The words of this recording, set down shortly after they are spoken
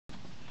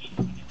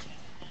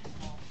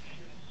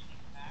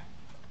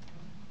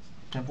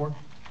10-4?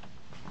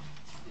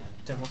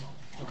 10-4?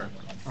 Okay.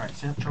 Alright,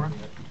 Sam, turn around.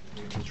 Turn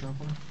around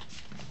for me.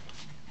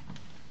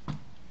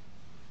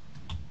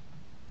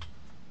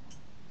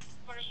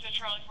 Quarters to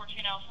Charlie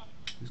 14 Alpha.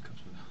 Whose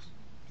cups are those?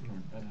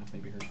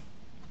 Maybe hers.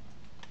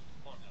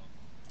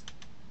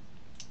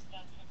 That's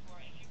 10-4.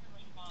 If you could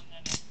respond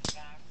then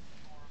back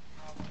for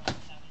Bravo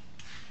 17.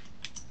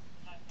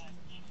 55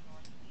 east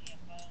north of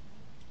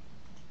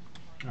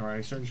TFO.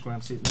 Alright, sir, just go out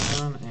and seat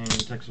down,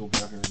 and Texas will be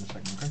out here in a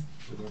second, okay?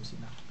 We'll go out and seat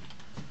now.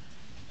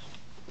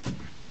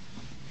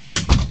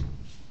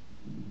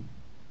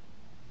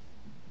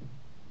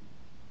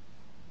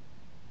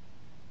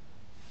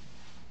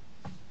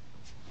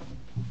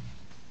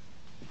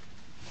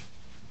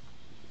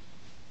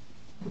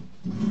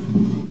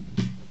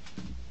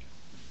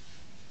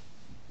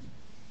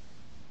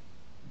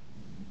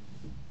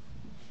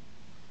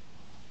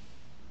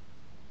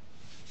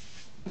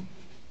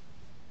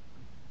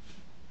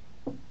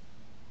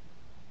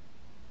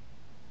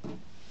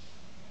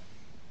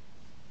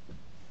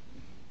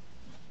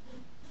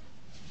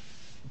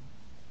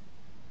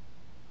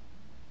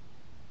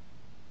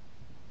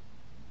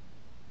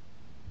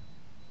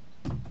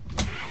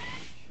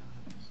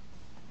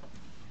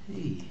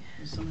 Hey.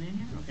 Is somebody in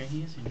here? Okay,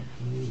 he is in here.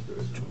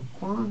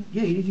 Juan?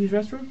 Yeah, you need to use the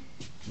restroom?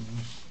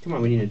 Come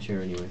on, we need a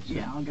chair anyway. So.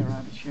 Yeah, I'll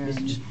grab a chair.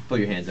 Just put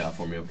your hands out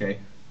for me, okay?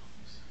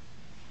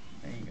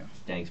 There you go.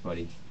 Thanks,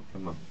 buddy.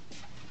 Come on.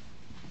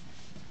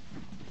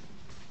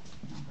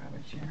 I'll grab a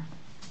chair.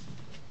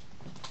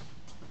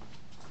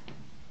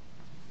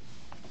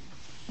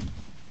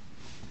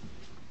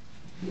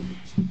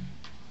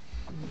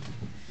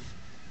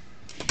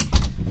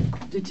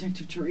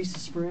 Detective Teresa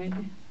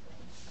Sprague.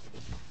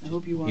 I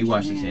hope you wash He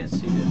washed your his hands.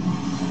 hands, he did.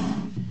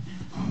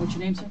 What's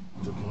your name, sir?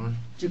 Jaquan.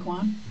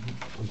 Jaquan?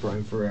 I'm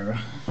Brian Ferreira.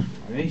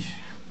 Right.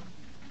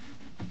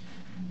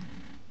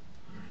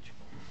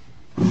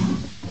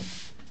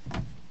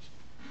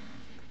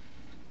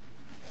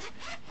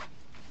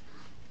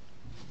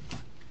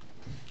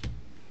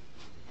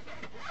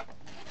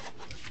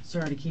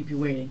 Sorry to keep you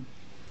waiting.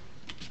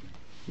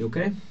 You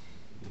okay?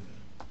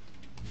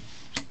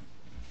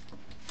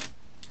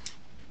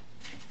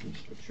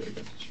 Just make sure I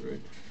got this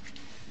right.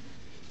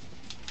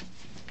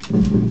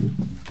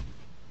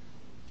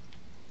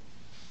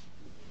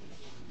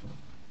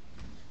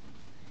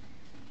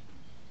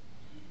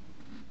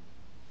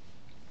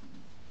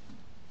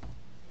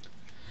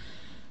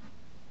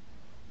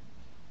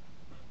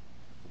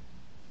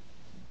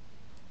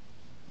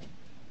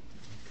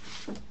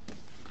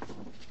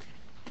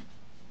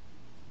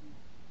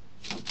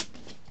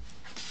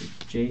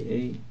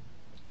 J-A.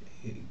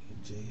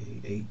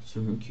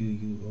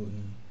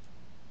 J-A-H-Q-U-O-N.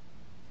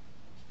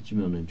 What's your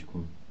middle name,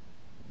 Jaquan?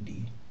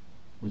 D.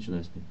 What's your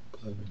last name?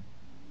 Clever.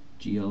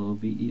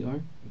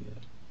 G-L-O-V-E-R? Yeah.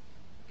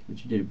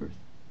 What's your date of birth?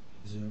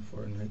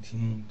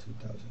 04/19/2000.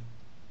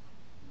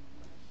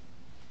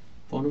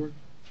 Phone number?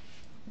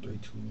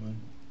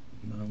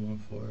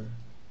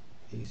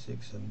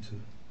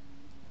 321-914-8672.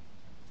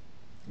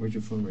 Where's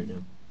your phone right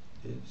now?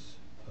 It's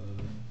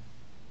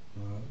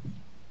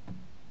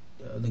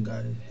the other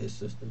guy, his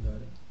sister got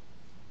it.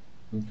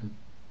 Okay.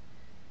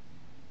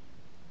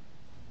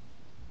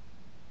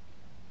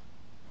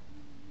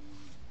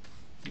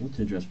 What's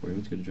the address for you?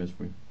 What's a good address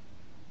for you?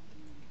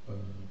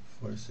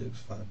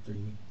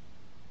 4653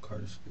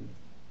 Carter Street.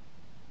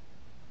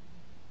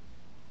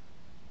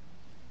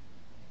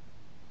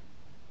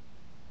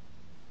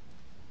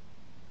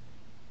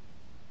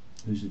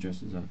 Whose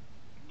address is that?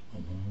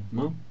 Mom.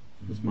 Mom?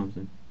 What's mom's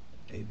name?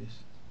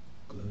 Avis.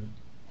 Glover.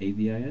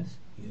 A-V-I-S?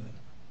 Yeah.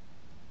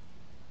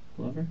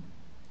 Glover?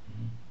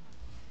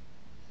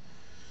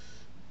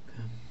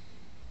 Okay.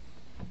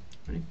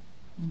 Ready?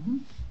 Mm-hmm.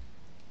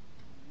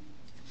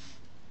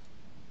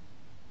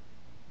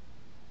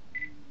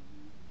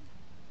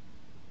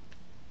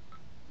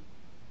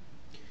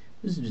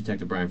 This is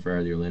Detective Brian Ferrer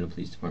of the Orlando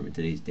Police Department.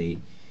 Today's date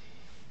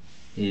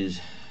is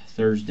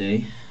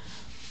Thursday,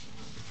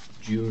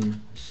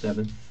 June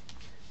 7th,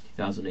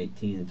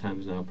 2018. The time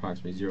is now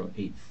approximately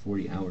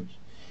 0840 hours.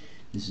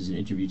 This is an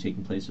interview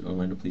taking place at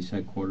Orlando Police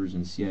Headquarters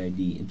in CID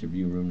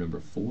interview room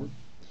number 4.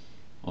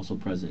 Also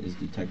present is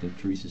Detective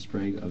Teresa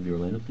Sprague of the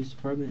Orlando Police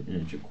Department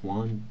and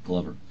Jaquan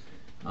Glover.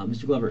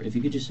 Mr. Glover, if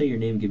you could just say your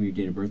name and give me your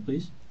date of birth,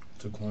 please.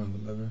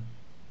 Jaquan Glover.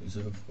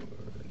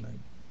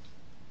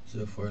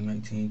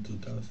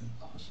 04/19/2000.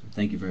 Awesome.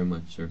 Thank you very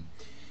much, sir.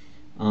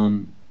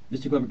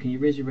 Mr. Glover, can you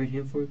raise your right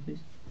hand for me,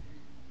 please?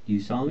 Do you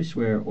solemnly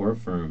swear or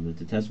affirm that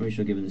the testimony you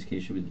shall give in this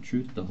case shall be the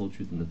truth, the whole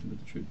truth, and nothing but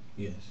the truth?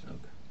 Yes.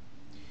 Okay.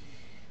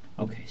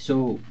 Okay,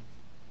 so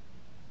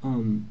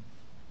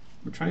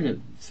we're trying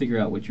to figure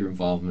out what your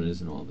involvement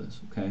is in all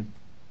this, okay?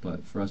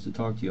 But for us to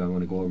talk to you, I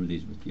want to go over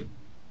these with you,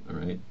 all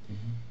right?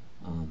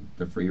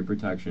 They're for your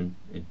protection.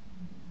 It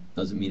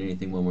doesn't mean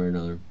anything one way or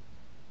another,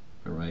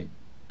 all right,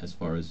 as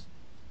far as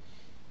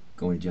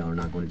going to jail or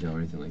not going to jail or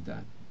anything like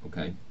that,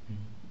 okay?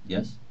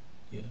 Yes?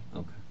 Yeah.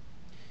 Okay.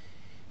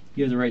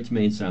 You have the right to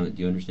remain silent.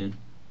 Do you understand?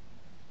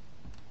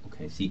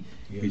 Okay, see,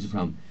 here's the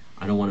problem.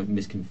 I don't want to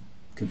misconstrue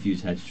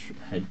confused head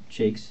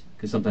shakes,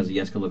 because sometimes a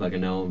yes can look like a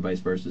no and vice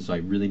versa. So I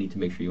really need to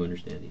make sure you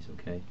understand these.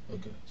 Okay.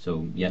 Okay.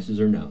 So yeses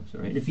or nos. All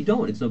right. And if you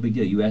don't, it's no big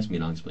deal. You ask me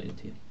and I'll explain it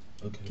to you.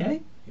 Okay.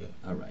 Okay. Yeah.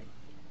 All right.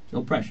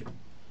 No pressure.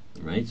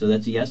 All right. So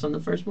that's a yes on the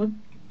first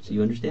one. So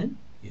you understand?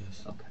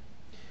 Yes. Okay.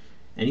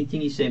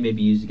 Anything you say may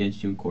be used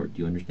against you in court.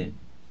 Do you understand?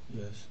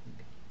 Yes.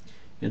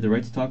 You have the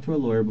right to talk to a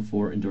lawyer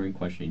before and during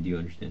questioning. Do you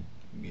understand?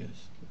 Yes.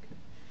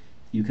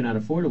 You cannot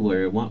afford a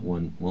lawyer or want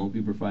one. One will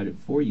be provided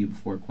for you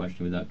before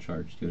question without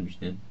charge. Do you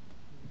understand?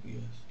 Yes.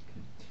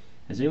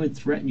 Has anyone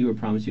threatened you or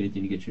promised you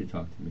anything to get you to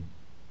talk to me?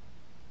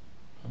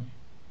 Huh?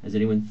 Has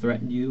anyone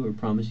threatened you or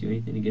promised you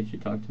anything to get you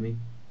to talk to me?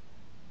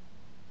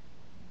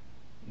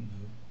 No.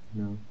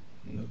 No.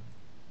 No.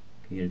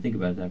 Okay, you got to think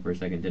about that for a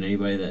second. Did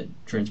anybody that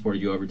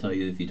transported you ever tell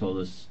you if you told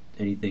us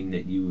anything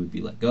that you would be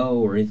let go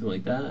or anything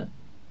like that?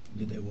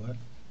 Did they what?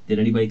 Did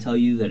anybody tell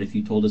you that if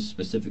you told us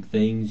specific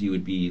things, you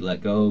would be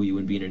let go, you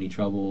wouldn't be in any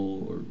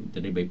trouble, or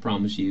did anybody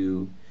promise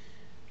you?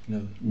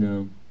 No.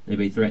 No.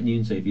 Anybody threaten you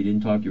and say if you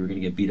didn't talk, you were going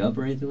to get beat up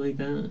or anything like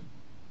that?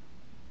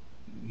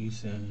 You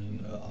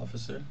saying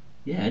officer?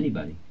 Yeah,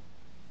 anybody.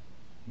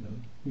 No.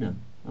 No.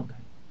 Okay.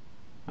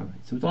 All right.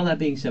 So with all that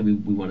being said, we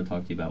want to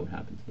talk to you about what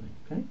happened tonight,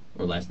 okay?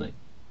 Or last night.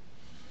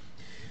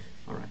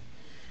 All right.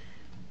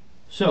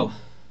 So,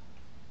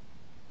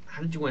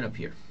 how did you wind up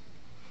here?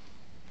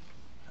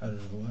 How did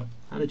I what?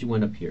 How did you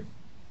wind up here?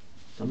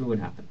 Tell me what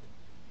happened.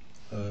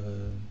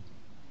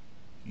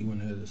 You want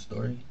to hear the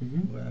story?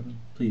 Mm-hmm. What happened?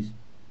 Please.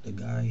 The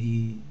guy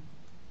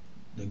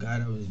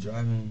that was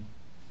driving,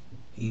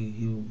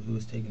 he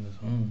was taking us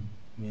home.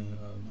 Me and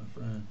my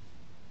friend,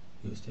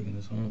 he was taking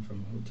us home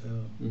from a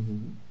hotel,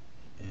 Mm-hmm.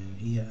 and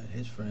he had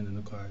his friend in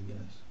the car, I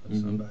guess, or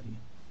Mhm. somebody.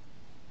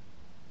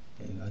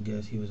 And I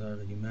guess he was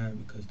already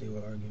mad because they were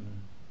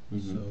arguing.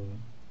 Mm-hmm. So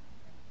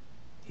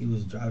he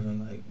was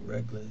driving like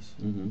reckless.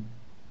 Mm-hmm.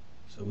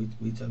 So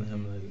we telling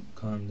him like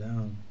calm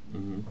down,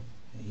 Mm-hmm.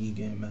 and he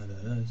getting mad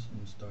at us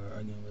and start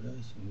arguing with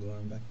us and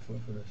going back and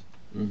forth with us.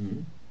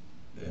 Mm-hmm.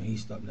 And he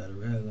stopped at a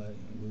red light,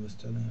 and we was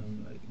telling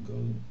him like go,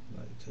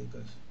 like take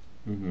us.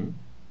 Mm-hmm.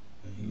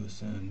 And he was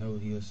saying no,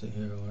 he'll sit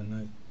here all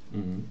night.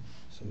 Mm-hmm.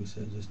 So we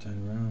said just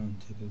turn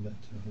around, take us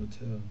back to the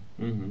hotel.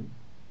 Mm-hmm.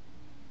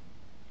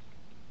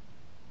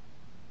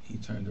 He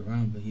turned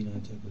around, but he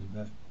didn't take us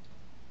back.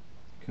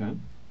 Okay.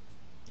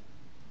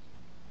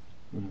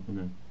 What happened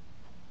then?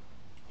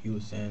 He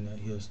was saying that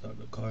he'll start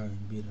the car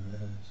and beat our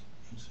ass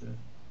and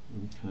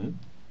shit. Okay.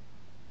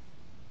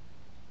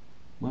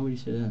 Why would he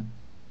say that?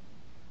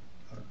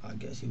 I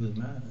guess he was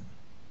mad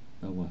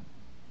About what?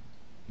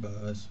 about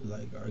us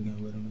like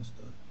arguing with him and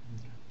stuff.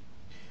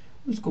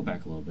 Let's go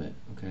back a little bit,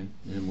 okay? And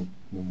then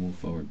we'll move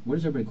forward. What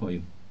does everybody call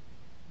you?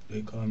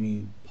 They call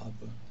me Papa.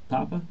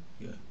 Papa?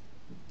 Yeah.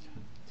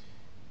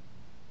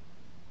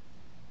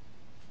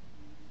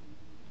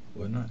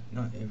 Well, not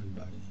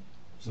everybody.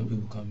 Some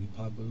people call me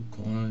Papa,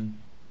 Quan,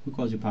 Who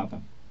calls you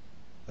Papa?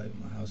 like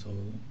my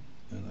household,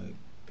 and like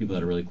People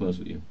that are really close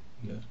with you.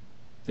 yeah.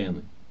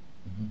 Family.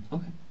 Mm-hmm.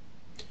 Okay.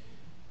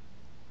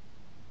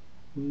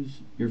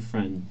 Who's your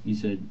friend? You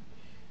said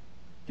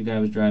the guy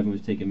was driving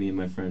was taking me and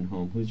my friend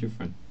home. Who's your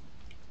friend?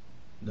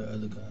 The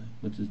other guy,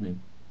 What's his name?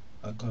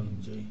 I call him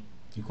Jay.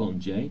 You call him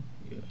Jay?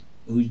 Yeah.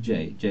 Who's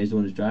Jay? Jay's the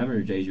one who's driving,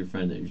 or Jay's your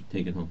friend that you're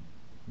taking home?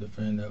 The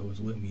friend that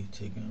was with me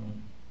taking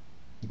home.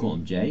 You call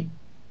him Jay?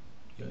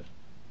 Yeah.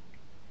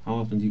 How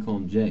often do you call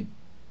him Jay?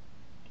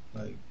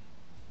 Like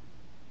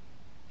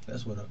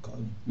that's what I call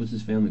him. What's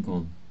his family call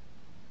him?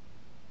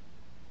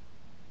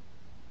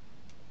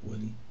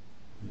 Willie.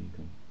 There you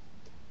go.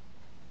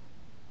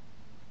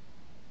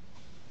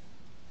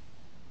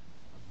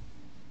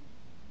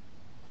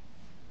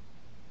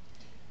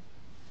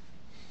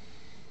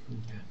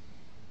 Okay.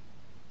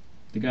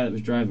 The guy that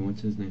was driving,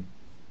 what's his name?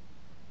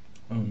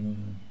 I don't know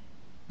him.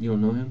 You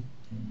don't know him?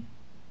 Mm.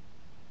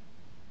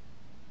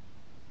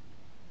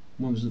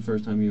 When was the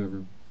first time you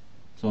ever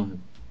saw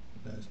him?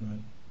 Last night.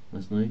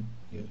 Last night?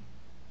 Yeah.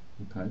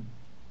 Okay.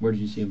 Where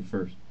did you see him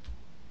first?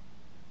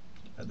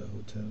 At the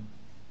hotel.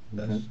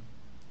 Okay. That's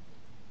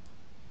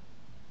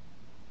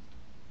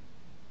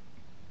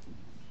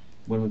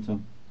What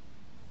hotel?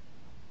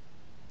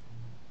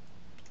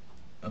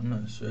 I'm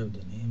not sure of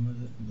the name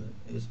of it,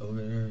 but it's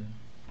over there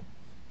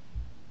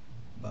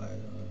by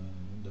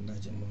the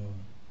Magic Mall.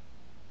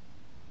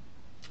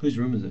 Whose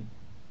room is it?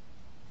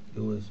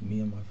 It was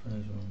me and my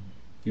friend's room.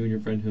 You and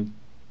your friend who?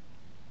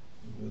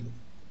 Willie.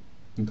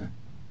 Okay.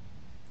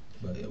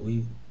 But it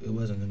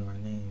wasn't in our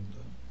name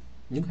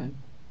though. Okay.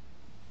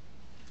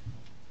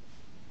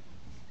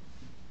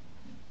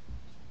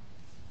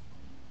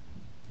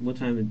 What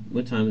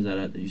time is that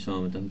at that you saw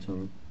him at the hotel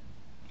room?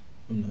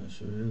 I'm not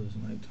sure. It was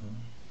nighttime.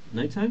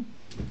 Nighttime?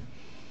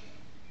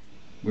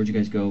 Where'd you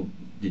guys go?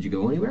 Did you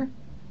go anywhere?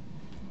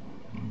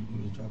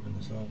 He was dropping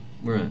us off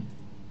Where at?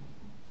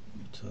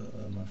 to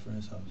my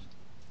friend's house.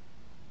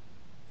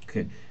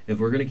 Okay. If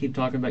we're gonna keep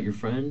talking about your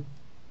friend,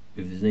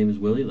 if his name is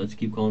Willie, let's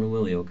keep calling him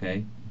Willie,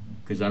 okay?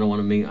 Because I don't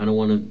want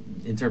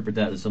to interpret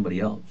that as somebody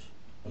else.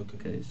 Okay.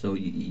 Okay. So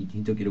he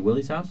took you to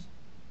Willie's house?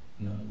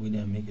 No, we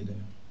didn't make it there.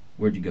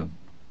 Where'd you go?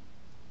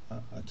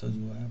 I told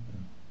you what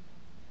happened.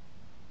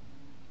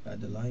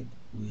 At the light,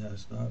 we had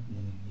stopped,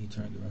 and he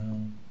turned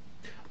around.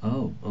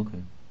 Oh,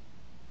 okay.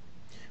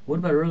 What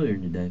about earlier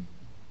in the day?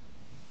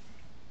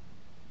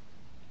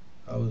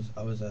 I was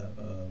at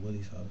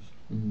Willie's house,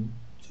 Mm-hmm.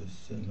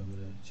 just sitting over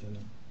there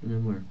chilling. And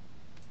then where?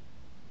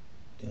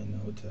 Then in the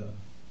hotel.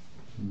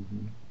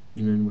 Mm-hmm.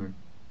 And then where?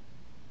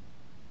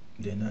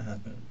 Then that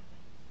happened.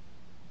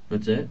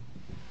 That's it?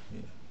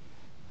 Yeah.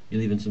 You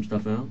leaving some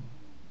stuff out?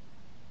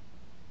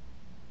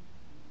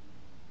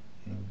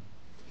 You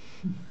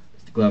know,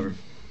 Mr. Glover,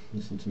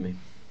 listen to me,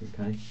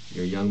 okay?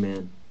 You're a young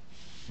man.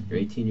 You're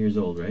 18 years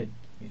old, right?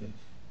 Yes.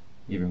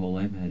 You have your whole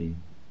life ahead of you.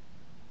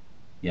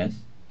 Yes?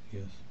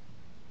 Yes.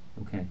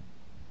 Okay.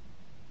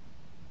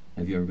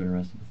 Have you ever been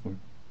arrested before?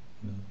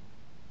 No.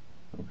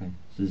 Okay.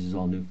 So this is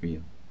all new for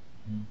you.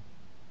 Mhm.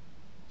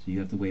 So you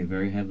have to weigh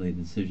very heavily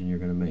the decision you're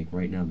going to make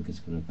right now because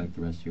it's going to affect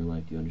the rest of your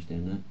life. Do you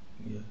understand that?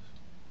 Yes.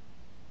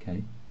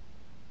 Okay?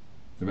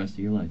 The rest of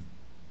your life.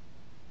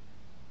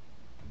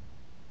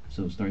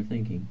 So start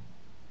thinking,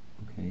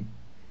 okay?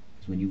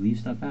 Because when you leave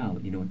stuff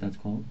out, you know what that's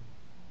called?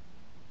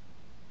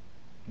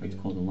 That's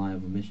Yeah. called a lie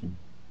of omission.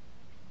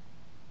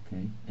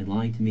 Okay? And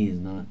lying to me is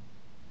not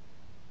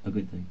a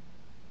good thing.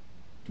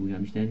 Do we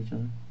understand each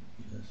other?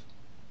 Yes.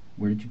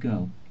 Where did you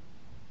go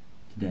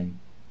today?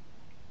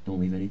 Don't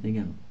leave anything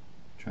out.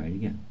 Try it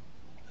again.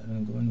 I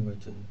didn't go anywhere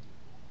today.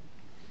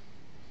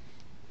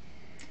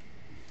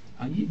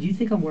 Do you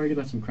think I'm worried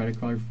about some credit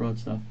card fraud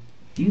stuff?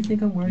 Do you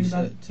think I'm worried You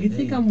about? said Do you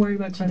think today. I'm worried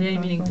about credit Today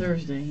card meaning fraud?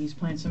 Thursday, he's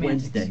playing some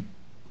antics. Wednesday.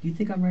 Do you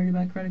think I'm worried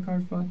about credit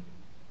card fraud?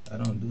 I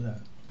don't do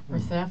that. Or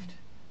theft.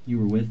 You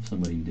were with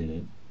somebody who did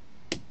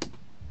it.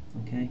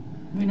 Okay.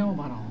 We know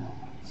about all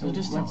that. So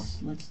just tell us.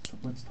 Let's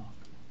talk.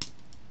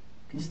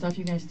 The stuff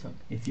you guys took.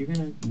 If you're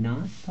gonna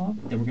not talk,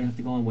 then we're gonna have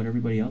to go on what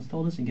everybody else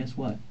told us. And guess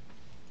what?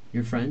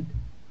 Your friend,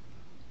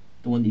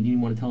 the one that you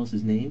didn't want to tell us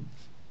his name,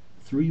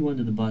 threw you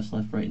under the bus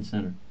left, right, and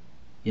center.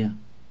 Yeah.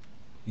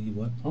 You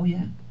what? Oh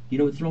yeah. You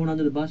know what throwing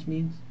under the bus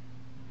means?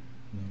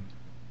 No.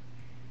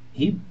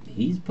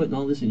 He's putting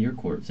all this in your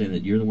court, saying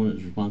that you're the one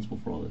that's responsible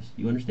for all this.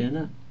 You understand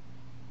that?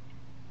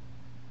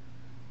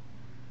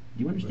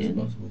 Do you understand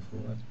that? Responsible for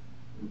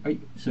what?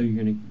 So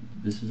you're gonna.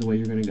 This is the way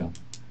you're gonna go.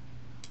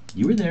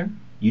 You were there.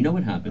 You know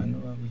what I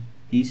happened. know I was.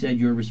 He said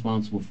you're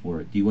responsible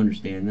for it. Do you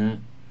understand that?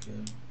 Yeah.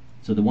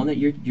 So the one that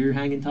you're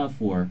hanging tough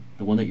for,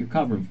 the one that you're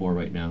covering for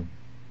right now,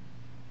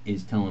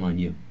 is telling on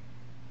you.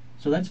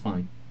 So that's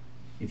fine.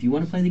 If you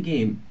want to play the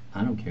game,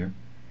 I don't care.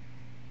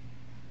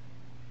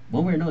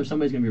 One way or another,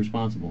 somebody's gonna be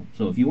responsible.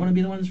 So if you want to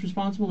be the one that's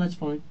responsible, that's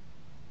fine.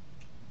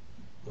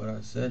 What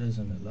I said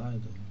isn't a lie,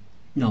 though.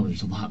 No,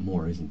 there's a lot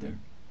more, isn't there?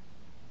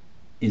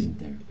 Isn't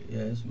there?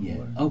 Yeah, it's Yeah,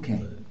 more. okay.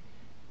 But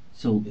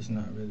So it's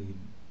not really.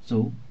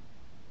 So,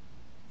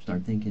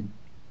 start thinking.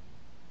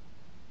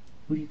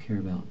 Who do you care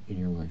about in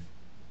your life?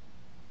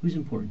 Who's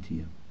important to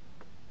you?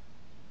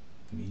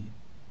 Me,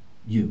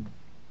 You.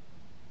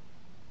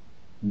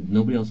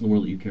 Nobody else in the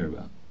world that you care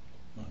about.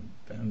 my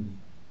family.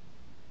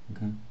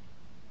 Okay?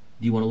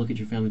 Do you want to look at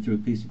your family through a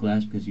piece of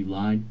glass because you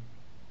lied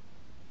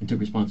and took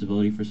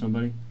responsibility for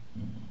somebody?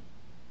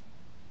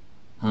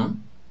 Huh?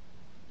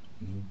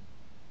 No.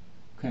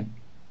 Okay.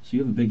 So you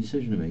have a big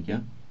decision to make,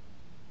 yeah?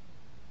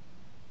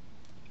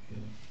 Yeah.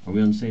 Are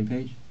we on the same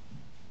page?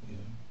 Yeah.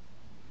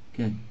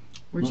 Okay.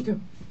 Where'd Look. you go?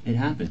 It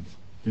happened.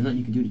 There's nothing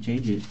you can do to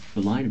change it,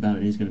 but lying about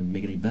it isn't going to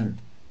make it any better.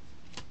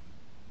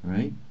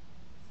 Alright?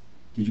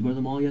 Did you go to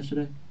the mall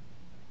yesterday?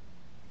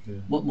 Yeah.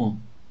 What mall?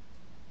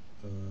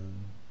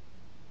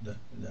 The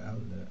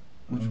outlet.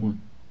 Which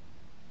one?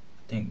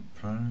 I think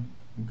Prime.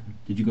 Okay.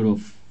 Did you go to a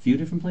few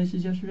different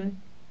places yesterday?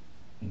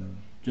 No.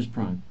 Just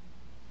Prime.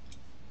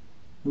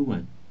 Who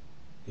went?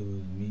 It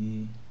was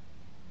me.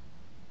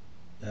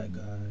 That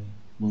guy.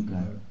 What guy?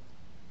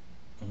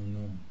 I don't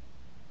know.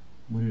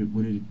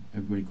 What did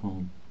everybody call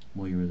him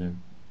while you were there?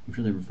 I'm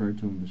sure they referred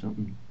to him or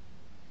something.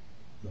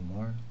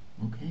 Lamar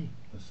Okay.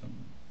 or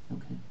something.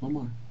 Okay.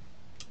 Lamar.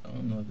 I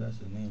don't know if that's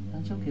his name. I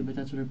don't That's know. okay, but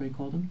that's what everybody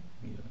called him?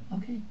 Yeah.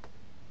 Okay.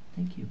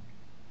 Thank you.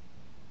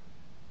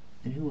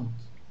 And who else?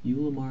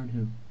 You, Lamar, and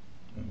who?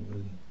 And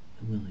Willie.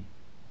 And Willie.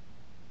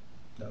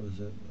 That was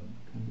it.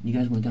 Okay. You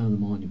guys went down to the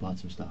mall and you bought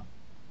some stuff.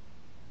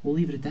 We'll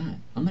leave it at that.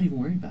 I'm not even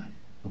worried about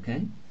it.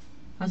 Okay?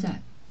 How's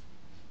that?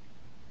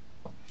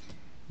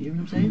 You hear what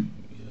I'm saying?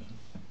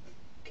 Yeah.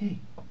 Okay.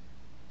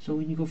 So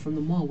when you go from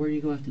the mall, where do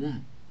you go after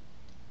that?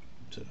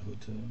 To the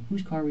hotel.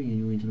 Whose car were you in?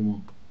 You went to the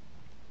mall.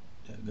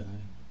 That guy.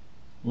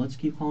 Well, let's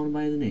keep calling him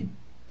by the name.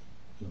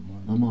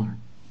 Lamar. Lamar.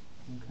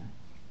 Okay.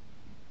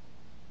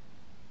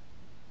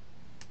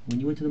 When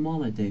you went to the mall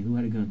that day, who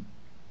had a gun?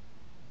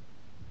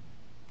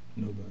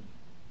 Nobody.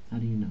 How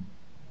do you know?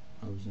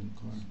 I was in the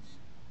car.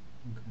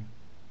 Okay.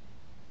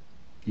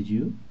 Did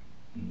you?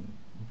 No.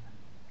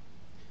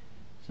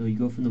 So you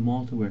go from the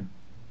mall to where?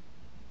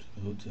 To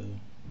the hotel.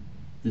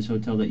 This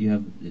hotel that you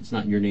have, it's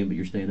not in your name, but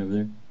you're staying over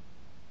there?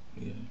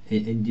 Yeah.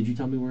 And did you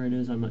tell me where it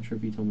is? I'm not sure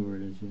if you told me where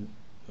it is yet.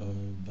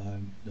 By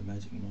the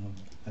Magic Mall.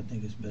 I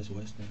think it's Best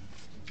Western.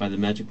 By the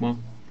Magic Mall?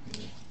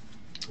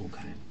 Yeah.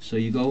 Okay. So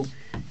you go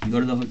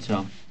to the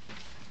hotel.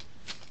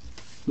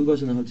 Who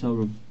goes in the hotel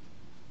room?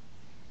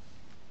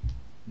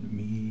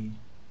 Me,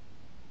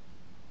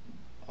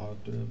 all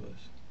three of us.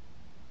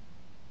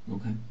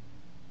 Okay.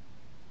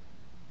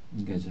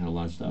 You guys had a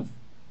lot of stuff?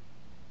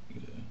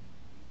 Yeah.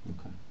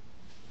 Okay.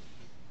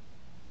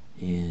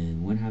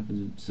 And what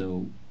happens?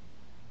 So,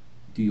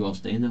 do you all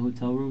stay in the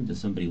hotel room? Does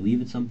somebody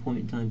leave at some point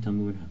in time? Tell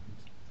me what happens.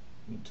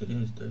 Well, today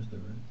is Thursday,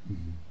 right?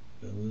 Mm-hmm.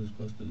 Yeah, we were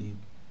supposed to leave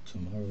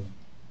tomorrow.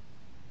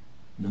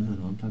 No,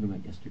 I'm talking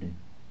about yesterday.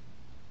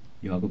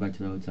 You all go back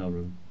to the hotel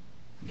room.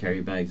 You carry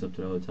your bags up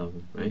to the hotel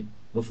room, right?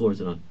 What floor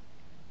is it on?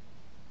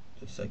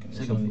 The second. It's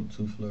Second only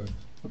floor. 2 floors.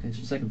 Okay,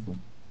 so second floor.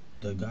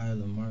 The guy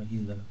Lamar, he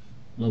left.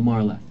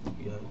 Lamar left.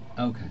 Yeah.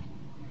 Okay.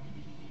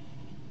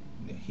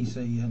 Yeah, he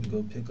said he had to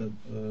go pick up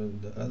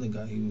the other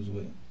guy he was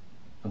with.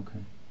 Okay.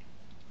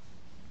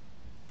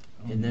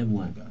 I don't And then know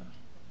what? that guy.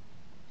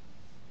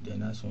 Then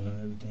that's when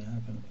everything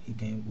happened. He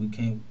came.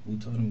 We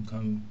told him to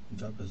come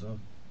drop us off.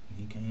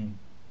 He came.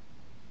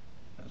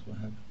 That's what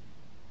happened.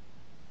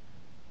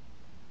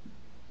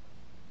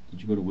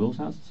 Did you go to Willie's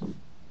house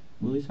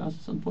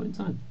at some point in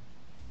time?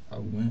 I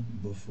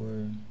went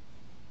before.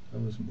 That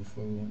was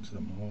before we went to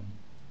the mall.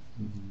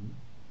 Mm-hmm.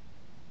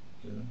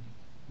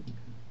 Yeah.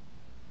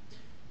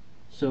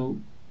 So,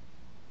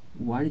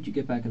 why did you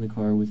get back in the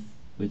car with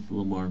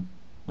Lamar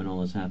when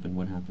all this happened?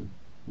 What happened?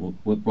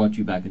 What brought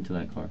you back into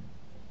that car?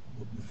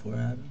 Before it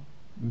happened.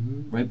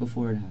 Mm-hmm. Right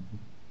before it happened.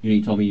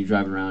 You told me you were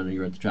driving around and you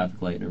were at the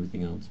traffic light and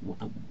everything else.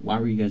 Why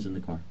were you guys in the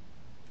car?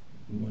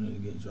 We wanted to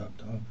get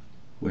dropped off.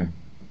 Where?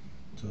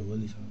 To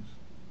Willie's house.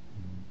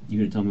 You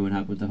gonna tell me what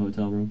happened with the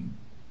hotel room?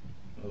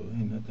 Oh,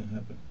 ain't nothing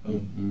happened.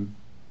 Mm-hmm.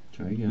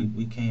 Try again.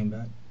 We came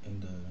back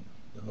and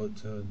the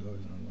hotel doors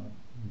unlocked.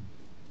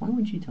 Why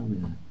wouldn't you tell me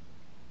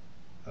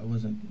that? I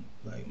wasn't,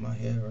 like, my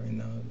head right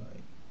now,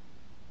 like,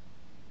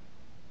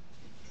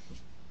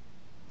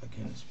 I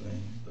can't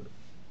explain, but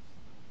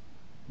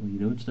Well, you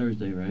know it's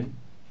Thursday, right?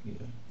 yeah.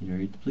 You know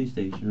you're at the police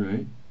station,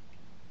 right?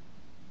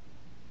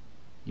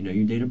 You know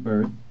your date of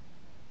birth,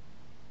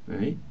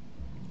 right?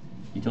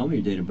 You told me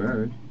your date of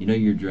birth. You know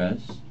your address.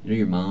 You know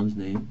your mom's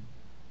name.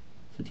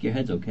 So I think your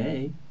head's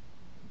okay.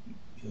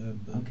 Yeah,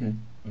 but Okay.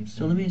 I'm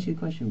So let me ask you a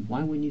question.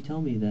 Why wouldn't you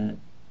tell me that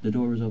the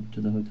door was open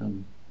to the hotel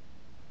room?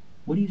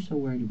 What are you so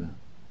worried about?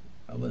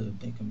 I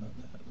wasn't thinking about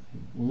that.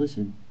 Like, Well,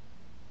 listen.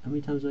 How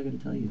many times do I got to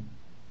tell you?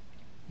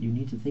 You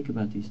need to think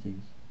about these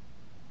things.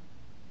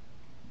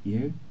 You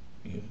hear?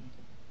 yeah.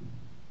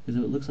 Because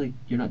it looks like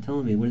you're not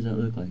telling me. What does that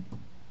look like?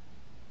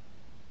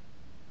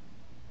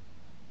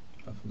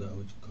 I forgot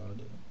what you called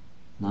it.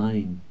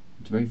 Lying.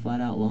 It's very flat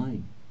out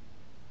lying.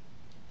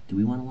 Do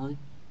we want to lie?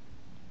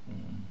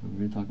 We're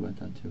going to talk about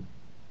that too.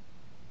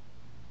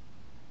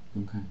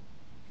 Okay.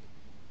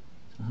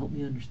 So help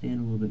me understand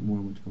a little bit more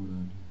what's going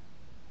on here.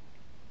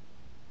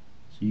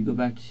 So you go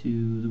back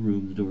to the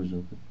room, the door's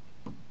open.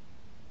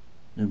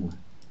 Then what?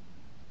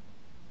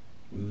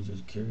 We were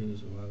just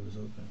curious why it was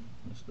open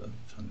and stuff,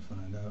 trying to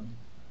find out.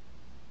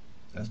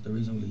 That's the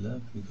reason we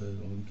left, because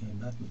when we came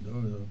back, the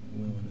door was open. We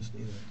didn't want to stay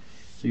there.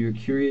 So you're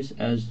curious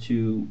as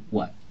to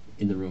what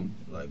in the room?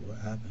 Like, what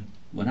happened?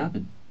 What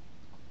happened?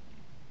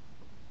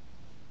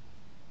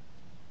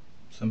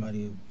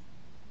 Somebody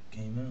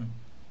came in.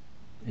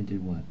 And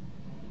did what?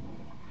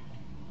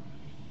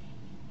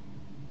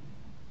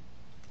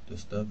 The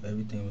stuff,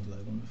 everything was like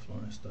on the floor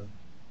and stuff.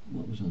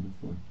 What was on the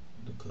floor?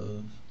 The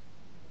clothes.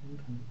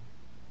 Okay.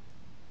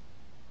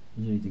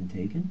 Was anything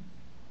taken?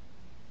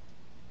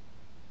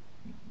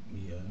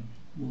 Yeah.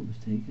 What was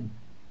taken?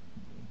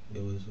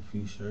 It was a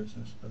few shirts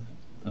and stuff.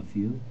 A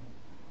few?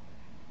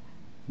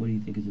 What do you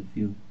think is a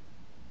few?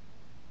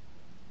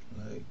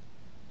 Like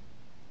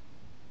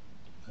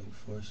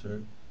 4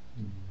 shirts.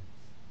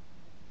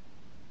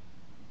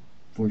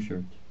 4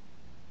 shirts.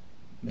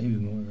 Maybe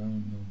more, I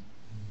don't know.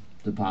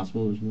 Is it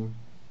possible it was more?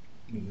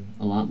 Yeah.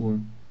 A lot more?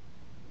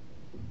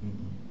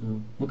 Mm-mm.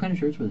 No. What kind of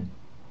shirts were they?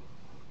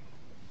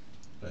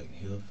 Like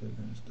heel figure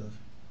and stuff.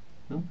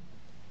 No.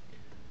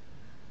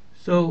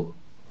 So,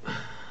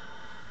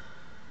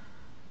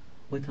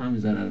 what time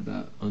is that at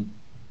about on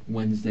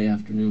Wednesday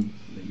afternoon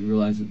that you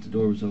realized that the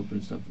door was open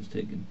and stuff was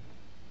taken?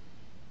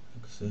 I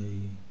could say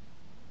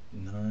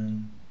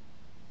 9,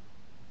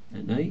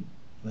 At night?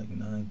 like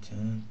 9,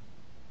 10.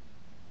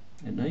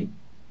 At night?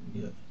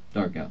 Yeah.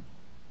 Dark out.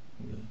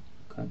 Yeah.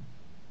 Okay.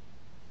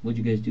 What'd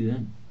you guys do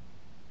then?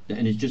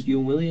 And it's just you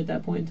and Willie at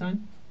that point in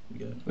time?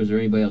 Yeah. Or is there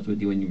anybody else with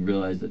you when you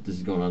realized that this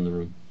is going on in the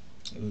room?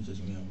 It was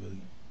just me and Willie.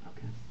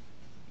 Okay.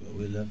 But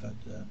we left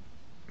after that.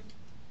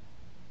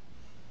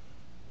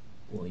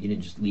 Well, you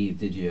didn't just leave,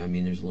 did you? I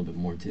mean, there's a little bit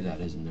more to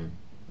that, isn't there?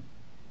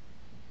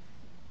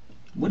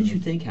 What did you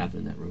think happened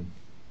in that room?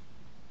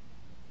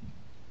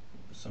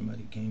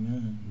 Somebody came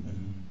in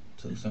and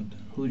took something.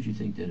 Who did you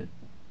think did it?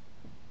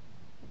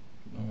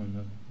 I don't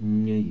know.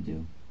 Yeah, you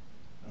do.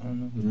 I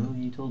don't know who No,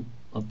 did it. you told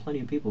plenty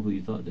of people who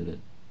you thought did it.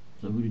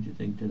 So who did you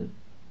think did it?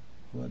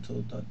 Who I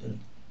told thought did it.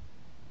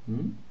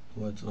 Hmm?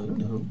 Who I I told don't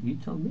did know. it. You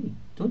tell me.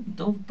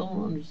 Don't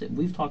understand.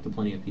 We've talked to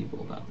plenty of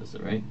people about this,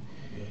 all right?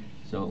 Yeah.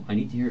 So I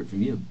need to hear it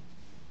from you.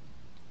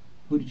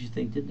 Who did you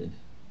think did this?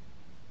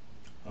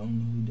 I don't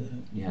know who did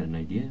it. You had an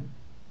idea.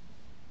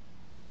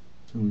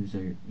 Who's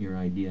your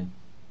idea?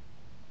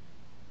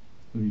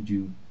 Who did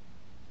you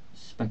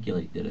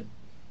speculate did it?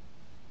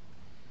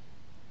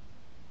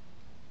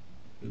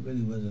 It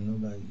really wasn't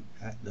nobody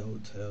at the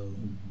hotel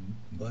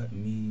but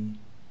me,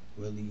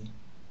 Willie,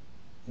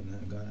 and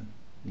that guy,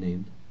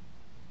 Named?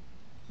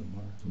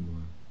 Lamar.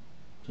 Lamar.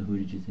 So who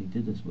did you think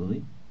did this,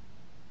 Willie?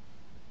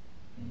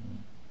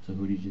 So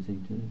who did you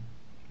think did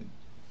it?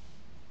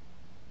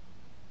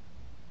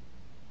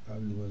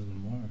 Probably was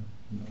Lamar.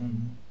 I don't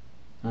know.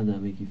 How'd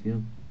that make you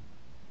feel?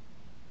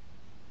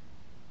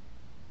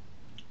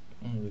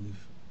 I don't really.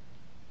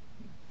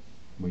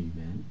 Were you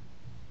mad?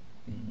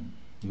 Mm-mm.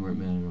 You weren't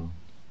mad at all.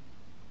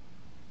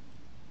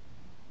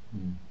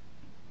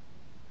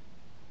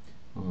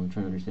 Well, I'm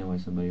trying to understand why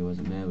somebody who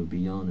wasn't mad would be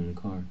yelling in a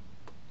car.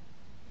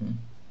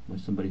 Why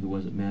somebody who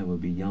wasn't mad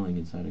would be yelling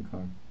inside a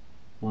car.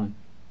 Why?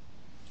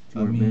 If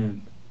you I weren't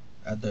mean,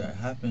 mad. after it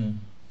happened,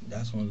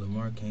 that's when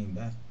Lamar came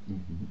back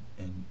Mm-hmm.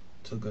 and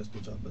took us to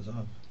drop us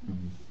off.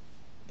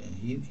 Mm-hmm. And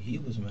he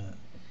was mad.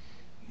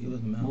 He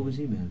was mad. What was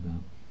he mad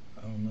about?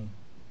 I don't know.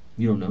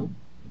 You don't know?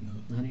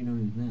 No, How do you know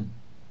he was mad?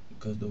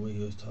 because the way he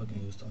was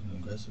talking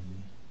aggressively.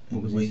 And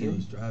What was the way he he saying?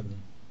 was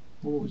driving.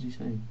 Well, what was he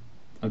saying?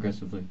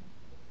 Aggressively.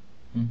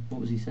 Hmm?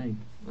 What was he saying?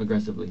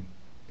 Aggressively.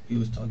 He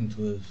was talking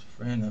to his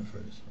friend at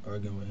first,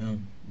 arguing with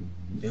him.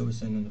 Mm-hmm. They were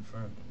sitting in the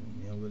front,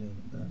 me and Willie in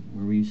the back.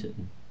 Where were you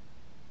sitting?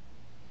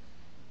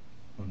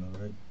 On the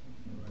right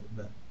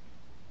back.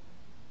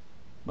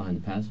 Behind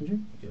the passenger?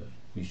 Yeah.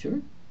 You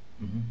sure?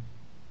 Mhm.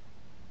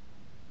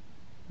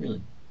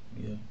 Really?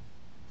 Yeah.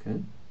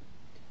 Okay.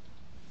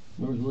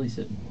 Where was Willie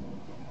sitting?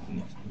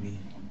 Next to me,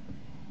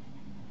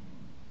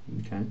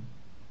 Okay.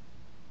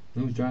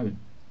 Who was driving?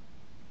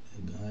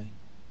 the guy,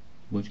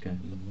 Which guy?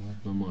 Lamar.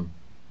 Lamar.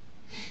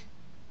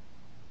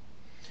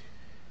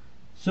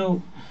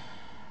 So,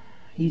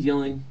 he's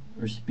yelling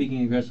or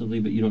speaking aggressively,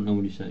 but you don't know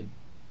what he's saying.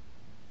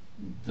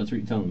 That's what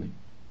you're telling me.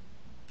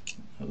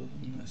 Oh,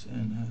 I'm not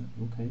saying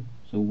that. Okay.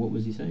 So what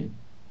was he saying?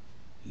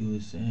 He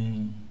was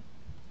saying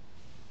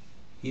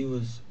he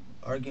was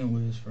arguing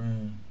with his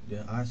friend.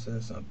 Then I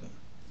said something.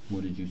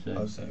 What did you say? I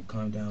was saying,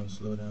 calm down,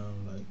 slow down,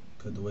 like,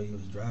 cause the way he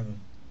was driving,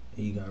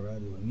 and he got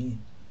rowdy with me.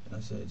 And I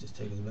said, just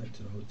take us back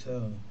to the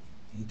hotel.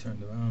 He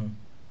turned around,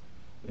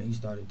 and he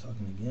started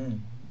talking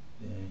again.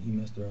 Then he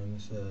messed around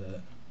and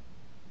said,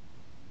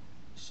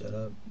 shut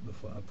up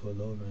before I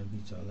pull over and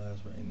beat y'all ass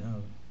right now,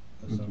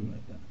 or something Mhm.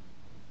 like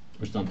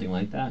that. Or something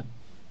like that.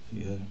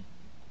 Yeah.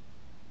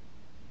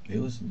 It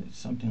was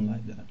something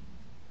like that.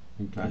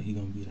 Okay. He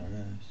gonna beat our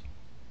ass.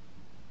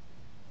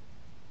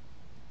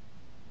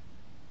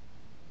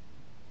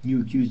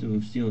 You accused him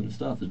of stealing the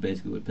stuff is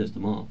basically what pissed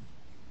him off.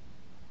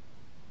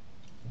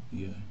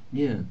 Yeah.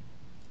 Yeah.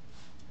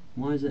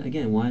 Why is that,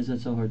 again, why is that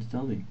so hard to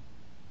tell me?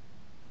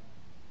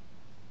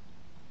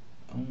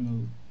 I don't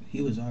know.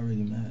 He was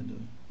already mad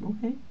though.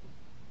 Okay.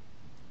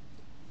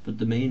 But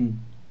the main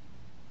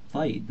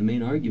fight, the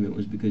main argument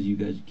was because you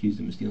guys accused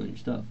him of stealing your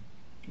stuff.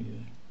 Yeah.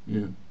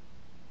 Yeah.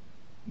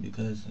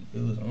 Because it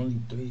was only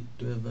three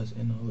of us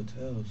in the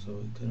hotel, so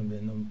it couldn't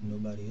have been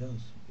nobody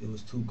else. It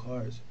was two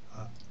cars.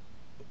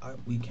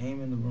 We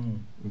came in the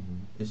room. Mm-hmm.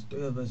 It's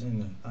three of us in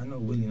there. I know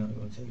Willie not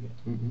gonna take it.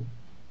 Mm-hmm.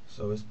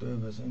 So it's three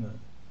of us in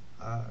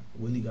there.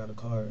 Willie got a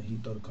card. He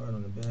threw the card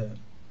on the bed.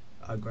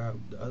 I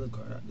grabbed the other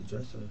card out the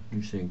dresser.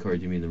 You're saying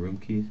card, you mean the room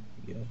keys?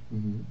 Yeah.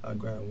 Mm-hmm. I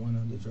grabbed one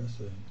out the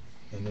dresser,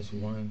 and this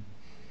one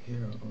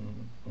here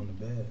on the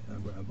bed. I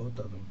grabbed both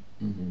of them,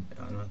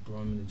 Mm-hmm. and I threw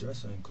them in the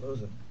dresser and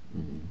closed it.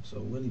 Mm-hmm. So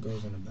Willie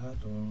goes in the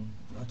bathroom.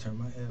 I turn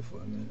my head for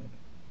a minute,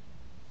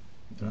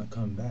 and I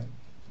come back.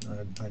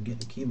 I get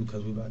the key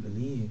because we about to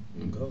leave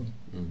and go.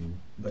 Mm-hmm.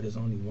 But there's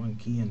only one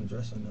key in the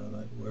dresser now.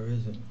 Like, where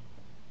is it?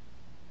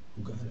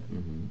 Who got it?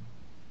 Mm-hmm.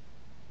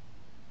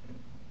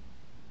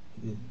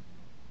 Yeah.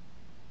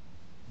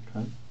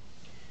 Okay.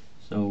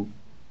 So,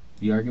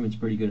 the argument's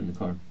pretty good in the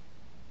car,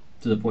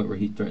 to the point where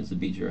he threatens to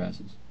beat your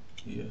asses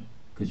Yeah.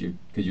 because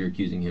you're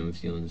accusing him of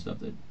stealing the stuff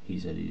that he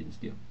said he didn't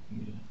steal.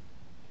 Yeah.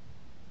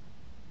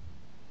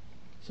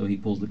 So he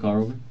pulls the car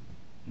over.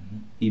 Mm-hmm.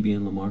 He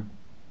being Lamar.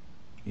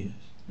 Yes.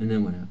 And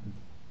then what happened?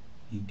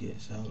 He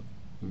gets out,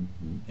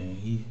 Mm-hmm. and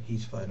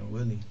he's fighting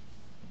Willie.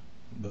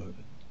 But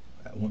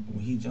when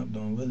he jumped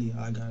on Willie,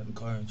 I got in the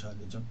car and tried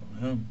to jump on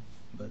him.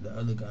 But the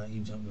other guy, he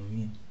jumped on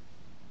me.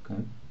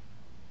 Okay.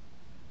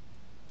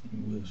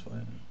 And we was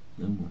fighting.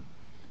 Then what?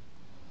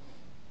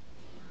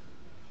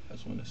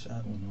 That's when the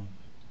shot went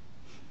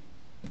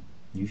off.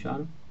 You shot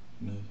him?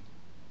 No.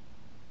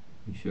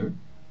 You sure?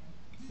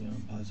 Yeah,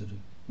 I'm positive.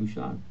 Who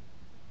shot him?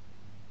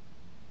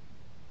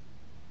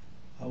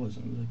 I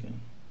wasn't looking.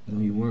 No,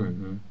 you weren't,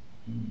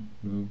 huh? Mm.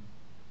 No.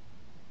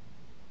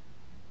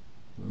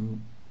 Well,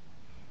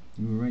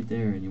 you were right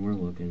there and you were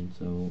looking.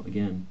 So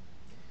again,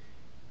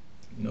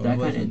 No, I that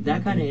wasn't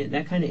kind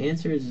looking. of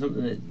answer is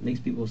something that makes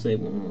people say,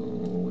 "Well,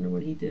 I wonder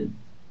what he did."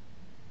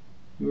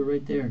 You were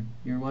right there.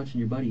 You were watching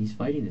your buddy. He's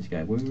fighting this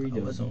guy. What were you I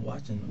doing? wasn't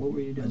watching him. What were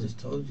you I doing? just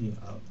told you.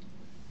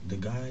 The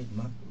guy,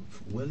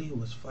 Willie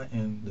was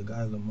fighting the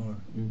guy Lamar.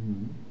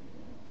 Mm-hmm.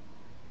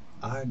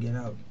 I get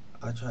out.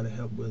 I try to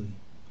help Willie.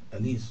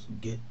 At least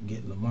get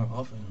Lamar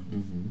off of him.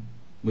 Mm-hmm.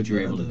 What you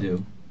were able to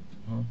do?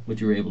 Huh? What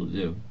you were able to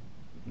do?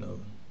 No,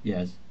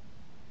 Yes.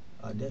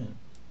 I didn't.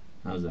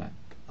 How's that?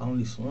 I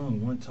only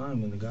swung one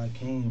time and the guy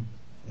came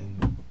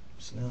and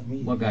snapped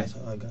me. What guy? That's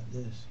how I got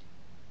this.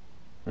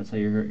 That's how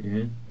you hurt your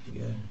hand?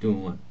 Yeah,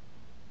 Doing what?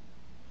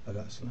 I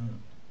got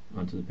slammed.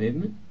 Onto the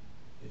pavement?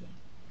 Yeah.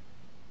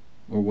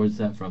 Or where's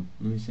that from?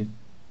 Let me see.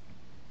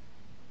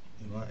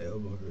 And my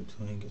elbow hurt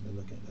too. I ain't getting to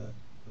look at that.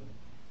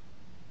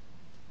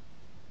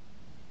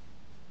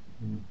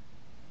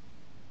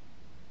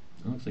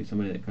 It looks like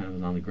somebody that kind of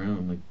was on the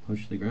ground, like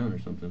pushed the ground or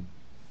something.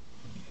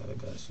 I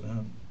got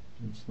slammed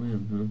And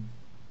slammed, huh?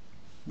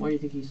 Why do you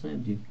think he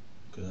slammed you?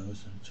 because I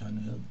was trying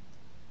to help.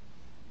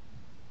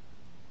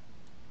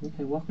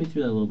 Okay, walk me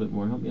through that a little bit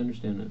more. Help me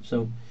understand that.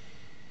 So,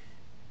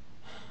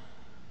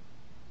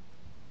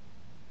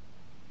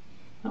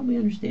 help me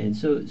understand.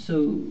 So,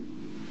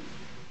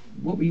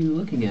 what were you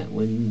looking at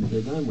when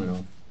the gun went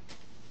off?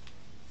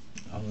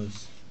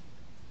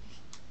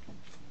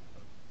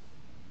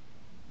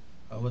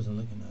 I wasn't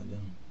looking at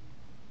them.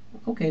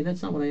 Okay,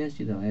 that's not what I asked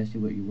you though. I asked you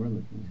what you were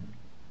looking at.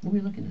 What were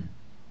you looking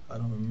at? I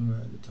don't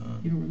remember at the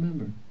time. You don't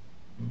remember?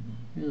 Mm-mm.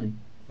 Really?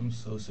 I'm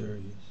so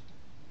serious.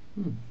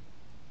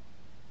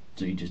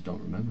 So you just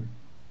don't remember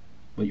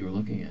what you were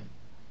looking at?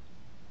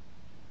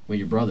 Well,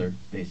 your brother,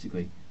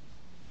 basically.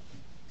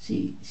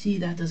 See,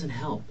 that doesn't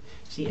help.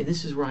 See, and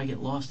this is where I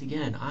get lost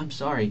again. I'm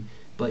sorry,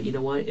 but you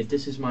know what? If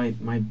this is my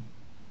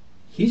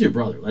he's your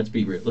brother. Let's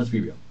be real. Let's be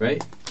real,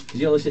 right?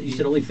 Because you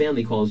said only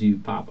family calls you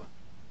Papa,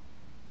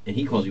 and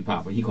he calls you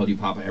Papa. He called you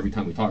Papa every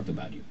time we talked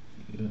about you.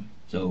 Yeah.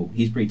 So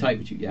he's pretty tight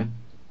with you, yeah?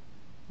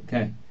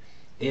 Okay.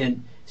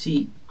 And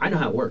see, I know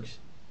how it works,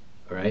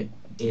 all right?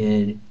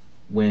 And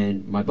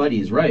when my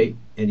buddy is right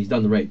and he's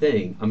done the right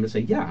thing, I'm going to say,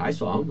 yeah, I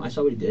saw him. I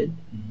saw what he did.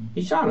 Mm-hmm.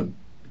 He shot him.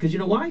 Because you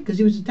know why? Because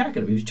he was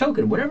attacking him. He was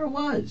choking him, whatever it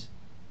was.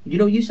 You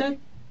know what you said?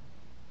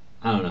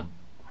 I don't know.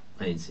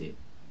 I didn't see it.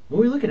 What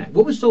were you looking at?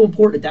 What was so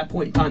important at that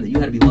point in time that you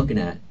had to be looking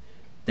at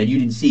that you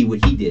didn't see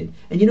what he did?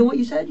 And you know what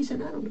you said? You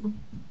said, I don't know.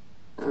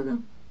 I don't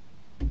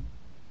know.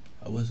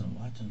 I wasn't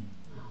watching.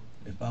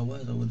 If I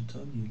was, I would have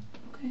told you.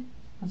 Okay,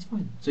 that's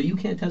fine. So you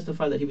can't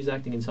testify that he was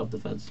acting in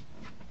self-defense.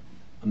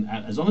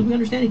 As long as we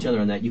understand each other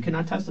on that, you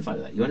cannot testify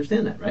to that. You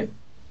understand that, right?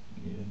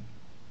 Yeah.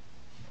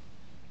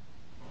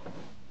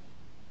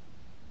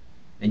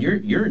 And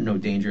you're in no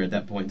danger at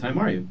that point in time,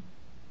 are you?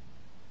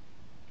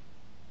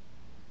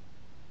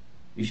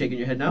 You shaking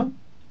your head no?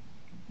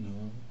 No.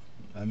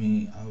 I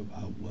mean,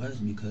 I was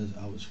because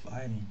I was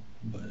fighting,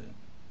 but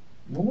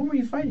Well, when were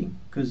you fighting?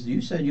 Because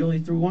you said you only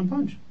threw one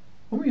punch.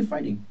 When were you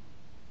fighting?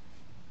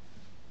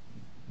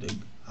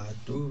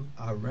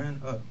 I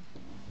ran up,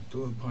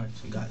 threw a punch,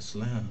 and got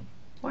slammed.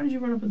 Why did you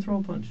run up and throw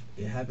a punch?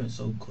 It happened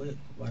so quick.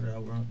 Why did I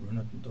run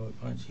up and throw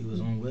a punch? He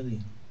was on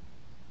Willie.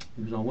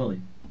 He was on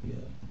Willie. Yeah.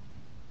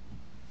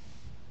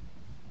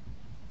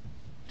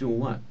 Doing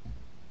what?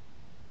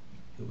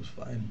 He was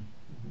fighting.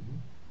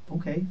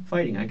 Okay,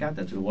 fighting. I got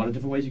that. There's a lot of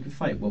different ways you could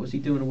fight. What was he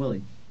doing to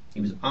Willie?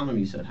 He was on him,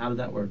 you said. How did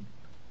that work?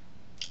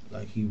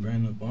 Like he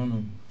ran up on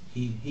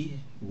him.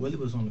 Willie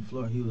was on the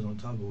floor. He was on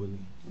top of Willie.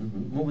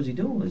 Mm-hmm. What was he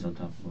doing while he was on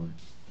top of Willie?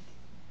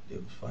 They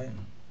was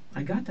fighting.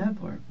 I got that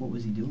part. What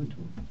was he doing to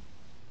him?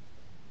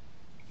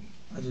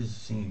 I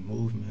just seen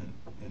movement,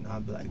 and I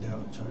blacked out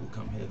and tried to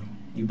come hit him.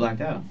 You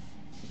blacked out.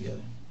 Yeah.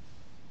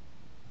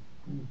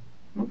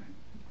 Okay.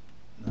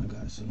 And I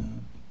got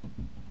slammed.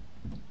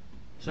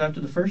 So after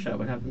the first shot,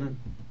 what happened then?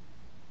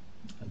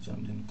 I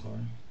jumped in the car.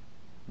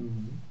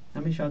 Mm-hmm.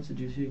 How many shots did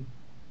you see?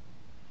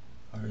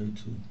 I heard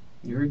two.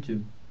 You heard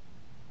two.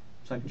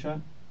 Second shot?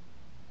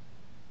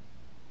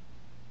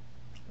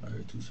 I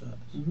heard two shots.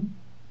 Mm-hmm.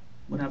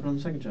 What happened on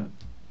the second shot?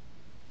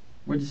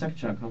 Where'd the second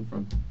shot come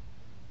from?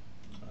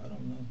 I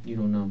don't know. You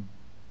don't know.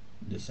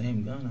 The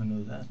same gun, I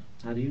know that.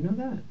 How do you know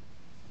that?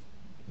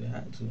 They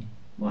had to.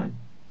 Why?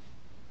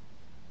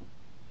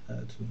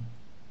 Had to.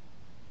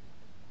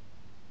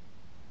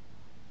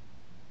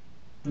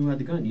 Who had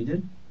the gun? You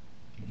did?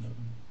 No.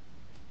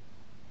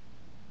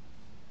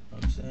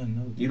 I'm saying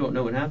no. You don't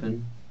know what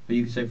happened, but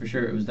you can say for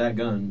sure it was that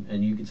gun,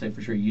 and you can say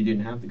for sure you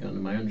didn't have the gun.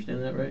 Am I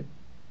understanding that right?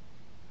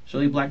 So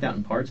you blacked out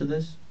in parts of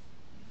this?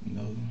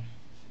 No.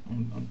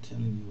 I'm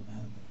telling you what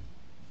happened.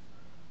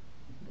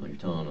 Well, you're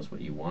telling us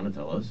what you want to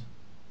tell us.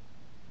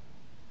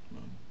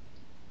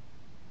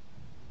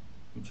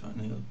 I'm trying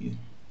to help you.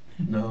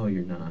 No,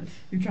 you're not.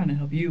 You're trying to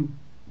help you.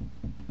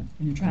 And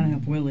you're trying to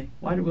help Willie.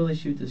 Why did Willie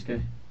shoot this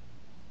guy?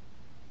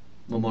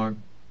 Lamar.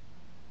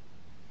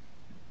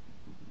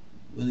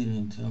 Willie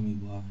didn't tell me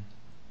why.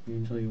 He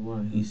didn't tell you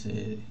why. He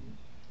said,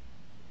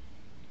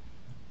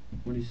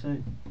 What did he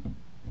say?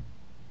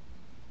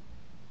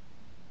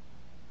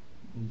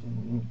 he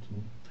didn't want to.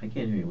 I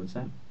can't hear you. What's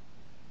that?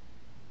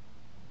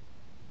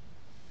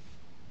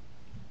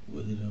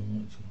 Willie didn't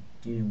want to.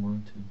 He didn't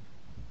want to.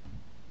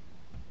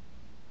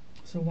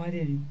 So why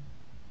did he?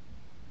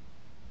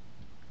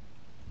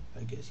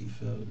 I guess he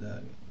felt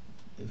that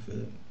if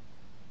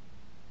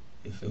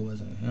it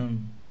wasn't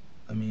him,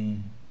 I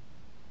mean,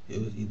 it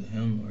was either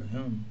him or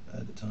him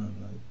at the time.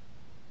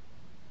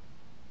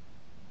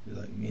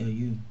 Like me or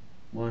you,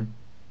 Why?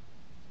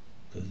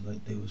 cause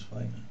like they was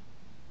fighting.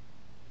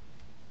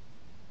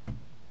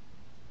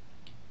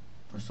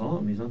 I saw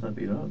him. He's not that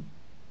beat up.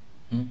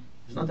 Hmm?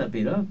 He's not that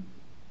beat up.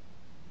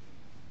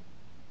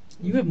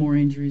 You have more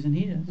injuries than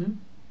he does. Hmm?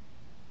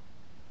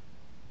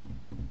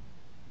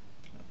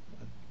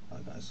 I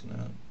got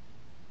slammed.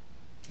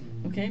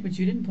 Okay, but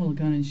you didn't pull a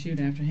gun and shoot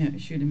him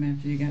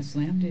after you got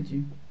slammed, did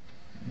you?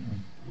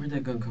 Where'd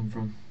that gun come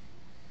from?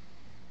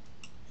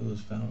 It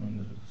was found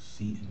under the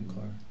seat in the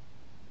car.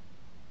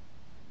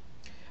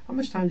 How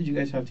much time did you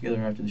guys have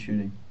together after the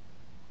shooting?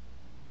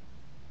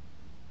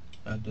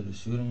 After the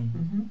shooting,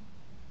 Mm-hmm.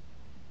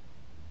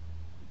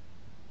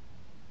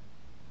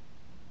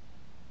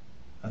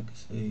 I could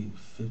say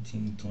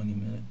 15, 20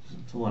 minutes.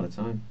 It's a lot of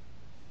time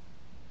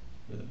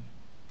Yeah.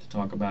 to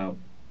talk about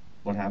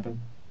what happened.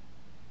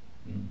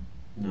 Mm.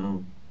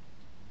 No.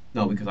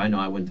 No, because I know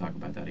I wouldn't talk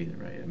about that either,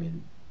 right? I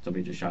mean,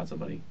 somebody just shot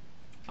somebody.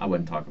 I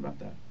wouldn't talk about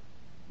that.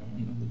 I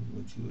don't know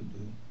what you would do.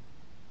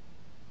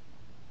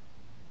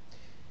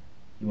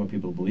 You want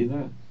people to believe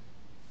that?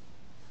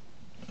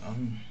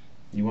 Um,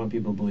 You want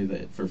people to believe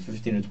that for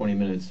 15 or 20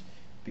 minutes,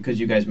 because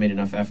you guys made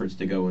enough efforts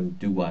to go and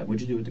do what?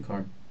 What'd you do with the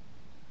car?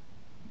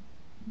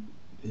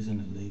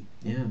 isn't it late?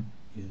 Yeah.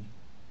 Yeah.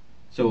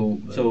 So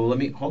But- let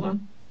me hold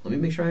on. Let me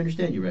make sure I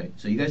understand you right.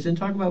 So you guys didn't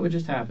talk about what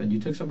just happened. You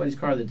took somebody's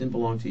car that didn't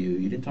belong to you.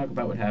 You didn't talk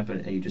about what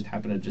happened, and you just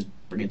happened to just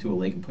bring it to a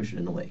lake and push it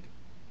in the lake.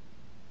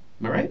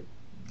 Am I right?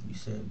 You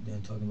said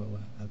then talking about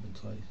what happened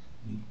twice.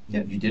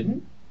 Yeah. You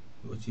didn't.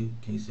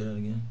 Can you say that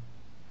again?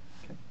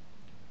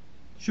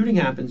 Shooting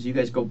happens. You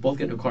guys both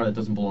get in a car that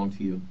doesn't belong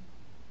to you,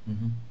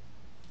 Mm-hmm.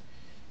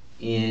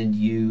 and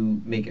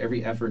you make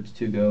every effort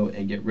to go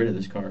and get rid of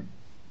this car.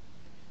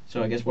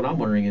 So I guess what I'm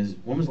wondering is,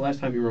 when was the last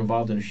time you were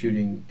involved in a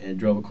shooting and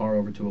drove a car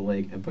over to a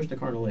lake and pushed a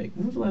car in a lake?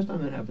 When was the last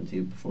time that happened to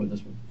you before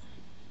this one?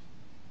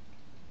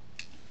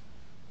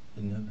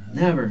 It never happened.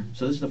 Never.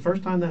 So this is the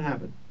first time that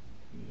happened.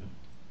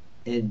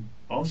 Yeah. And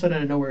all of a sudden,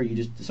 out of nowhere, you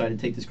just decided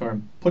to take this car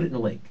and put it in a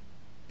lake.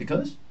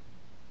 Because?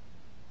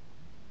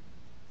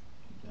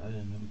 I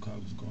didn't know the car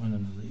was going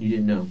in the lake. You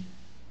didn't know.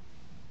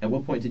 At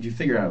what point did you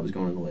figure out it was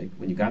going in the lake?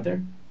 When you got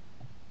there?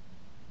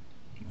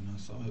 When I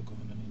saw it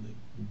going in the lake.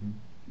 Mm-hmm.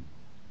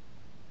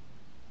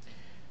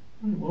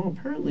 Well,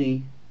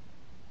 apparently,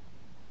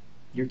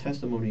 your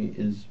testimony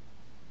is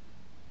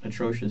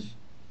atrocious.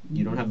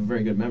 You don't have a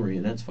very good memory,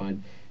 and that's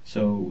fine.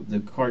 So the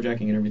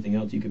carjacking and everything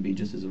else, you could be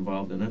just as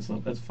involved, and that's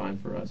fine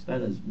for us.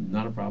 That is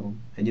not a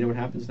problem. And you know what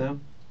happens now?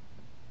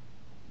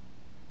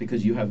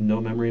 Because you have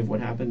no memory of what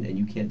happened, and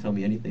you can't tell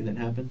me anything that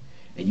happened,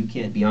 and you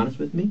can't be honest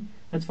with me.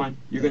 That's fine.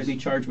 You're going to be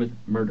charged with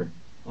murder.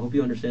 I hope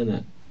you understand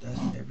that. That's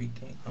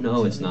everything. I'm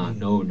No, it's telling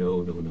not. you.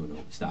 No.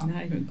 Stop.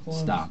 Not even close.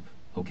 Stop.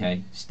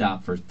 Okay?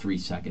 Stop for 3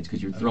 seconds,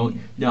 because you're I throwing.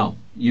 mean- No,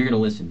 you're going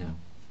to listen now.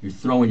 You're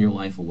throwing your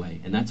life away,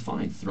 and that's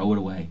fine. Throw it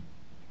away.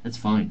 That's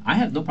fine. I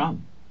have no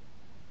problem.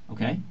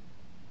 Okay?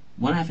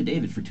 One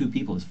affidavit for 2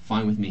 people is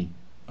fine with me.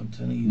 I'm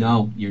telling you.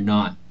 No, you're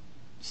not.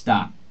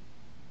 Stop.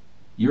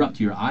 You're up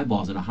to your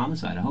eyeballs in a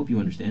homicide. I hope you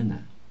understand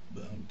that.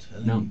 But I'm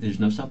telling No, you. there's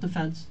no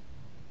self-defense.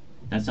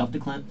 That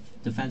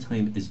self-defense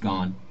claim is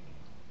gone.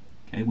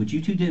 Okay? What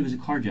you two did was a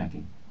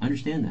carjacking. I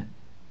understand that.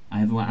 I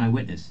have an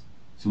eyewitness.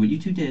 So what you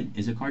two did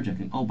is a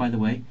carjacking. Oh, by the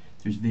way,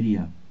 there's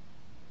video.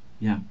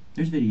 Yeah,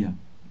 there's video.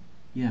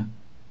 Yeah.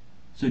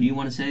 So do you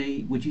want to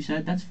say what you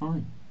said? That's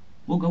fine.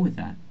 We'll go with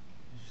that.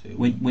 Say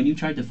When you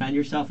tried to defend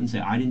yourself and say,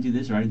 I didn't do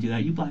this or I didn't do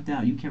that, you blacked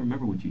out. You can't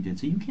remember what you did.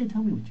 So you can't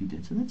tell me what you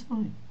did. So that's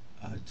fine.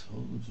 I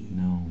told you.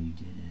 No, you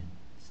didn't.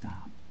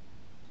 Stop.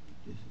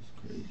 This is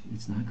crazy.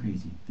 It's not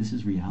crazy. This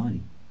is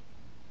reality.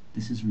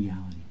 This is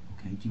reality.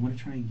 Okay? Do you want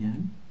to try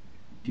again?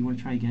 Do you want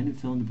to try again and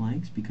fill in the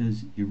blanks?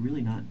 Because you're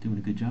really not doing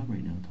a good job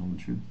right now telling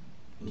the truth.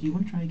 Do you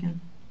want to try again?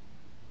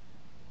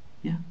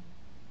 Yeah.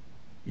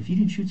 If you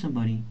didn't shoot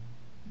somebody,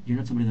 you're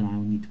not somebody that I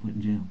would need to put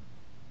in jail.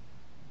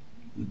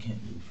 We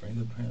can't do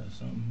fingerprint or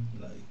something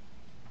like.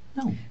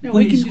 No. No, What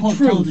we is can it do called?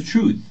 truth. Tell the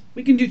truth.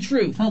 We can do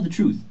truth. Tell the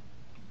truth.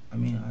 I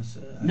mean, I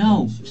said. I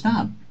No, didn't shoot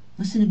stop. him.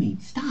 Listen to me.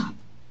 Stop.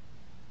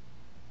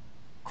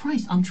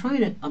 Christ, I'm trying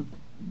to. Do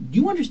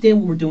you understand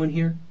what we're doing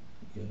here?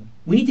 Yeah.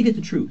 We need to get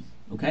the truth,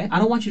 okay? I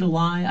don't want you to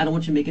lie. I don't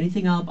want you to make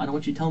anything up. I don't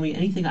want you to tell me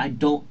anything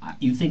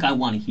you think I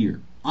want to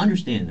hear.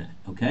 Understand that,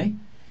 okay?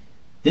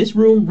 This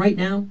room right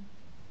now,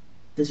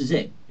 this is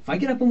it. If I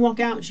get up and walk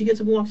out and she gets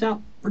up and walks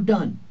out, we're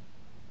done.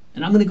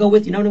 And I'm going to go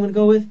with, you know what I'm going to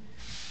go with?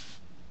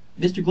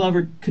 Mr.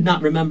 Glover could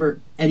not remember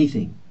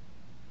anything.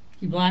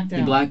 He blacked out.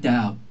 He blacked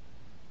out.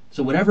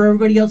 So whatever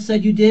everybody else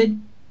said you did,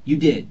 you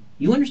did.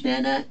 You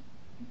understand that?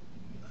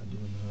 I do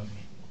not.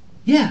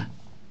 Yeah.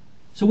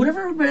 So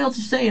whatever everybody else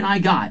is saying, I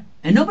got.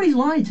 And nobody's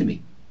lying to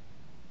me.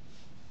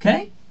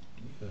 Okay?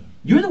 Yeah.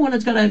 You're the one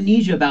that's got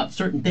amnesia about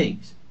certain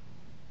things.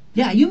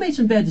 Yeah, you made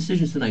some bad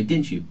decisions tonight,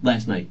 didn't you?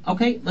 Last night.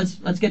 Okay, let's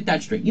get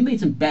that straight. You made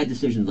some bad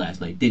decisions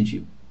last night, didn't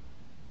you?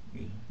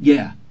 Yeah.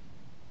 Yeah.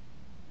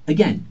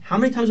 Again, how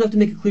many times do I have to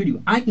make it clear to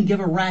you? I can give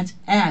a rat's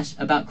ass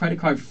about credit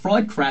card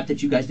fraud crap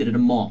that you guys did at a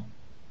mall.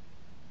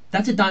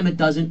 That's a dime a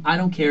dozen. I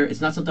don't care.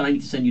 It's not something I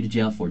need to send you to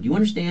jail for. Do you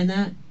understand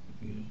that?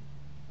 Yeah.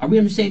 Are we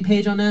on the same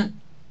page on that?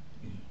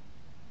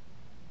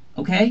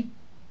 Okay?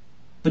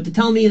 But to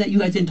tell me that you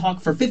guys didn't talk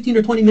for 15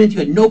 or 20 minutes, you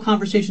had no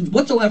conversations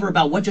whatsoever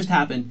about what just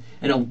happened,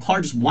 and a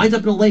car just winds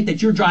up in a lake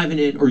that you're driving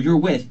in or you're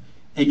with,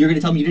 and you're going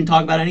to tell me you didn't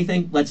talk about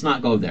anything? Let's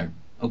not go there.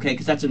 Okay?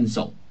 Because that's an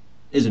insult,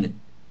 isn't it?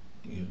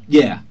 Yeah.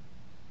 Yeah.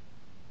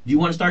 Do you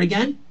want to start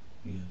again?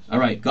 Yes. All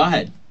right, go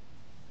ahead.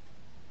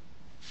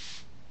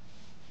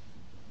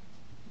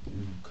 We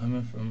were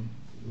coming from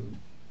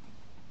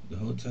the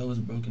hotel was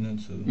broken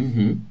into.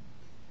 Mm-hmm.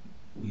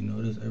 We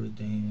noticed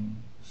everything.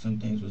 Some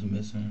things was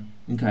missing.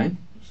 Okay.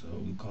 So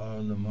we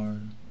called Lamar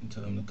and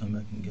tell him to come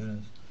back and get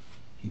us.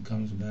 He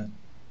comes back,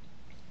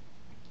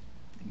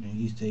 and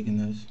he's taking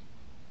us,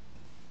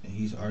 and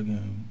he's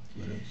arguing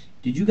with us.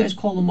 Did you guys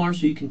call Lamar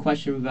so you can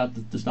question him about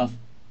the stuff?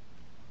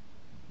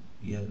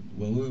 Yeah,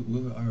 well,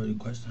 we were already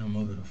questioning him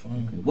over the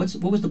phone. Okay.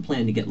 What was the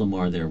plan to get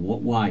Lamar there?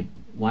 Why?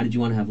 Why did you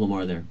want to have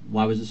Lamar there?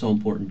 Why was it so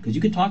important? Because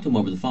you could talk to him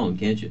over the phone,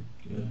 can't you?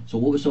 Yeah. So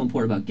what was so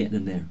important about getting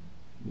him there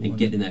We and wanted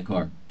getting in that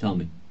car? Tell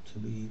me. to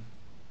leave.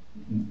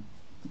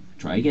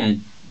 Try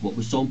again. What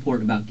was so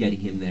important about getting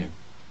him there?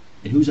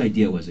 And whose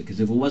idea was it? Because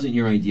if it wasn't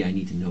your idea, I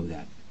need to know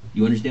that.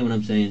 You understand what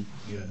I'm saying?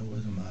 Yeah, it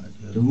wasn't my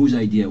idea. So whose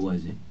idea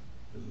was it?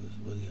 It was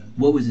Willie's idea.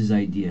 What was his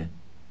idea?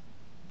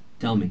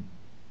 Tell me.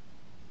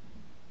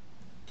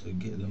 To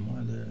get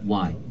Lamar there. And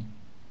Why? Go,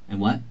 And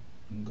what?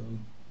 and go.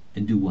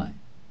 And do what?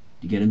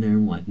 To get him there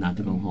and what? Not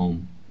to go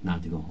home.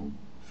 Not to go home.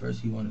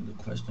 First, he wanted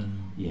to question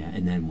him. Yeah,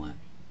 and then what?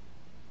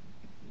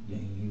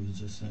 Then he was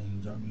just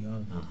saying, drop me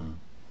off. Uh-huh.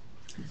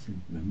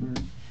 Listen,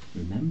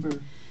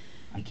 remember,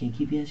 I can't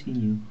keep asking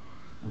you,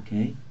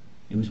 okay?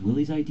 It was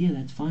Willie's idea,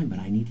 that's fine, but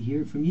I need to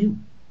hear it from you.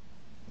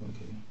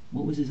 Okay.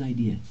 What was his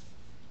idea?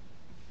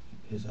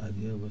 His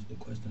idea was to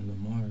question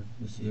Lamar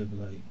to see if,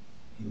 like,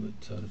 he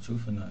would tell the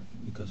truth or not.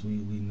 Because we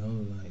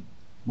know, like,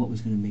 What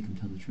was going to make him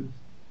tell the truth?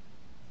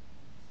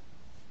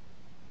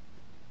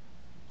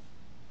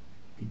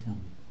 You can tell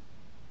me.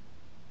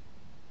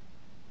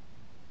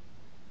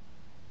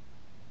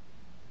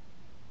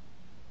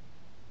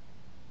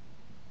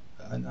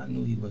 I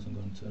knew he wasn't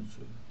going to tell the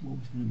truth. What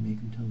was going to make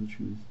him tell the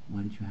truth?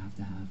 Why did you have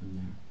to have him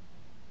there?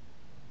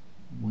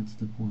 What's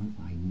the point?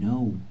 I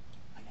know.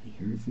 I got to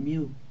hear it from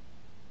you.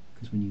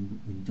 Because when you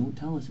don't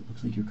tell us, it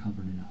looks like you're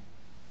covering it up.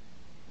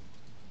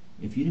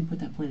 If you didn't put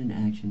that plan into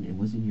action, it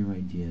wasn't your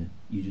idea,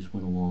 you just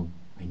went along.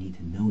 I need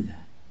to know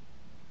that.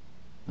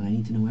 But I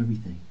need to know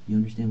everything. You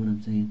understand what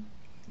I'm saying?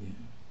 Yeah.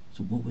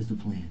 So what was the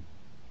plan?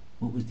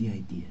 What was the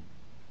idea?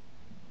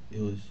 It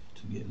was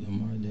to get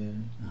Lamar there,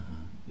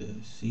 Uh-huh.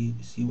 to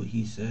see what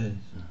he says.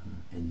 Uh-huh.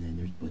 And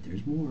then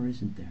there's more,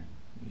 isn't there?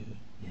 Yeah.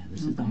 Yeah,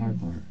 this is the hard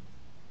part.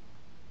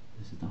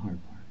 This is the hard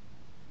part.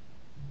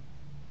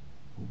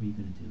 What were you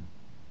gonna do?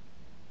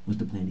 Was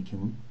the plan to kill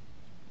him?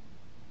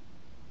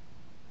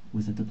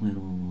 Was that the plan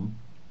all along?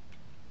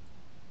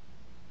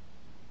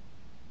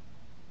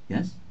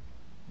 Yes?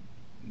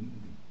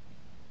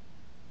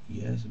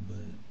 Yes, but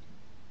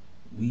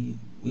we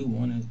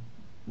wanted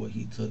what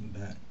he took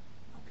back.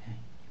 Okay.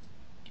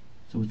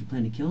 So was the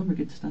plan to kill him or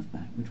get the stuff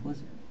back? Which was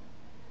it?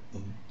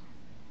 Oh,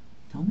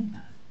 Tell me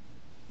about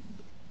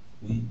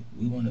it.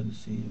 we wanted to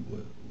see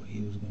what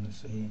he was gonna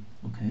say,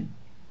 Okay.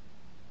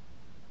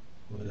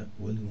 what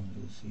Willie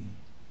wanted to see.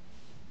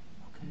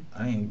 Okay.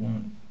 I ain't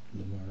want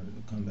Lamar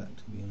to come back,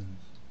 to be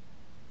honest.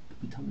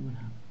 But tell me what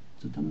happened.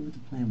 So tell me what the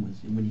plan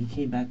was. And when he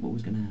came back, what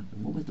was gonna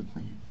happen? What was the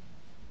plan?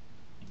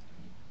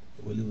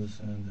 Willie was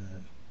saying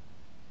that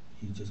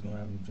he's just gonna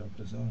have him drop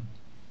us off,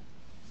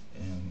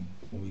 and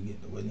when we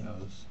get to Willie's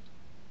house,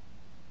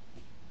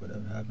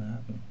 whatever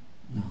happened.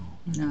 No,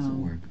 that No.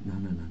 doesn't work. No.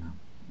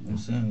 I'm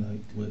saying,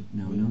 like, what?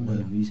 No.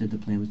 what, You said the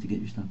plan was to get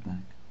your stuff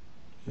back.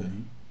 Yeah,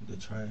 Right. the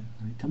try. All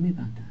right. Tell me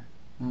about that.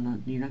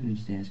 No, you're not gonna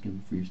just ask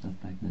him for your stuff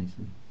back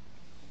nicely.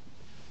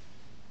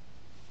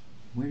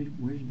 Where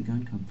did the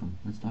gun come from?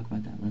 Let's talk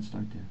about that. Let's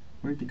start there.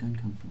 Where did the gun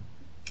come from?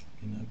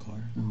 In that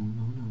car. No.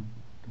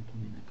 Don't tell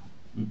me that car.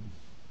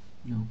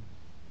 No.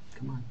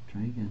 Come on,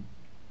 try again.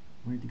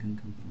 Where did the gun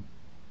come from?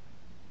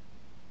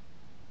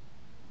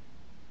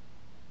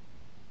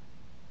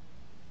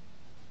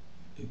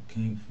 It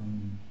came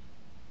from.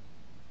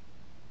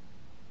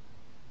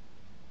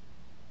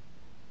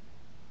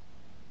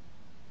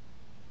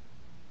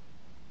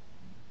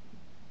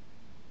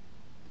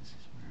 This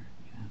is where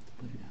you have to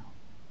put it out,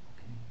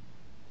 okay?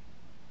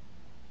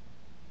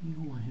 You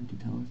don't want him to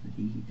tell us that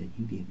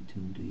you gave it to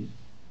him, do you?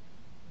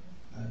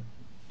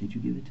 Did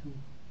you give it to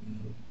him? You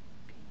know,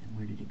 Okay, and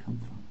where did it come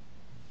from?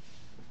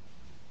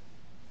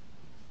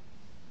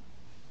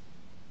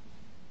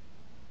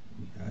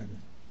 we had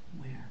it.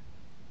 Where?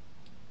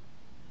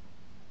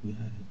 We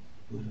had it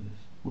with us.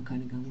 What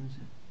kind of gun was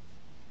it?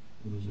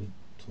 It was a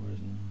Taurus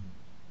 9.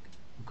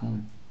 What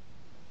color?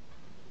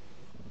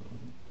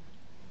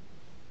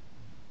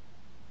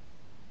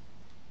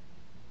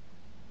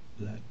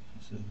 Black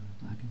and silver.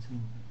 Black and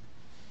silver.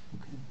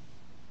 Okay.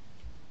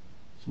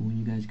 So when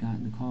you guys got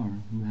in the car,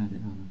 who had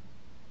it on him?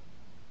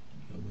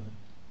 Nobody.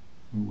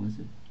 Where was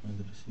it?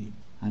 Under the seat.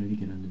 How did he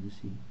get under the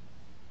seat?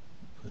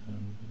 Put it under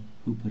there.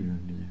 Who put it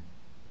under there?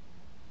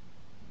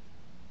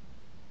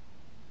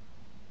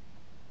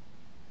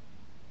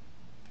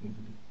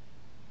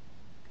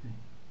 Okay.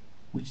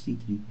 Which seat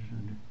did he put it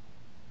under?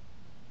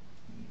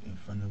 In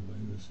front of where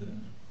he was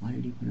sitting. Why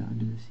did he put it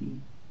under the seat?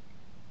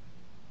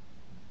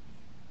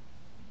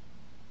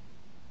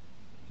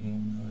 He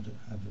don't know how to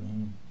have it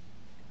on.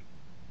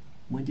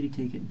 When did he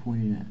take it and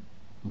point it at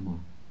Lamar?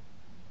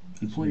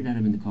 He That's pointed what- at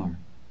him in the car.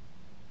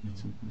 No,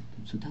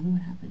 So tell me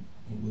what happened.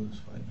 we was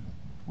fighting.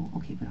 Well,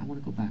 okay, but I want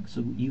to go back.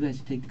 So you guys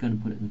take the gun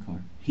and put it in the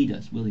car. He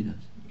does. Willie does.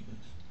 Yes.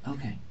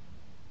 Okay.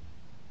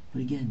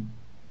 But again,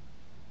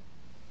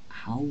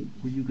 how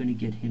were you going to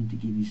get him to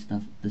give you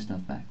the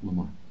stuff back,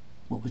 Lamar?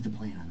 What was the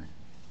plan on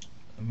that?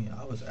 I mean,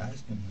 I was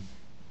asking him.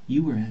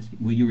 You were asking.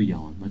 Well, you were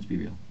yelling. Let's be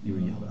real. You were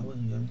No, yelling. I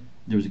wasn't yelling.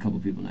 There was a couple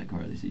people in that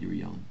car. They said you were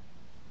yelling.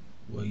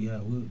 Well, yeah,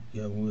 when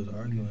we was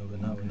arguing, but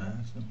not when I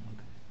asked him. Okay.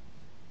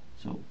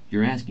 So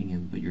you're asking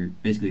him, but you're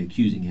basically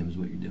accusing him is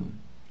what you're doing.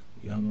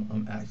 Yeah,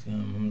 I'm asking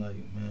him. I'm like,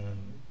 man,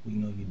 we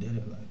know you did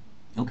it. Like,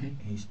 Okay.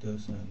 and he's still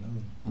saying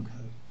no. Okay.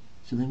 Like,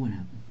 So then what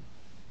happened?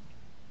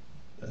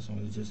 that's when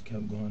it just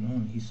kept going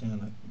on. He's saying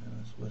like,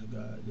 man, I swear to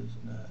God, this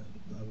and that,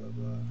 blah blah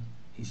blah.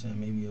 He's saying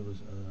maybe it was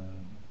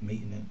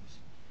maintenance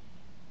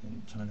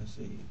and trying to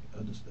say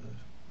other stuff.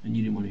 And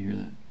you didn't want to hear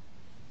that.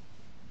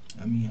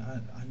 I mean, I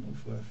know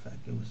for a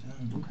fact it was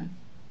him. Okay.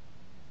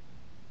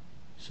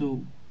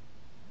 So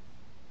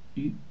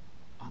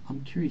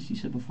I'm curious. You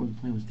said before the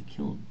plan was to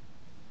kill him.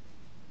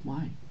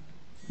 Why?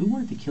 Who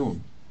wanted to kill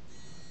him?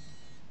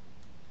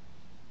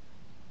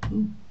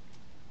 Who?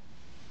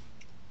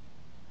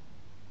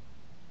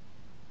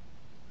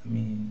 I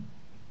mean,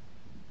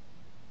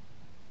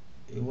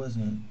 it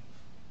wasn't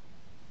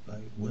like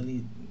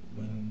Willie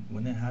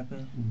when it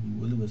happened. Mhm.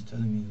 Willie was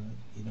telling me like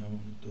he don't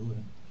want to do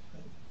it,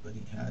 like, but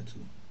he had to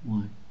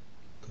Why?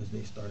 because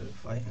they started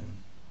fighting.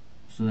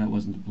 So that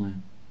wasn't the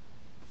plan.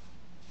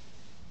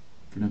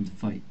 For them to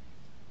fight.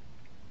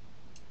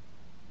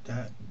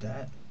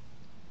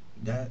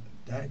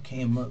 That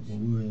came up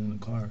when we were in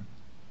the car.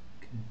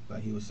 Okay.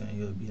 Like he was saying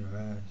he'll beat our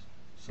ass,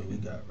 so we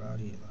got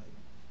rowdy. Like,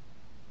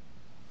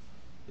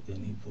 but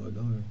then he pulled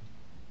over.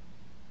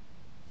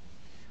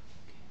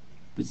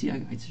 But see,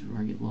 this is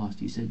where I get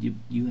lost. You said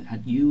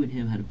you and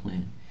him had a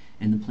plan,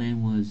 and the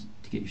plan was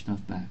to get your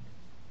stuff back,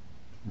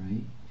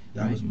 right?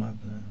 That Right. was my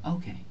plan.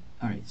 Okay.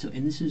 All right. So,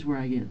 and this is where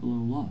I get a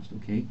little lost.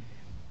 Okay.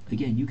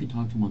 Again, you can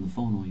talk to him on the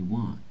phone all you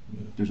want.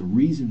 Yeah. There's a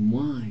reason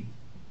why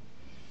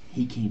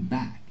he came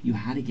back. You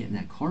had to get in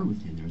that car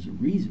with him. There was a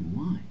reason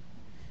why.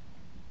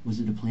 Was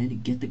it a plan to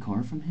get the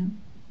car from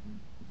him?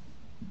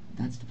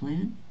 That's the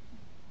plan?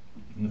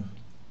 No,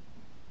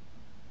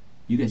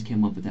 You guys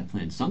came up with that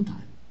plan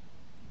sometime.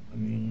 I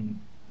mean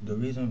the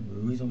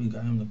reason we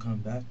got him to come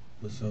back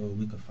was so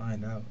we could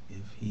find out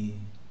if he.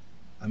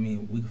 I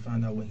mean, we could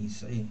find out what he's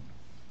saying.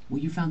 Well,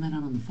 you found that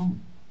out on the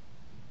phone.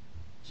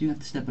 So you have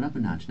to step it up a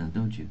notch now,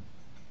 don't you?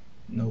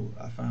 No,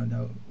 I found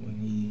out when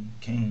he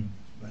came.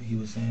 Like he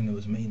was saying it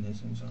was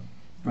maintenance and something.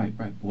 Right.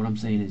 But what I'm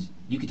saying is,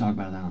 you could talk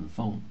about that on the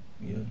phone,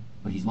 Yeah.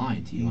 but he's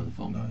lying to you on the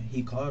phone. No,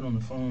 he called on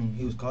the phone.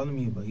 He was calling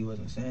me, but he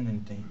wasn't saying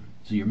anything.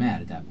 So you're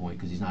mad at that point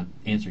because he's not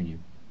answering you.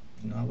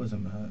 No, I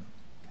wasn't mad.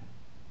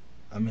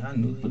 I mean, I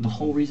knew. But the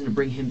whole reason to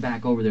bring him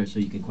back over there so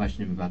you can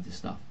question him about this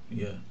stuff.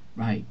 Yeah,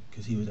 Right.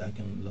 because he was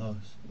acting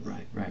lost.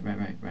 Right.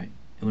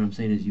 And what I'm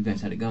saying is, you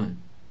guys had a gun.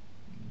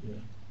 Yeah.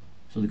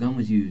 So the gun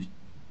was used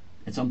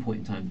at some point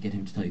in time to get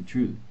him to tell you the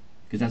truth,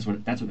 because that's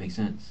what makes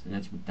sense, and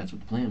that's what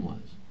the plan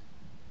was.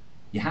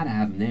 You had to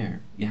have him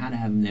there. You had to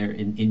have him there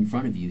in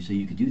front of you so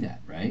you could do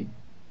that, right?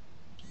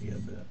 Yeah,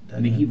 but that I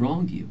mean, he didn't-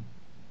 wronged you.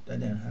 That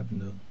didn't happen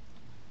though.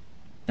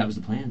 That was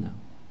the plan, though.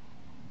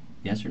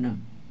 Yes or no?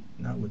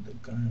 Not with the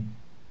gun.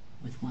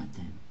 With what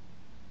then?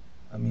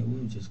 I mean,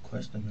 we were just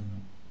questioning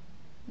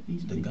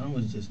him. The gun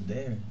was just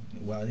there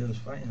while they was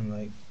fighting.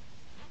 Like,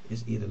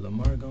 it's either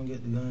Lamar gonna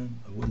get the gun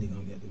or Willie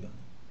gonna get the gun.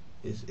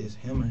 It's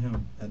him or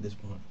him at this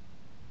point.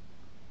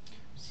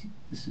 See,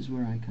 this is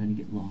where I kind of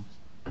get lost,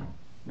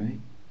 right?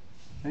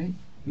 Right?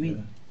 Yeah.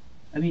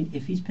 I mean,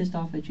 if he's pissed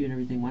off at you and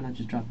everything, why not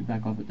just drop you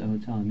back off at the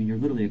hotel? I mean, you're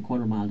literally a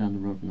quarter mile down the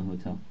road from the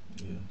hotel.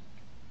 Yeah.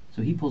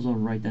 So he pulls over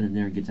right then and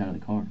there and gets out of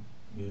the car.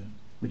 Yeah.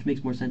 Which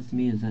makes more sense to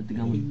me is that the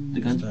gun's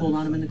started pulled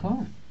on him in the fighting.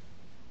 car.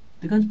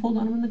 The gun's pulled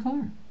on him in the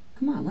car.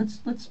 Come on, let's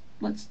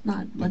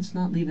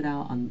not leave it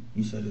out on.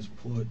 You said it's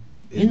pulled.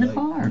 In the like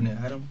car. pointed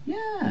at him?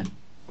 Yeah.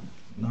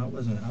 No, it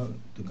wasn't out.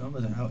 The gun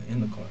wasn't out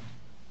in the car.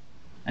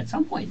 At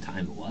some point in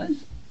time, it was.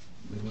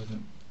 It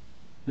wasn't.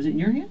 Was it in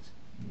your hands?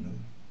 No.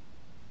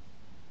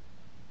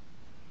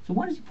 So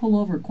why does he pull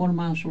over a quarter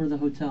mile short of the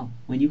hotel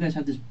when you guys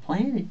have this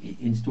plan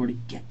in store to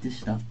get this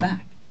stuff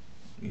back?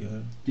 Yeah.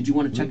 Did you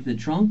want to check the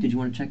trunk? Did you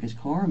want to check his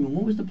car? I mean,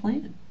 what was the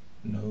plan?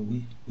 No,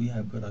 we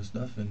had put our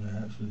stuff in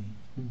there actually,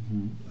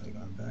 Mm-hmm. like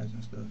our bags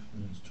and stuff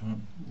in his trunk.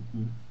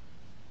 Mm-hmm.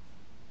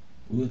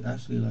 We was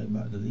actually like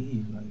about to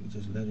leave, like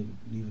just leave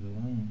it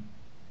alone.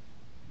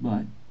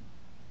 But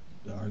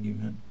The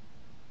argument.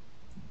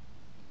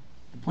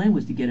 The plan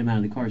was to get him out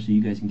of the car so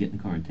you guys can get in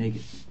the car and take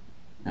it.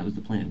 That was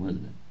the plan,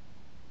 wasn't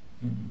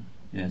it? Mm-mm.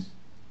 Yes.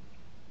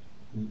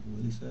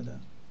 Willie said that.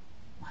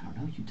 I don't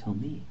know. You tell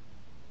me.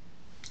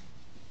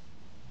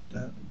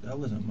 That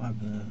wasn't my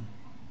plan.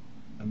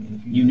 I mean,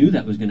 if You knew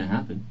that was going to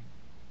happen.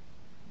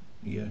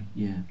 Yeah.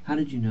 Yeah. How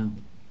did you know?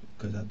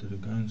 Because after the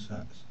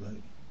gunshots,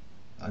 like,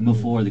 I knew.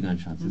 Before the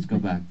gunshots. Let's go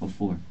back.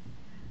 Before.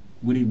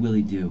 What did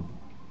Willie do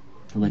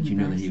to let you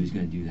know that he was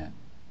going to do that?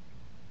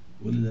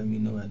 Willie let me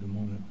know at the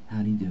moment. How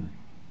did he do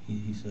it?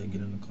 He said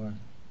get in the car.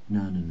 No.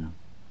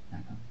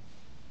 Back up.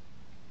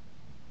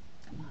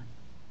 Come on.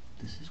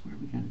 This is where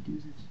we got to do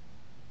this.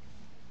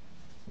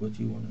 What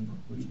you want to know?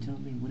 You tell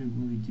me, what did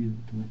Willie do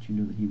to let you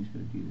know that he was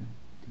going to do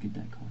that? To get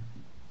that car?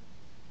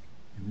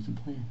 There was a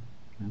plan.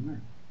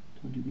 Remember? I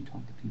told you we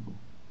talked to people.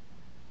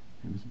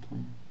 There was a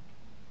plan.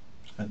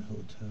 At the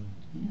hotel.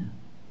 Yeah.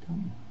 Tell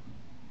me.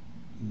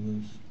 He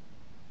was.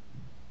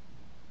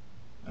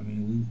 I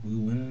mean, we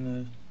went in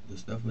there. The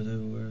stuff was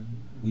everywhere.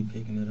 We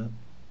picking it up,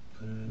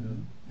 putting it up.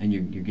 And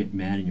you're getting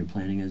mad and you're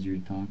planning as you're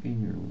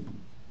talking,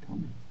 or tell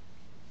me.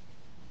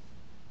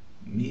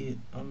 Me,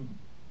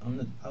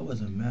 I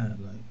wasn't mad.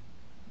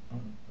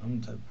 Like,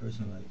 I'm the type of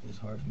person, like, it's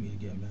hard for me to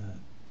get mad,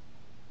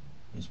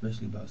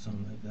 especially about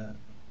something like that.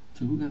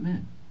 So who got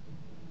mad?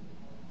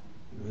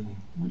 Really,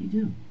 What did he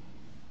do?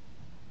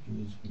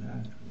 he was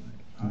mad.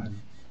 Like, hot,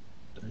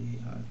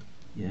 38 hot.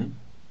 Yeah.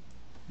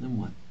 Then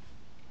what?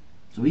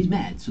 So he's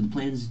mad. So the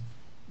plans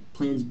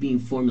being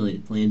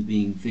formulated, plans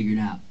being figured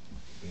out,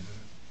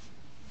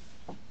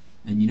 Yeah.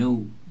 and you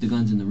know the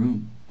gun's in the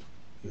room.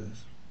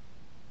 Yes.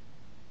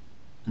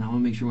 And I want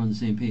to make sure we're on the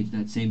same page.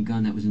 That same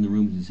gun that was in the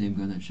room is the same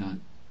gun that shot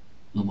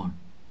Lamar.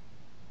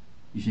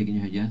 You shaking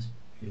your head yes?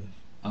 Yes.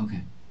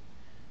 Okay.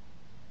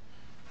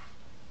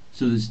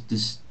 So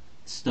this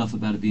stuff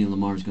about it being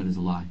Lamar's gun is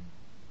a lie.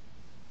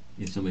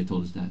 If somebody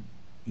told us that.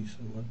 You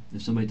said what?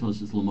 If somebody told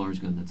us it's Lamar's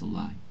gun, that's a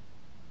lie.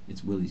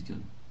 It's Willie's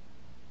gun.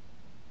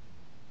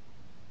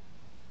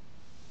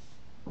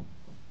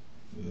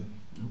 Yeah.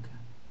 Okay.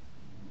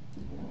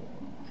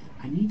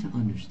 I need to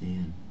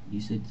understand.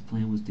 You said the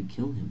plan was to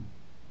kill him.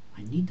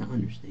 I need to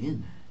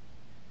understand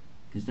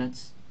that.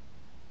 Because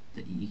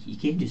you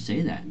can't just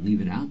say that and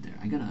leave it out there.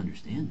 I gotta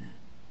understand that.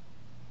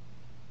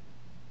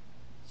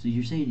 So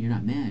you're saying you're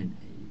not mad.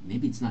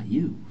 Maybe it's not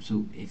you.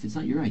 So if it's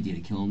not your idea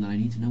to kill him, then I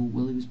need to know what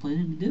Willie was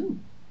planning to do.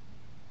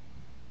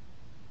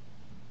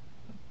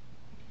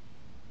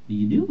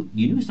 You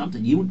knew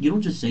something. You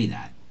don't just say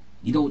that.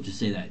 You don't just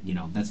say that.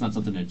 That's not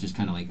something that just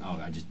kind of like, oh,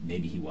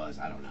 maybe he was.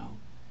 I don't know.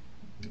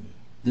 Yeah.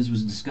 This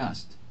was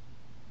discussed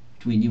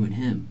between you and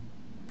him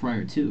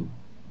prior to.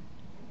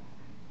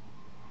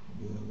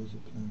 Yeah, it was a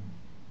plan.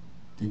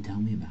 Then tell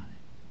me about it.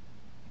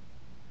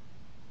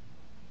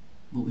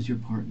 What was your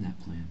part in that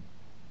plan?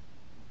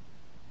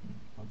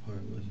 My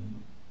part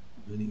wasn't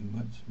really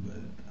much, but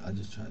I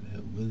just tried to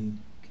help Willie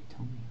Okay,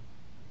 tell me.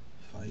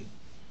 fight.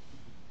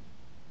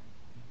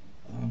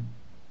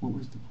 What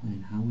was the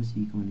plan? How was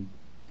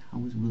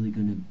Willie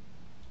going to,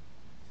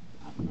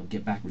 I don't know,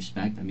 get back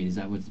respect? I mean, is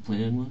that what the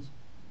plan was?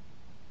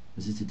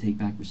 Was it to take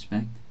back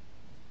respect?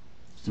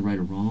 Was it right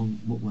or wrong?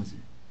 What was it?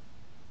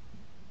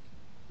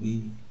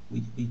 We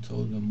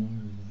told Lamar,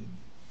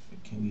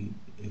 like,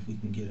 if we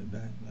can get it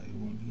back, like, it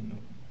won't be no.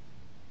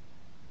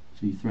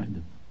 So you threatened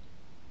him.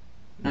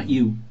 Not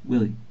you,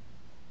 Willie.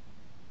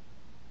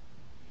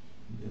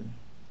 Yeah.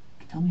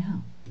 Tell me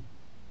how.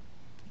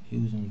 He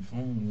was on the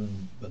phone with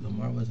him, but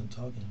Lamar wasn't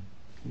talking.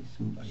 Okay,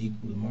 so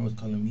Lamar was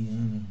calling me in,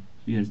 and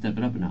you had to step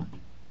it up a notch.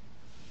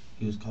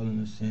 he was calling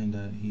us saying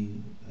that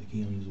he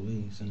on his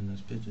way, sending us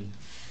pictures.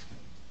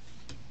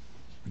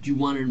 But you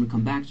wanted him to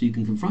come back so you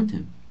can confront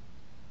him.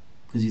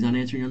 Because he's not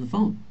answering on the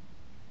phone.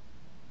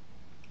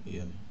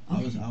 Yeah.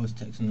 Okay. I was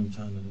texting him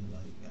trying to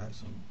like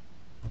ask him,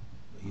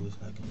 but he was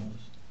hacking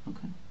us.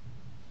 Okay.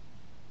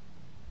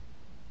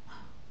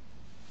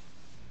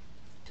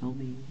 Tell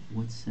me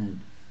what's said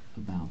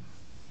about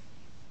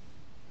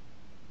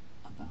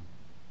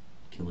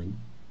killing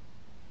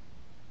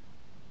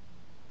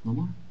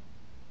Lamar.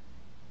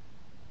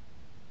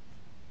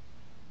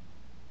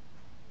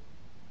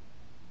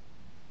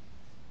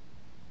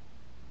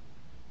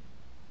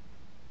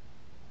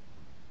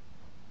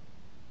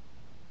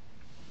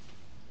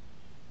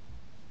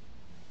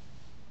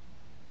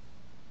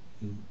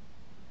 He,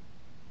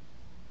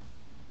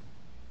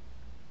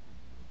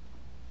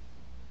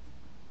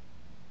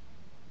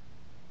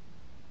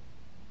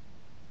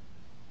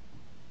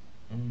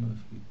 I don't know if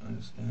you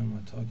understand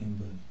my talking,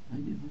 but I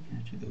do, I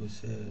got you. it was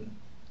said,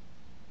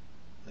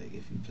 like,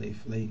 if you play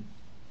flake,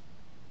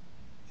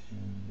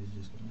 and it's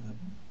just gonna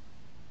happen.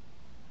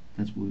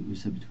 That's what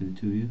was said between the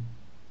two of you?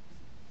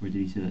 Or did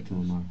he say that to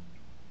Lamar?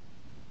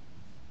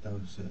 That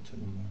was said to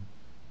Lamar.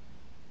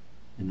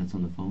 And that's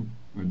on the phone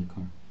or in the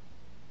car?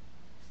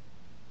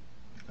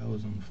 That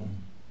was on the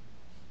phone.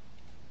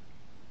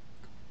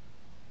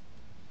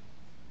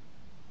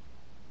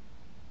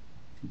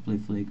 If you play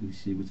flake, we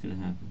see what's going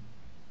to happen.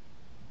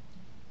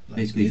 Like,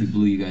 Basically, if he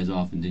blew you guys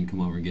off and didn't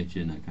come over and get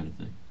you and that kind of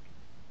thing.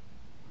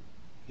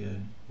 Yeah.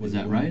 Is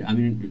that right? I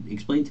mean,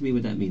 explain to me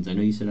what that means. I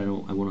know you said I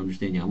won't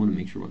understand you. I want to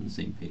make sure we're on the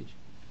same page.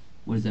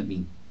 What does that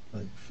mean?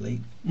 Like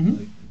flake, Mhm.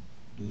 like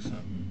do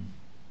something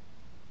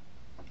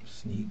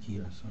sneaky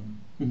or something.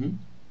 Mm-hmm.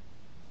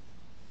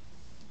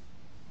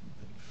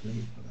 Like flake,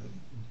 like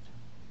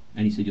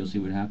And he said you'll see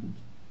what happens.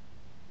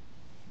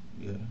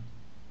 yeah.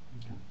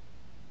 Okay.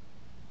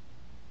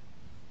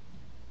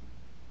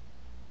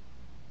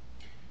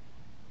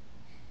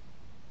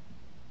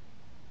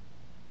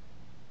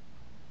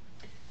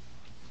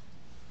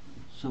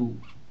 So,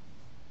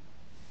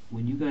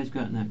 when you guys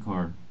got in that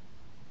car,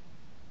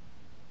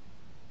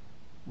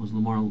 was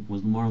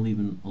Lamar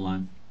leaving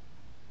alive?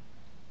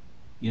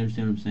 You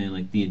understand what I'm saying?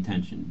 Like the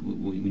intention.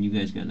 When you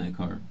guys got in that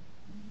car,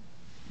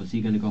 was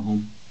he going to go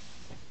home,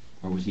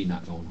 or was he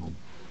not going home?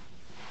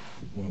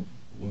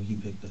 When he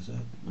picked us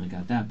up, I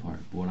got that part.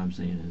 But what I'm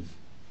saying is,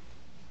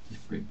 this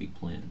great big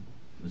plan.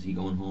 Was he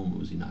going home, or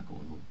was he not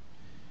going home?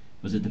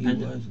 Was it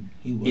dependent?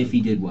 He was. If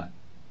he did what?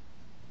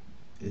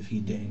 If he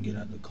didn't get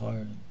out the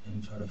car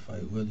and try to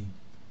fight Willie,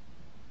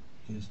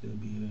 he'd still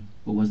be here.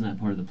 But wasn't that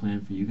part of the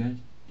plan for you guys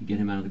to get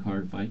him out of the car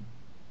to fight?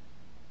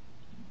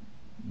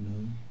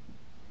 No,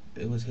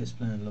 it was his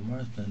plan,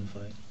 Lamar's plan to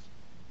fight.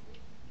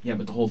 Yeah,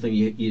 but the whole thing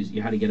is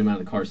you had to get him out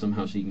of the car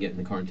somehow so you can get in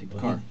the car and take the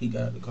car. He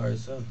got out the car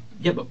himself.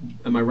 Yeah, but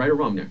am I right or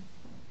wrong there?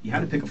 You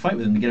had to pick a fight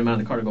with him to get him out of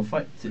the car to go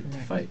fight to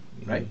fight,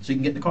 right? So you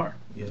can get in the car.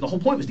 Yeah. The whole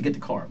point was to get the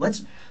car.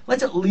 Let's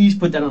at least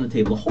put that on the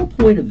table. The whole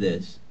point of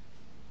this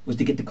was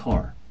to get the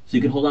car, so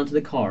you can hold on to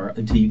the car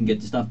until you can get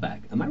the stuff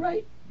back. Am I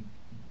right?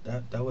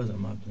 That wasn't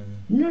my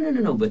plan.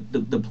 No. But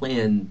the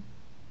plan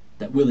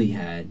that Willie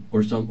had,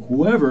 or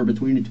whoever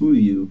between the two of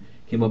you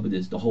came up with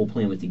this, the whole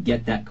plan was to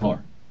get that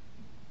car.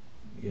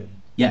 Yeah.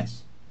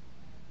 Yes.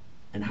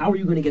 And how are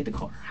you going to get the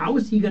car? How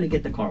is he going to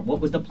get the car? What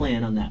was the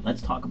plan on that?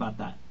 Let's talk about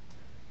that.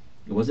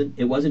 It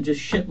wasn't just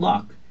shit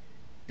luck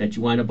that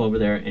you wind up over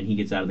there and he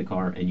gets out of the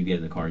car and you get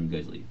in the car and you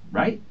guys leave,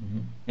 right? Mm-hmm.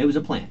 It was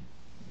a plan.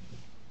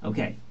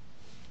 Okay.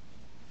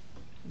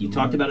 You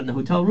talked about it in the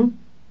hotel room?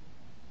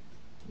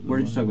 Where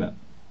did you talk about?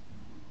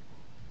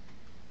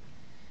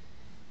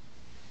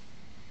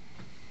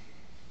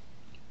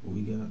 When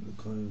we got out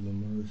the car,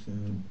 Lamar was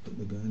saying, put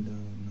the gun down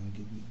and I'll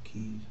give you the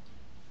keys.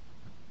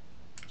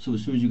 So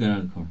as soon as you got out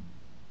of the car?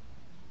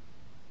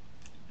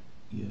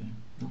 Yeah.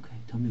 Okay,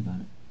 tell me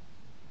about it.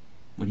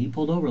 When he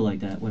pulled over like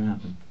that, what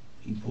happened?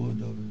 He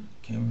pulled over,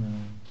 came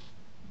around,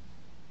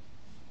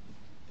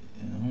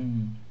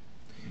 and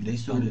they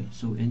started.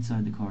 So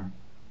inside the car,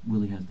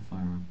 Willie has the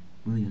firearm.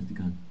 Willie has the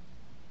gun.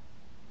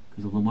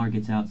 Because if Lamar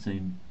gets out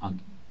saying, I'll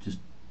just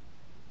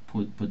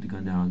put the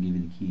gun down, I'll give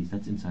you the keys,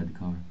 that's inside the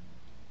car.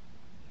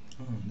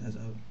 That's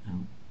out.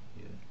 Out.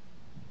 Yeah.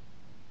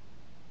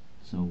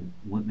 So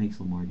what makes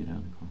Lamar get out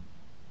of the car?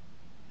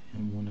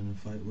 Him wanting to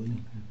fight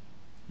Willie.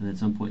 And at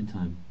some point in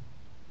time,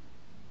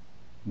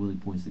 Willie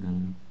points the gun at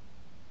him.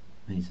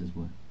 And he says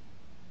what?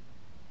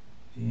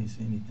 He didn't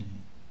say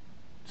anything.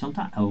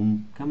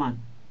 Sometime, come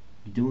on.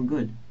 You're doing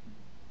good.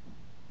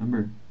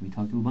 Remember, we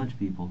talked to a bunch of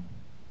people.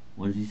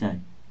 What does he say?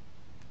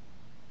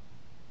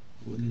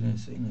 Willie didn't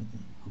say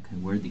nothing. Okay,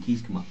 where did the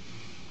keys come up?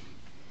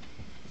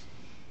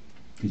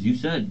 Because you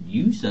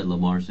said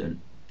Lamar said,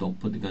 don't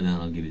put the gun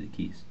down, I'll give you the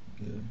keys.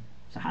 Yeah.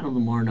 So how did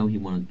Lamar know he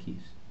wanted the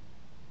keys?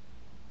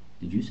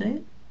 Did you say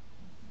it?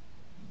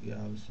 Yeah,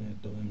 I was saying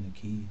throw him the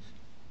keys.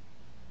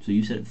 So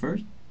you said it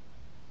first?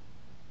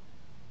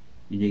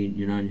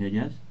 You're nodding your head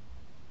yes?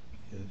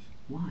 Yes.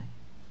 Why?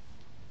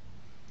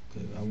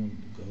 Because I wanted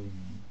to go.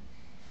 Man.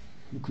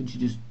 Well, couldn't you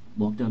just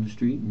walk down the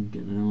street and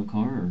get in another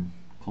car or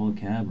call a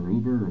cab or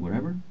Uber or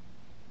whatever?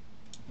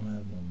 I don't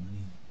have no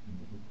money.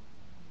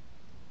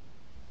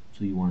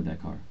 So you wanted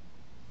that car?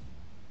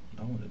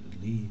 I wanted to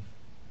leave.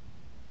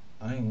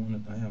 I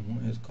didn't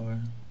want his car.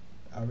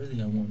 I really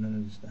didn't want none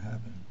of this to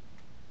happen.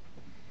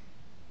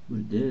 But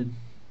it did.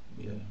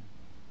 Yeah.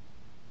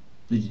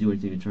 Did you do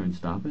anything to try and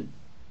stop it?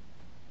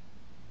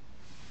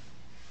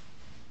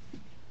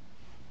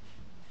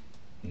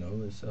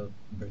 No, it's up.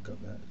 Break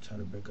up that. Try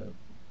to break up.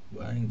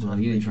 Well, I ain't Well, trying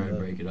to you didn't break try it to up.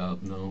 break it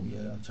up, no.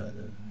 Yeah, I tried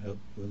to help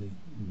Willie.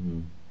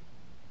 Mm-hmm.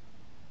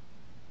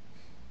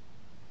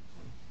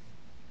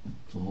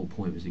 So the whole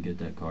point was to get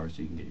that car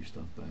so you can get your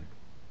stuff back.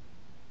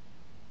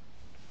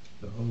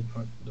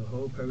 The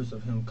whole purpose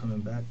of him coming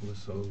back was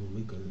so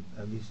we could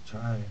at least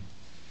try.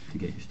 To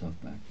get your stuff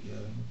back. Yeah,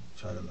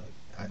 try to like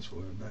ask for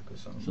it back or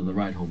something. So the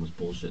ride home was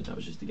bullshit. That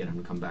was just to get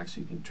him to come back so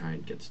you can try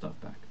and get the stuff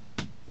back.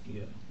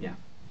 Yeah. Yeah.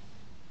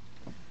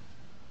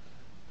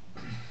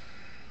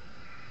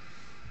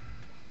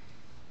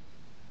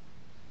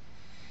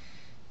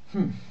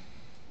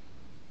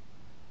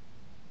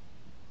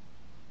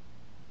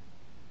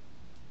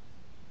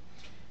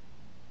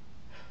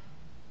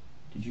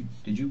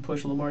 Did you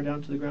push Lamar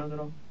down to the ground at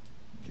all?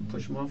 Did you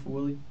push him off of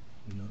Willie?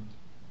 No.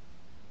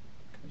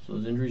 Okay, so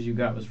those injuries you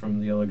got was from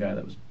the other guy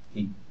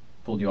he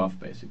pulled you off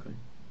basically.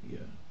 Yeah.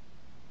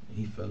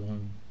 He fell on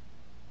me.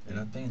 And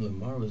I think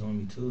Lamar was on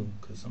me too,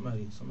 because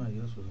somebody else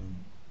was on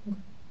me. Okay.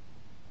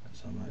 I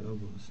saw my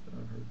elbows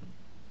start hurting.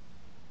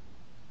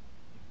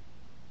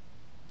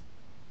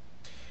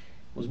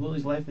 Was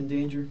Willie's life in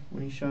danger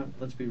when he shot?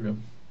 Let's be real.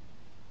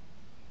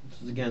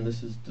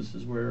 This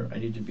is where I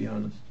need you to be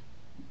honest.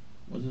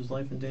 Was his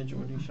life in danger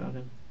when he shot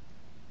him?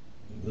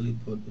 Willie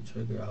pulled the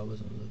trigger. I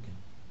wasn't looking.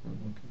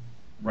 Oh, okay.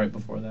 Right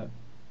before that.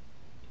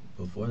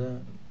 Before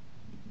that,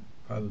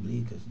 probably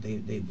because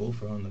they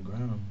both were on the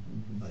ground,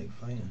 Mhm. like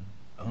fighting.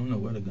 I don't know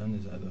where the gun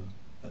is at though.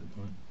 At the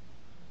point.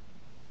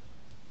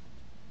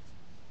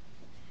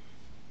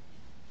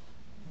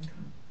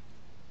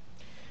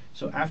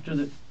 So after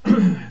the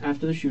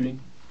after the shooting,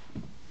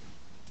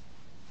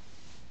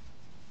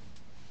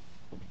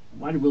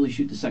 why did Willie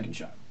shoot the second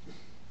shot?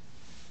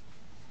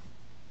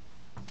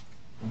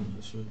 I'm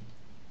not sure.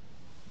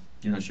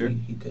 You're not sure?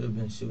 He could have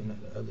been shooting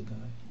at the other guy.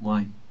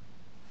 Why?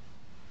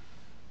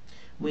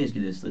 Let me ask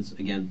you this. Let's put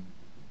it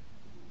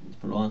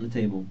all on the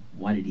table.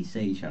 Why did he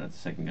say he shot at the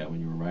second guy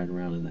when you were riding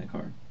around in that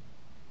car?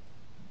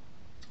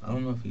 I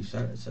don't know if he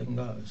shot at the second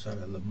guy or shot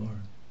at Lamar.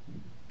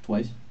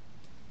 Twice?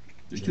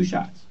 There's Yeah. two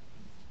shots.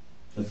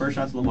 The first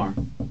shot's Lamar.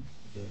 Yeah.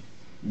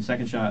 And the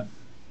second shot,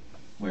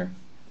 where?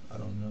 I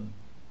don't know.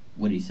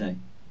 What did he say?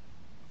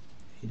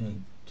 He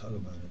didn't talk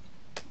about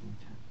it.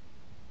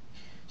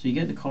 So you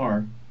get in the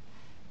car.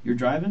 You're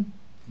driving?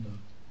 No.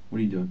 What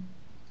are you doing?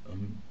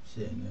 I'm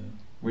sitting there.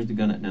 Where's the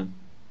gun at now?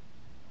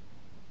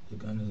 The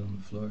gun is on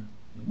the floor. In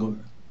the Go-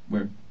 car.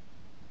 Where?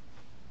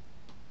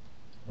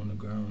 On the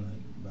ground,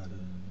 like by the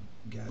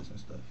gas and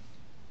stuff.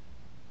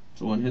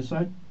 So on his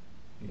side?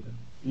 Yeah.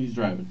 He's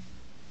driving.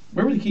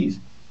 Where were the keys?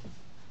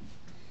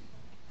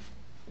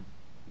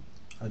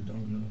 I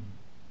don't know.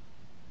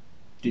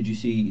 Did you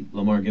see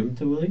Lamar give them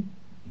to Willie?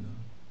 No.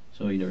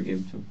 So he never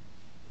gave them to him.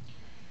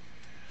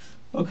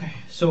 Okay,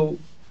 so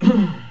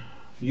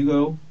you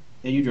go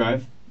and you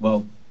drive.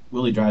 Well,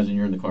 Willie drives and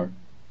you're in the car.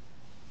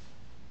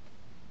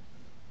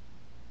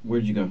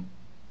 Where'd you go?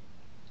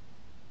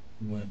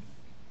 We went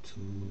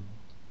to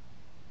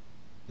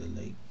the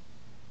lake.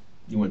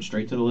 You went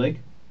straight to the lake?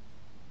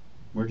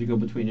 Where'd you go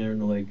between there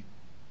and the lake?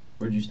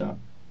 Where'd you stop?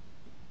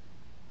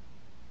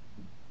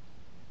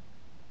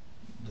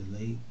 The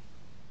lake.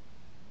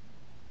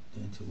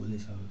 Then to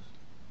Willie's house.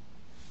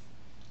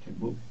 Okay,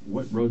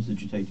 what roads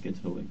did you take to get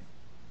to the lake?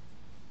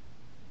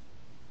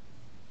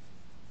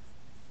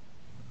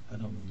 I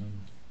don't remember.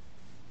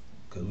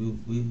 Cause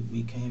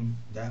we came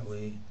that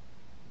way.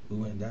 We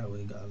went that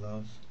way, got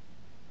lost,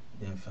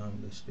 then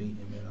found the street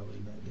and made our way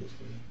back this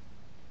way.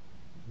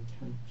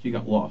 Okay. So you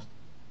got lost.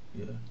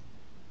 Yeah,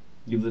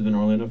 You've lived in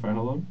Orlando for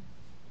how long?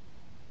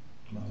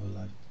 my whole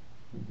life.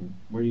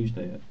 Where do you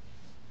stay at?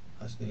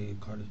 I stayed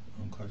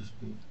on Carter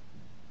Street,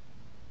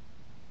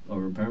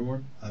 Over in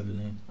Paramore? Ivy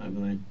Lane. Ivy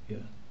Lane? Yeah.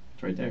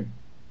 It's right there.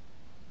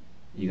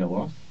 You got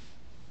lost?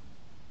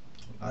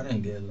 I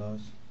didn't get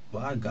lost.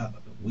 Well,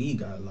 we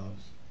got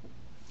lost.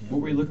 Yeah.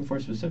 What were you looking for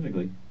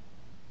specifically?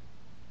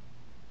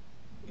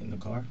 In the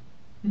car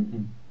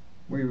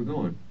Where you were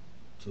going?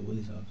 to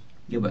Willie's house.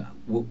 Yeah, but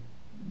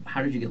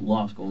how did you get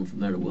lost going from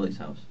there to Willie's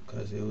house?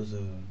 Cause it was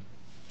a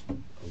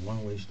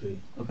one-way street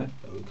Okay.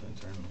 that we couldn't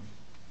turn on.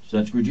 So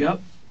that screwed you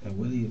up? And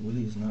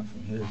Willie's not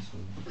from here,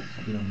 so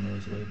he don't know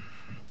his way.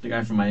 The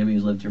guy from Miami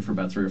who's lived here for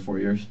about 3 or 4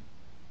 years?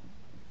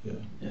 Yeah.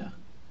 Yeah.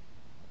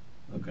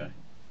 Okay.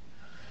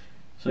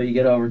 So you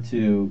get over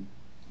to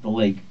the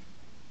lake.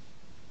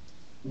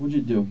 What'd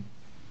you do?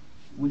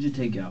 What'd you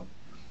take out?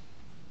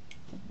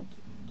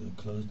 The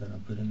clothes that I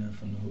put in there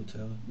from the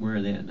hotel, Where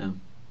are they at now?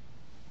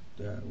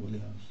 they're at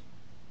Willie's house.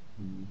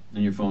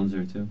 And your phone's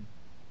there too?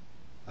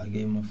 I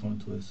gave my phone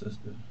to his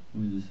sister,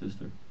 Who's his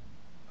sister?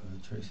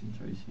 Tracy,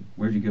 Tracy.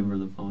 Where'd you give her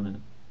the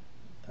phone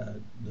at? at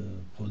the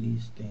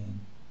police thing.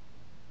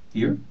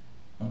 Here?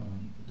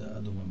 The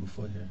other one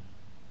before here,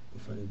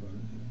 before they brought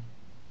us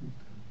here.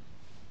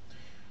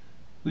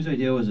 Whose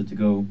idea was it to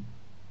go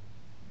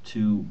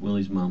to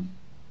Willie's mom?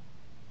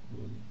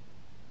 Willie.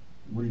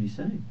 What did he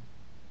say?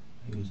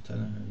 He was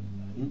telling her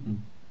like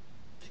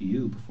To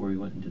you before he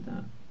went and did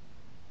that.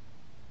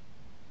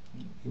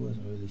 he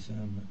wasn't really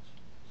saying much.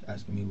 He was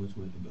asking me which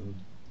way to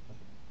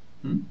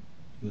go.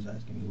 He was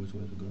asking me which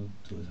way to go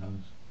to his house.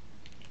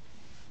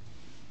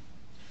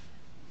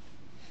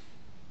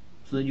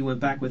 So then you went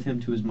back with him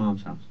to his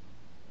mom's house.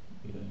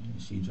 Yeah,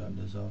 and she dropped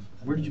us off.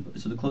 at Where did you?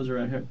 So the clothes are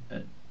out here.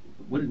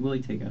 What did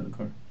Willie take out of the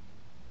car?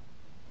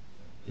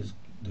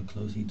 the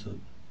clothes he took?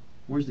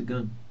 Where's the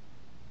gun?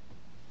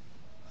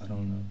 I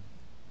don't know.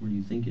 Where do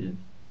you think it is?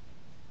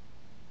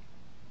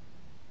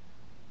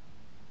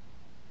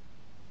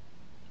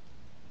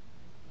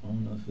 I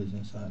don't know if it's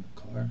inside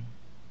the car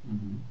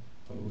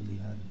or Willie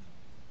had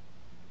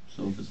it.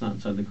 So if it's not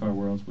inside the car,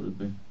 where else would it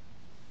be?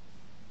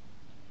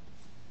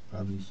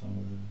 Probably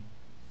somewhere.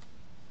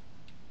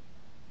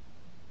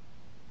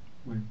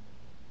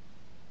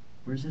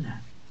 Where's it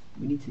at?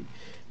 We need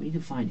to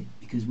find it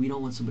because we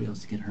don't want somebody else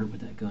to get hurt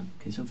with that gun.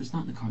 Okay, so if it's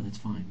not in the car, that's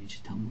fine. You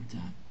just tell me where it's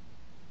at.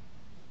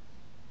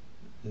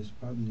 It's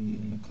probably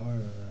in the car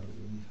or at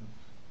Willie's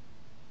house.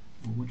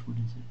 Well, which one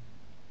is it?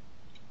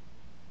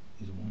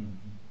 It's one of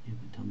them. Yeah,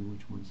 but tell me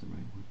which one's the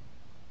right one.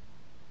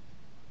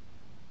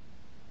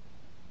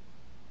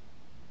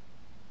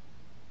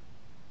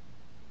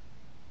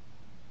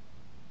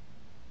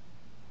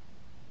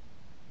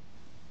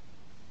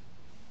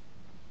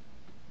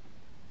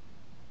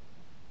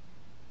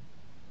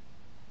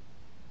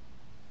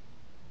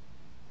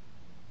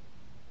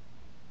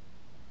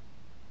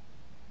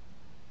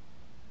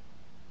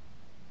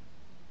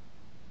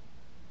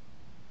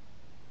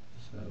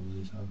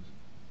 house.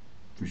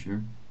 For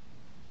sure.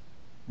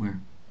 Where?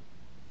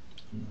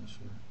 I'm not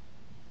sure.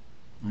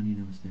 How do you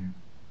know it's there?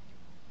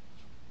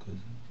 Cause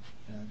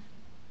yeah,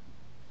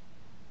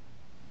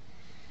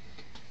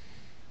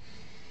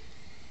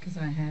 Because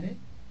I had it.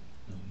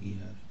 no, he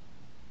had it.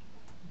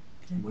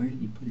 Okay. Where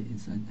did you put it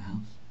inside the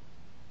house?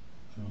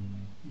 I don't know.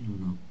 You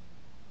don't know.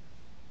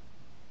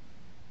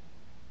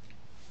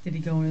 Did he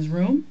go in his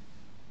room?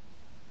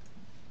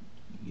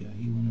 Yeah,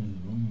 he went in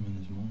his room in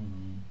his mom's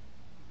room.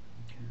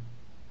 Okay.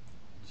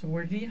 So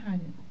where did he hide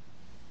it?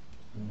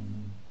 I don't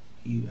know.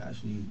 He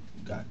actually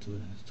got to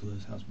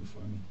his house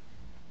before me,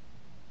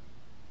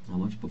 How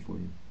much before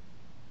you?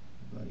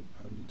 like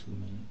probably 2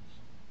 minutes.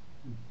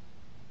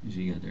 You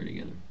see, you got there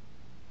together.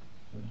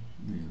 Yeah.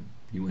 Yeah.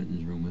 You went in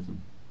his room with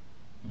him.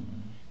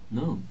 Mm.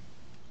 No.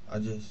 I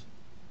just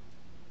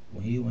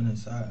when he went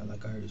inside,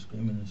 like I heard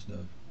screaming and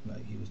stuff.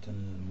 Like he was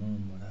telling his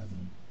mom what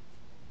happened,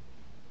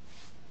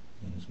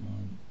 and his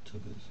mom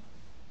took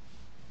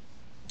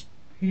us.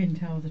 He didn't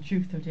tell her the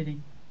truth, though, did he?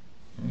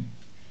 Hmm?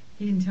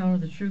 He didn't tell her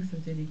the truth, though,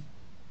 did he?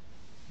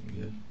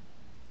 Yeah,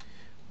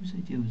 Whose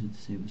idea was it to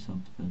say it was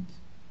self-defense?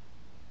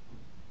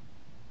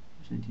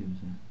 Whose idea was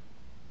that?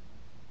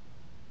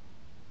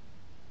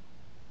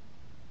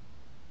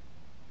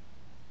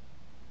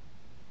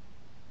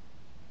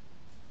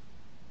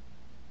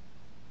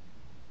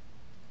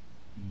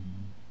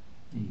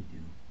 Yeah, you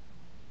do.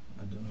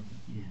 I don't.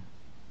 Yeah,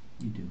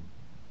 you do.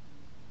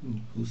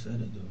 Who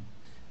said it though?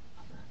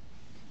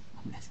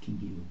 I'm asking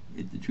you.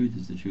 If the truth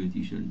is the truth,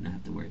 you shouldn't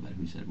have to worry about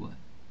who said what,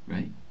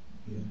 right?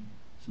 Yeah,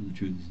 So the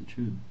truth is the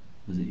truth.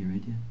 Was it your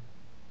idea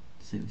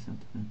to say it was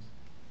self-defense?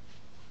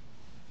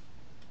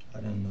 I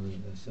didn't know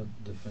that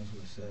self-defense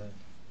was sad.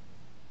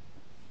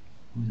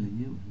 Whose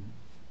idea was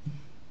it?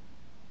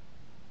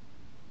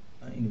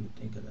 I didn't even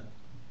think of that.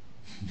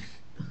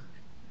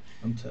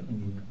 I'm telling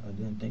you, I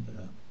didn't think of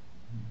that.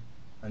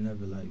 I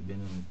never like been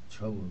in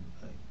trouble.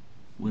 Like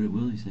What did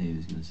Willie say he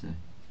was gonna say?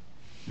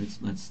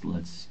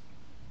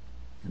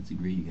 Let's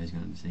agree you guys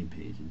got on the same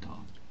page and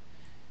talked.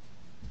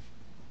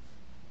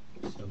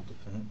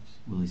 self-defense.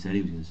 Willie said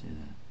he was gonna say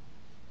that.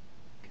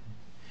 Okay.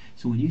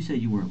 So when you said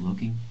you weren't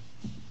looking,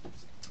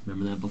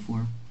 remember that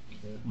before?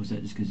 Yeah. Was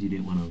that just because you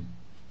didn't want to,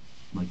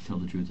 like, tell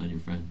the truth on your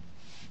friend?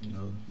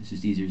 No, It's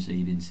just easier to say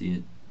you didn't see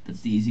it.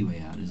 That's the easy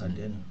way out, isn't I it?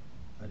 didn't.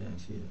 I didn't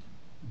see it.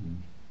 Mhm.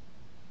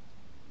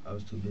 I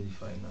was too busy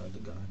fighting the other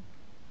guy.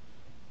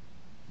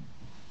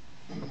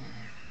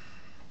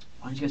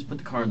 Why did you guys put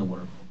the car in the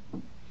water?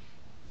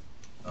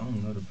 I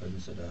don't know the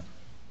purpose of that.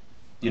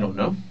 You don't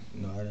know?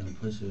 No, I didn't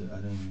push it. I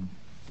didn't.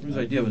 Whose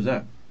idea was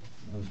that?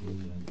 That was really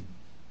idea.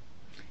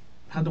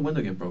 How'd the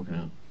window get broken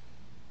out?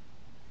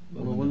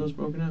 What Were window? windows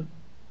broken out?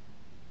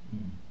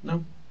 Mm.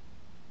 No.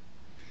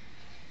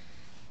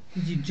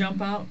 Did you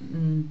jump out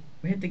and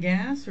hit the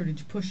gas, or did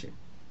you push it?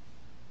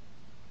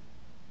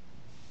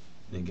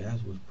 The gas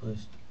was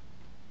pushed.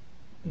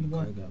 With And the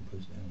car what? got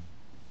pushed down.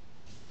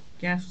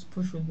 Gas was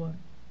pushed with what?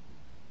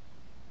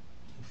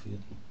 The feet.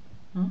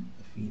 Huh?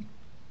 The feet.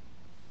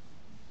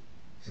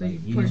 So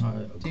Like, you know pushed. how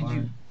a Did car,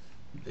 you?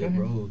 Go it ahead.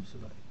 rose.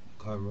 Like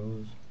the car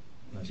rose.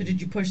 Like So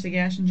did you push the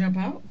gas and jump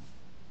out?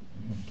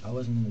 I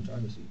wasn't in the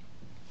driver's seat.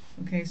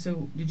 Okay.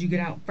 So did you get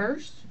out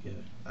first, Yeah,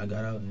 I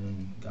got out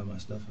and got my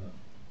stuff out.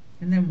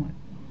 and then what?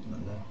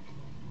 Like that.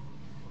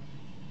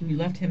 And you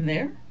left him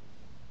there?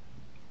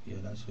 Yeah,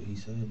 that's what he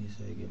said. He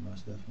said, "Get my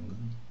stuff and go."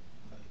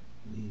 Like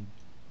leave.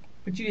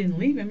 But you didn't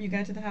leave him. You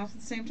got to the house at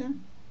the same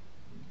time.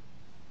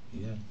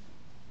 Yeah.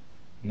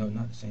 No,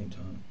 not the same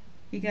time.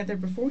 He got there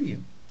before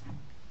you.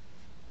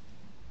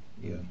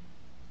 Yeah.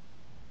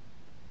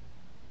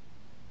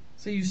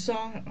 So you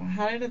saw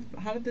how did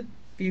the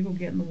vehicle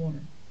get in the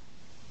water?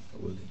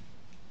 Willie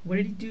What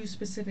did he do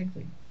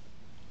specifically?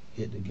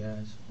 hit the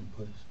gas and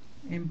pushed.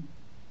 And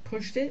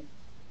pushed it,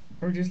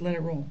 or just let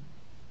it roll?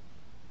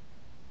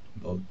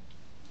 Both.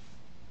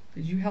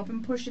 Did you help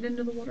him push it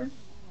into the water?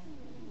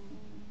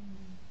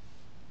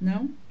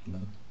 No? No.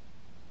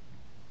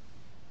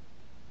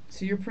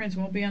 So your prints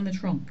won't be on the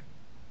trunk,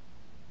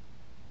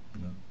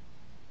 No.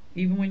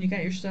 even when you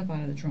got your stuff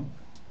out of the trunk.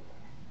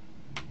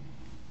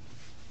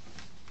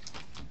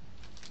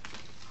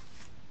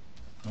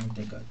 I don't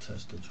think I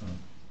touched the trunk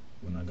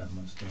when I got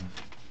my stuff.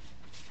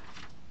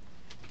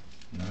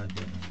 No, I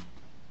didn't.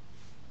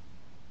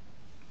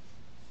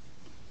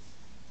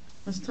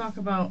 Let's talk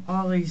about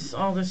all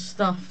this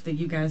stuff that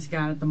you guys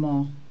got at the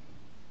mall.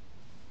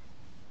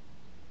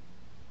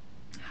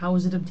 How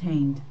was it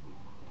obtained?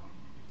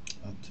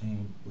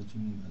 Obtained. What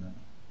you mean by that?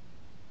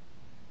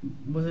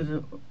 Was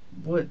it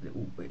what?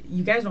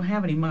 You guys don't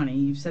have any money.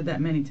 You've said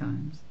that many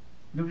times.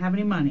 You don't have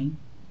any money.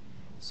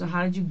 So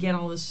how did you get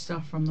all this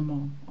stuff from the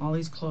mall? All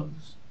these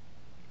clothes?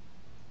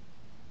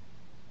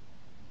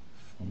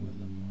 From what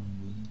Lamar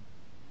Willie?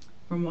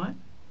 From what?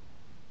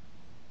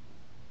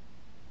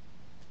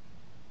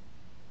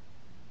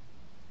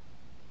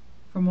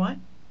 From what?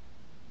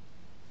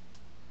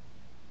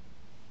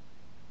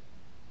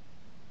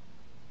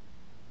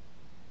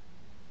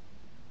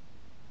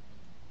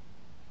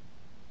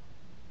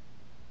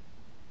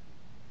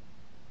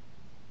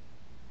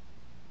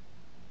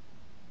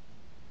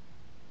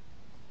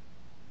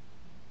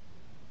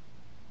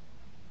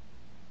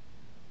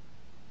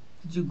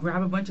 Did you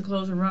grab a bunch of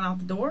clothes and run out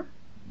the door?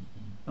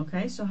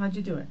 Okay, so how'd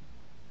you do it?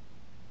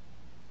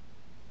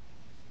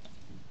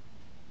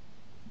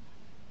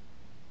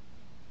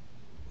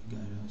 We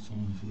got out of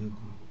someone's vehicle.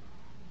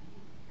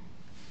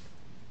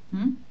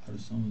 Out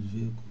of someone's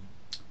vehicle.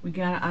 We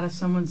got it out of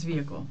someone's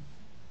vehicle.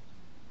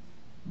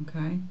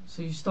 Okay,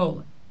 so you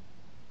stole it.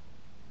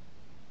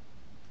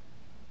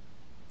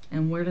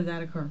 And where did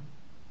that occur?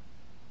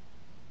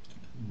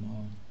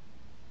 Mall.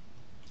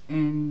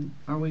 And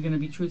are we going to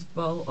be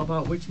truthful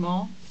about which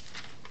mall?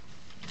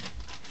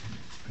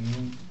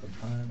 Premium or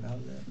Prime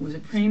Outlet? Was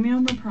it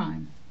Premium or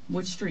Prime?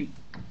 Which street?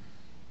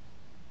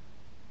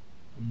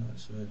 I'm not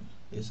sure.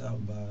 It's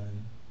out by.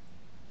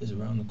 It's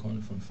around the corner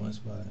from Fun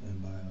Spot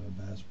and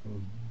by Bass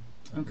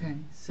Pro. Okay,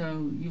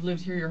 so you've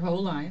lived here your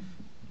whole life.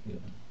 Yeah.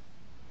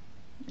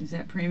 Is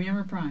that Premium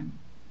or Prime?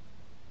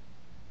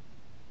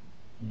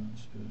 I'm not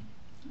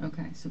sure.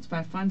 Okay, so it's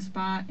by Fun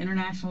Spot,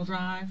 International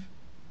Drive,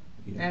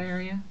 Yeah. that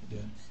area? Yeah.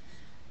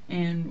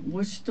 And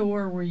which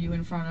store were you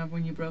in front of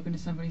when you broke into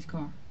somebody's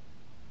car?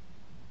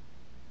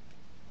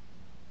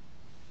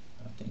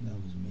 I think that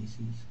was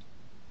Macy's.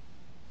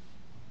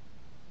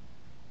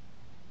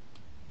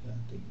 Yeah,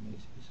 I think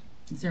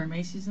Macy's. Is there a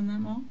Macy's in that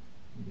mall?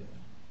 Yeah.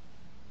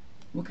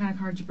 What kind of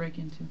car did you break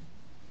into?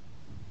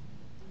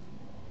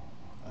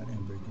 I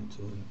didn't break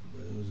into it,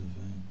 but it was a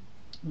van.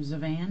 It was a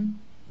van?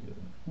 Yeah.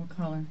 What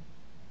color?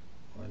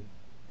 White.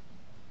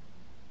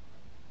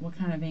 What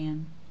kind of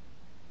van?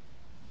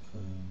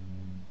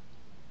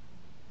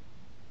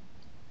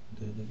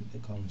 They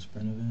call them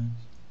Sprinter vans.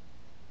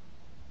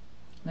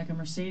 Like a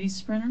Mercedes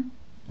Sprinter?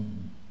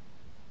 Mm.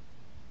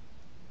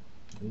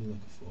 It was like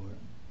a Ford.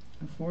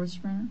 A Ford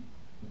Sprinter?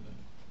 Yeah.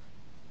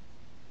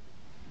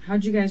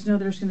 How'd you guys know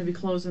there's going to be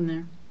clothes in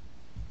there?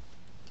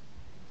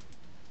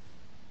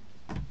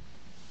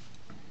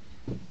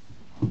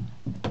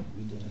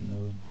 We didn't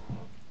know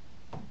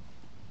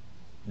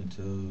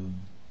until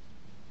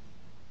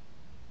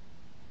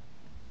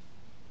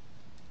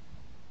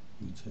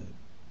we checked.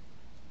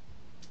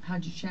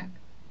 How'd you check?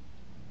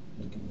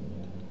 Looking at the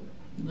window.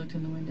 You looked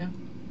in the window?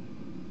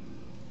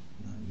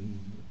 Not me,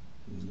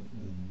 but we looked in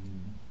the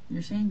window.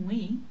 You're saying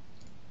we?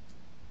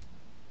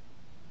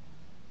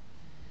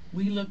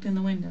 We looked in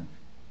the window.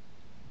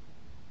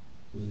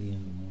 Willie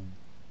and Lamar.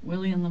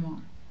 Willie and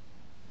Lamar.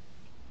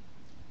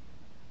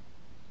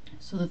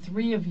 So the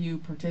three of you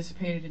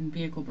participated in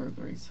vehicle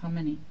burglaries. How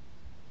many?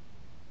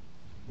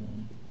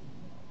 One.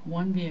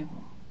 One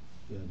vehicle.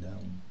 Yeah, that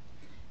one.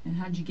 And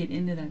how'd you get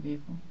into that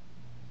vehicle?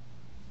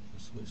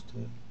 Switch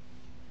tech.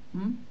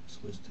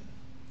 Switch tech.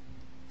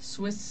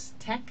 Swiss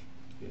Tech?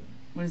 Yeah.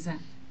 What is that?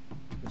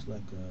 It's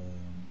like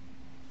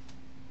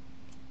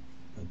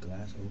a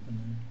glass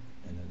opener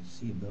and a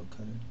seat belt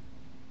cutter.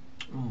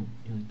 Oh,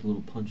 you like the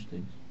little punch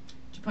things.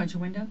 Did you punch a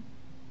window?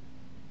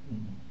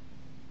 Mm.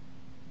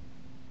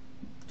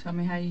 Tell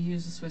me how you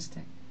use the Swiss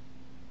Tech.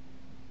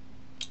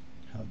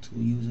 How to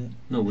use it?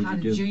 No, what'd How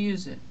you did do? you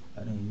use it? I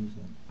didn't use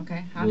it.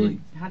 Okay. Willie.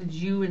 How did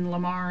you and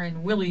Lamar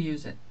and Willie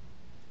use it?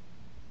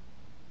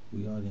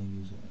 We all didn't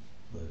use it,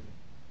 but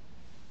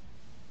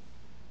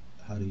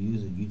how to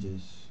use it? You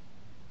just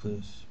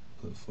put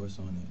force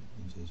on it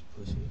and just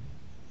push it.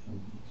 It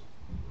opens.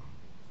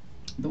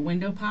 The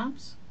window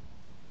pops?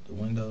 The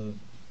window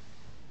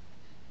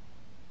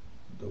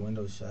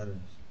shatters.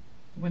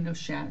 The window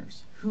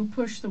shatters. Who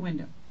pushed the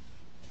window?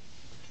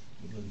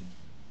 Really.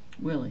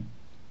 Willie.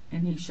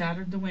 And he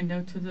shattered the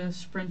window to the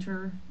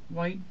Sprinter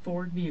white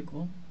Ford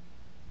vehicle.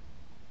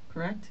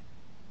 Correct?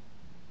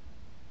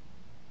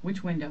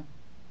 Which window?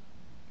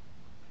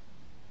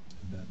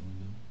 The back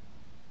window.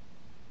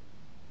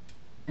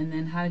 And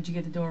then how did you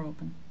get the door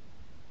open?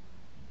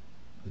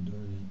 The door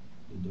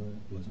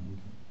wasn't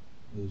open.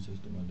 It was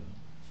just the window.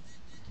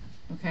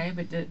 Okay,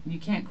 but you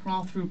can't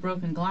crawl through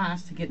broken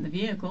glass to get in the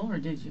vehicle, or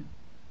did you?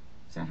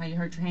 Is that how you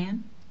hurt your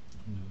hand?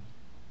 No.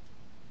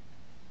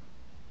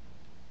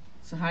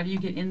 So how do you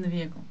get in the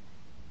vehicle?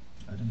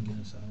 I didn't get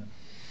inside.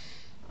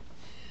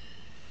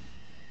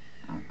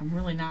 I'm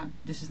really not,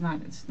 it's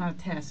not a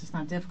test, it's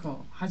not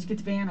difficult. How'd you get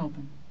the van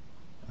open?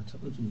 I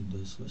told you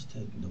the switch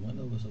tech, the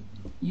window was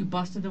open. You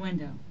busted the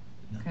window.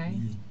 Not Okay.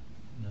 me.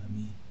 Not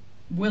me.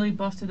 Willie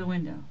busted the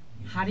window.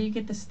 How do you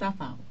get the stuff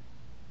out?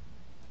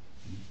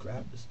 You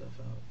grab the stuff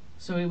out.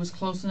 So it was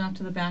close enough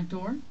to the back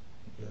door?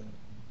 Yeah.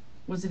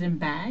 Was it in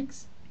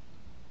bags?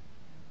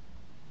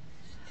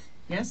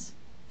 Yes?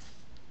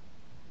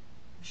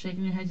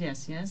 Shaking your head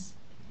yes, yes?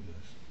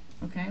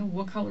 Yes. Okay,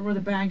 what color were the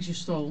bags you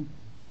stole?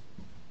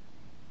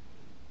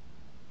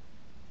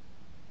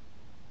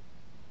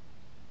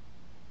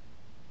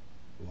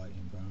 White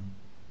and brown.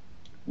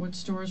 What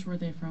stores were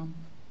they from?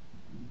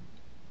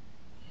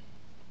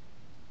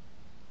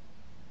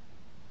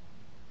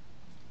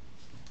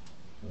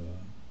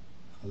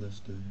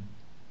 Hollister.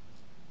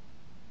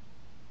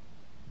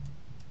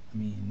 I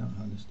mean, not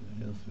Hollister,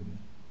 Hilfiger.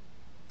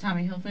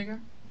 Tommy Hilfiger?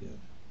 Yeah.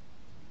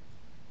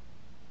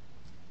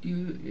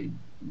 Do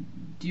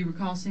you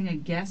recall seeing a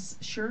Guess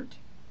shirt?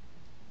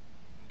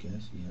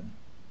 Guess, yeah.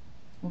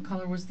 What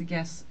color was the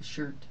Guess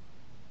shirt?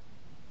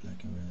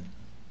 Black and red.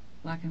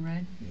 Black and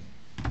red?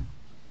 Yeah.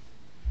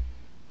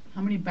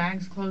 How many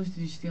bags of clothes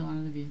did you steal out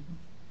of the vehicle?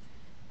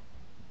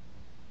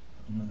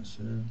 I'm not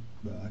sure,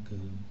 but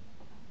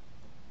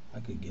I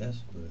could guess,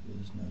 but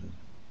it's not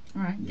a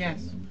All right, exact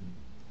guess. number.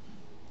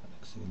 I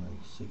could say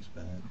like 6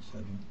 bags,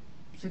 7.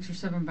 6 or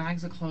 7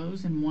 bags of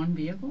clothes in one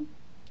vehicle?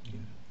 Yeah.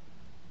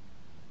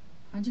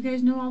 How'd you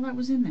guys know all that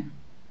was in there?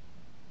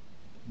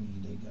 I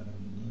mean, they got out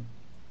and looked.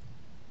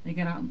 They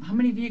got out. How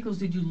many vehicles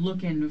did you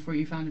look in before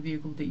you found a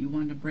vehicle that you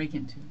wanted to break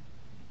into?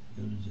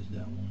 It was just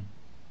that one.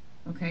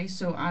 Okay,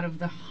 so out of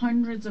the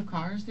hundreds of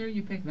cars there,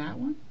 you picked that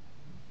one?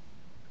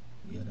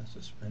 Yeah, that's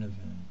a Sprinter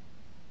van.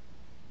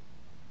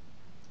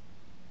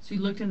 So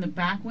you looked in the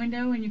back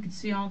window and you could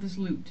see all this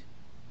loot,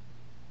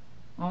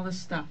 all this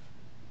stuff.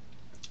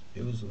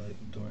 It was like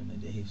during the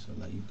day, so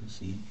like you could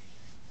see.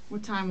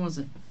 What time was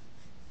it?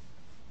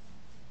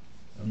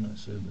 I'm not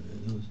sure, but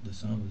it was the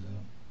sun was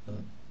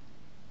out.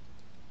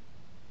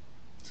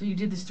 So you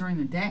did this during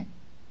the day?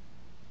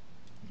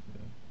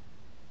 Yeah.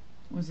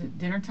 Was it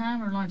dinner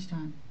time or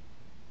lunchtime?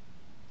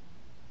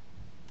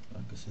 I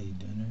could say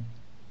dinner,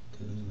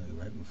 cause it was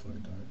like right before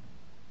dark.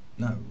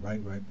 Not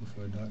right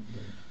before dark,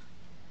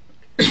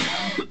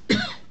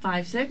 but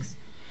 5, 6?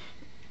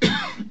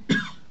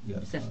 yeah,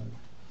 Seven.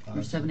 five,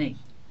 Or 7, 8?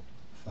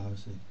 5,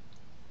 6,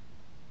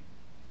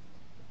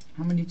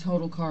 How many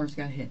total cars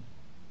got hit?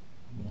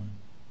 1.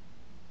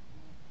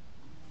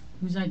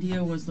 Whose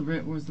idea was the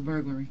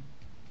burglary?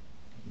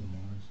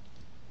 Lamar's.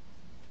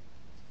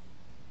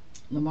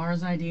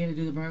 Lamar's idea to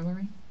do the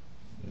burglary?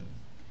 Yeah.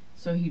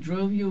 So he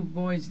drove you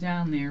boys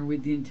down there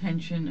with the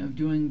intention of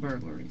doing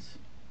burglaries.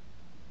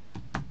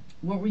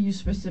 What were you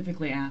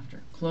specifically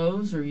after?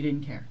 Clothes, or you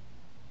didn't care?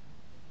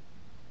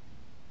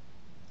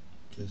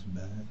 Just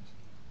bags.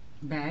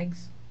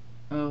 Bags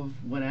of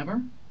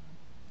whatever?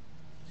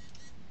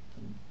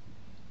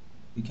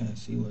 We can't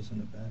see what's in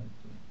the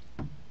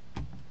bag.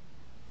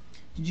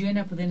 Did you end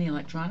up with any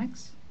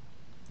electronics?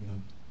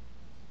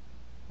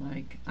 No.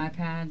 Like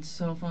iPads,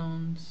 cell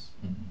phones,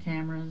 Mm-mm.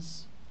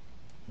 cameras?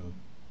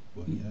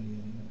 Well, yeah,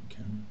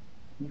 camera.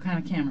 What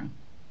kind of camera?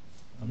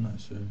 I'm not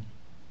sure.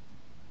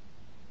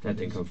 That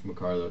didn't come from a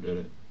car, though, did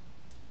it?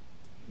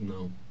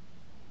 No.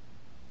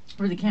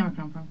 Where'd the camera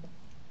come from?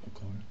 A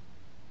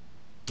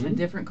car. A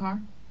different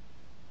car?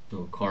 No,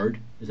 a card?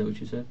 Is that what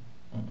you said?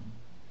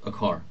 A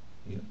car.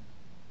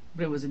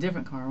 But it was a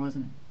different car,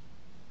 wasn't it?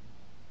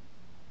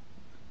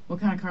 What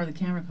kind of car did the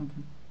camera come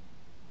from?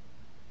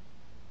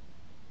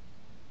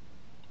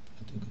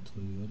 I think a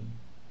Toyota.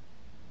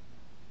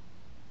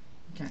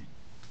 Okay.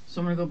 So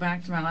I'm going to go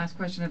back to my last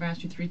question I've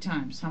asked you 3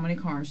 times. How many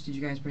cars did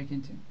you guys break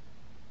into?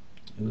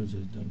 It was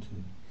just them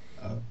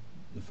 2.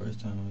 The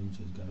first time I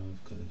just got off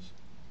because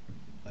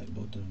like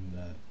both of them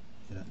got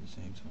hit at the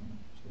same time.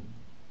 So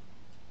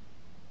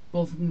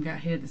Both of them got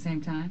hit at the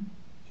same time?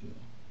 yeah.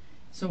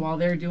 So while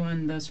they're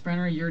doing the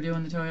Sprinter, you're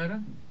doing the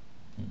Toyota?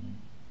 Mm-mm.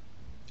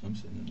 I'm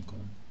sitting in the car.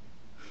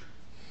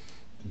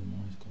 In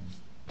Lamar's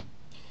car.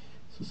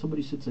 So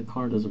somebody sits in a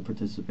car, doesn't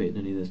participate in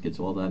any of this, gets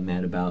all that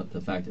mad about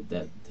the fact that the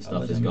I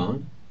stuff is wasn't mad.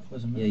 gone? I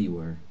wasn't mad. Yeah, you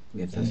were. We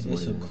have testimony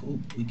It's a on that.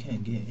 coupe. We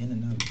can't get in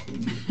and out of the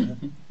coupe. You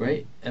get that?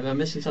 Right? Am I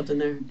missing something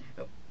there?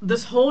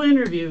 This whole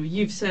interview,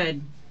 you've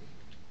said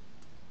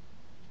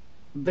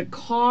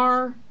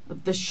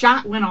the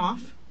shot went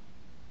off,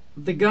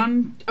 the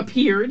gun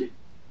appeared,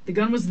 the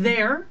gun was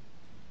there.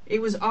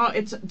 It was all,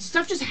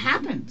 stuff just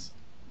happens.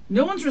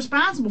 No one's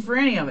responsible for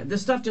any of it.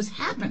 This stuff just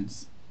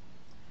happens.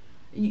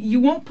 You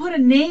won't put a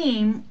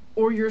name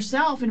or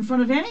yourself in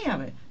front of any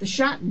of it. The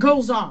shot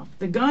goes off.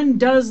 The gun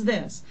does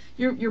this.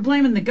 You're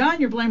blaming the gun.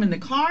 You're blaming the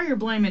car. You're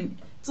blaming.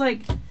 It's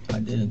like. I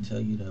didn't tell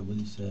you that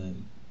Willie said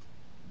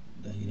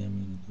that he didn't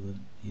mean to do it.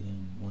 He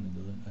didn't want to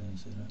do it. I didn't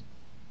say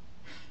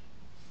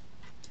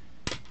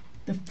that.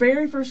 The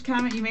very first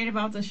comment you made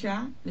about the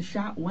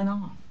shot went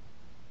off.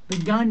 The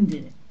gun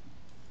did it.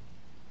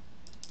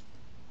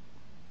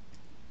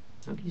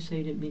 How can you say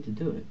he didn't mean to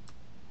do it?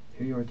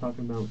 Here you are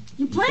talking about.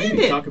 You said planned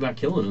you it. talk about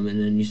killing him, and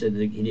then you said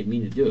that he didn't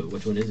mean to do it.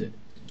 Which one is it?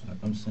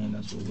 I'm saying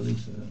that's what Willie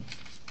said.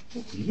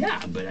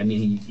 Yeah, but I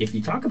mean, if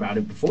you talk about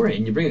it beforehand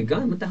and you bring a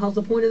gun, what the hell's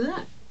the point of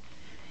that?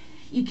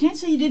 You can't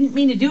say you didn't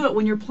mean to do it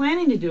when you're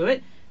planning to do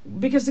it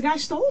because the guy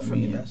stole I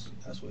from mean, you.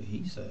 that's what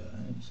he said. I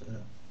didn't say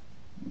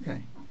that.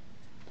 Okay.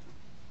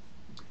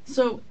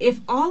 So if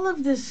all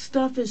of this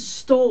stuff is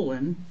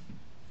stolen,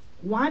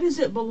 why does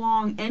it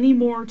belong any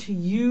more to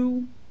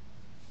you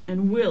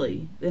and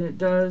Willie than it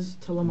does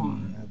to Lamar? I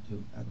mean,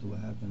 after what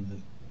happened,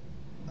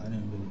 like, I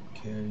didn't really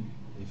care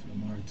if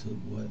Lamar took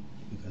what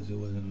because it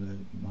wasn't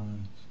like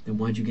mine Then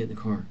why'd you get in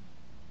the car?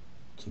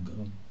 to go.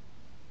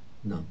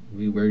 No,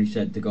 we already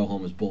said to go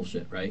home is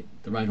bullshit, right?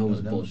 The ride home No,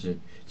 is that was- bullshit.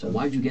 So that was-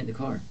 why'd you get in the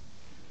car?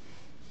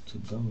 To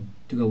go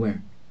To go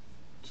where?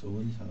 to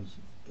Willie's house.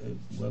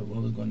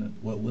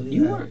 What Willie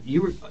You had,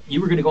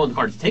 were going to go in the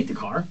car to take the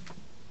car.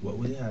 what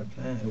Willie had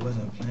planned, it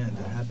wasn't planned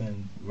to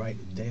happen right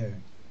there.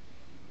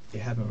 It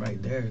happened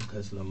right there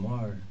because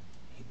Lamar,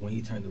 when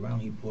he turned around,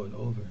 he pulled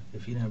over.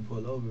 If he didn't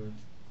pull over,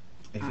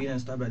 if he didn't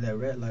stop at that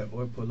red light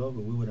or pull over,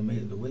 we would have made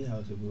it to Willie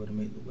house. If we would have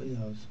made it to Willie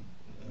house,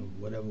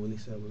 And whatever Willie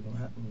said was gonna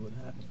happen would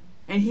happen.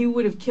 And he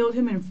would have killed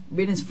him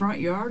in his front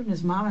yard in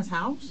his mama's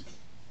house?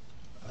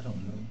 I don't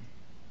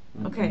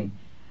know. Okay,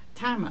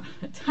 time out.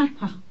 Time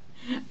out.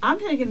 I'm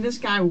thinking this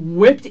guy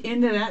whipped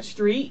into that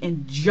street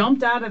and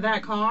jumped out of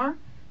that car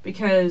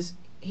because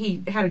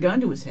he had a gun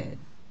to his head.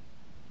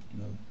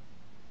 No.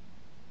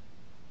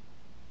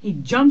 He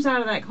jumps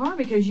out of that car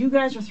because you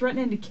guys are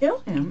threatening to kill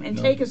him and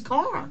No. take his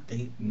car.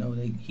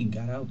 He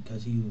got out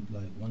because he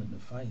like wanted to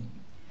fight.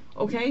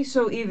 Okay,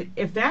 so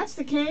if that's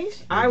the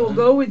case, I will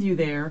go with you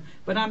there.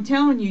 But I'm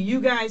telling you, you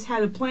guys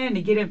had a plan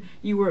to get him.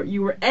 You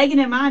were egging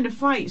him on to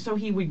fight so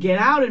he would get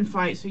out and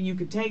fight so you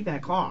could take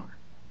that car.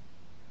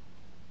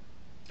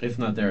 If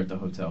not there at the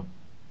hotel.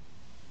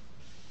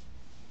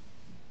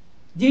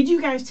 Did you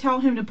guys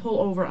tell him to pull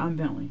over on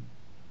Bentley?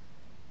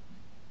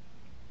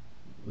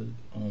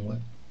 On what?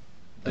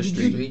 A Did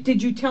street. you,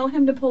 did you tell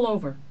him to pull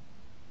over?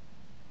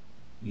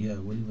 Yeah,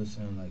 Willie was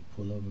saying like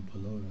pull over,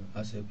 pull over.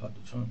 I said pop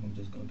the trunk. I'm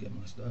just gonna get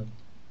my stuff.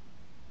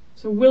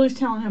 So Willie's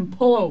telling him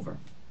pull over.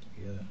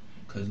 Yeah,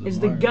 cause Is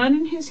the gun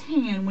in his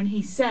hand when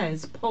he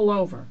says pull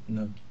over?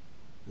 No,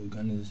 the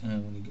gun in his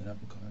hand when he get out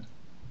the car.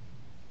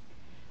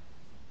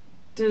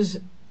 Does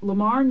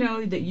Lamar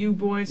know that you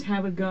boys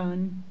have a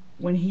gun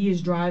when he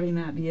is driving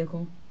that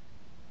vehicle?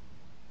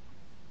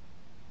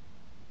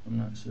 I'm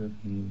not sure if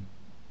he knew.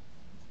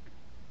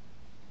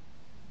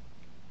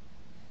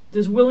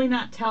 Does Willie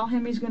not tell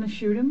him he's going to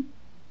shoot him?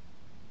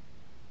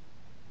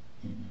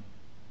 Mm-mm.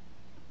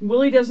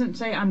 Willie doesn't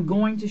say, I'm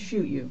going to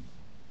shoot you.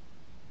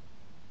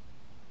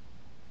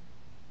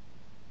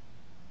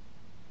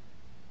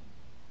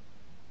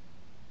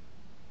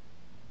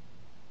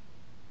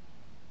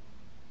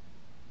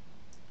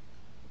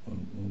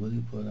 When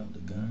Willie pulled out the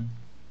gun,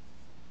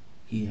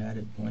 he had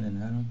it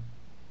pointing at him,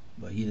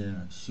 but he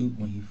didn't shoot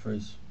when he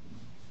first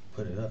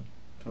put it up.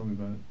 Tell me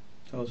about it.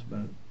 Tell us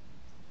about it.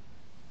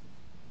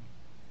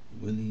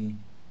 Willie,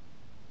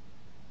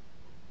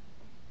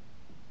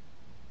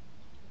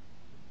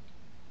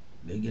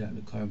 they get out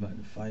the car about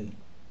to fight,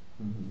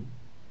 Mm-hmm.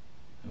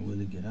 and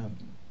Willie get out.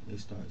 They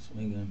start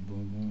swinging,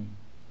 boom, boom.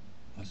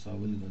 I saw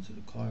Willie go to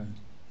the car,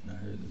 and I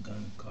heard the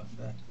gun caught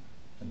back.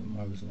 And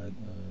Lamar was like,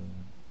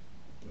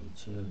 bro,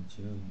 chill,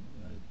 chill.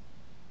 Like,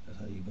 that's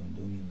how you gonna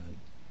do me,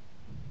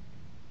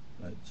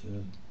 like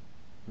chill.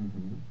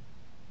 Mm-hmm.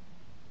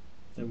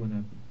 Then what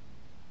happened?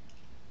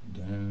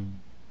 Then,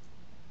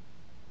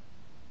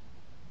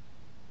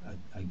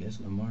 I guess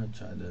Lamar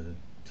tried to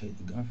take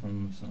the gun from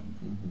him or something.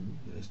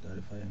 Mm-hmm. They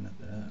started fighting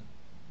after that.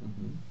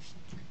 Mm-hmm.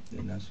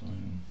 Then that's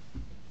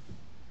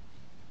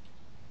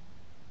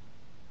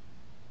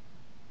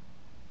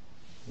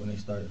when they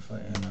started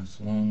fighting, I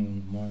swung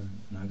on Lamar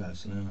and I got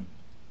slammed.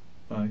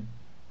 Bye.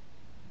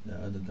 The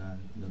other guy,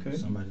 Okay.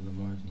 somebody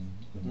Lamar's name,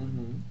 Lamar,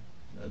 Mm-hmm.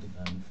 the other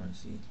guy in the front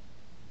seat.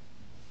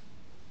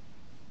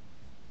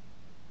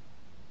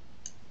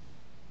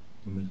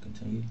 Want me to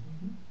continue?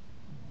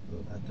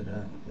 Well, after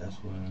that, that's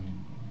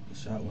when the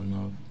shot went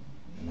off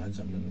and I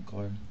jumped in the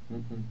car.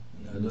 Mm-hmm. And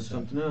the Left other shot,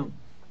 something out.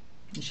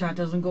 The shot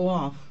doesn't go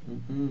off.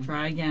 Mm-hmm.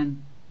 Try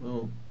again.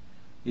 Well,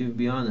 even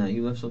beyond that,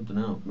 you left something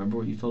out. Remember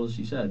what you told us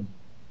you said?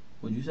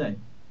 What'd you say?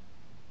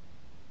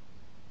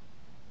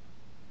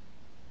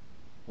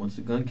 Once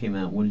the gun came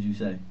out, what did you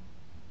say?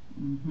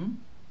 Mm-hmm.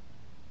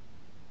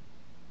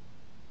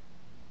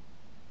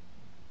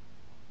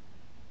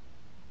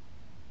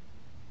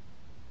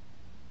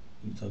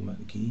 you talking about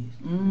the keys?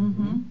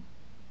 Mm-hmm.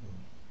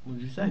 What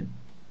did you say?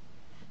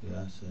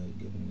 Yeah, I said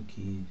give him the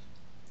keys.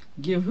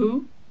 Give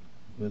who?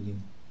 Really?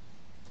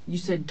 You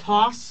said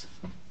toss.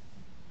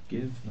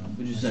 Give? No,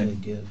 What'd you I say?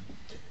 said give.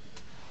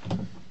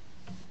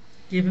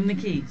 Give him the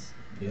keys.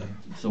 Yeah.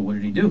 So what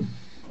did he do?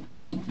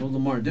 What did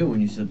Lamar do when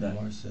you said that?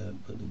 Lamar said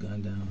put the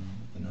gun down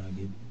and I'll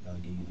give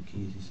you the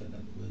keys. He said that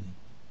to Willie.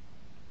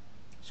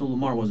 So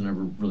Lamar wasn't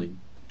ever really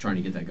trying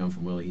to get that gun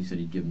from Willie. He said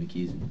he'd give him the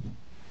keys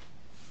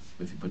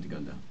if he put the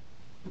gun down.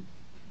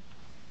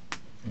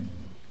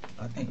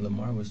 I think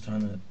Lamar was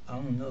trying to, I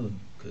don't know,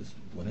 because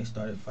when they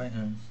started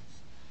fighting,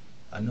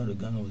 I know the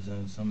gun was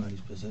in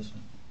somebody's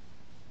possession.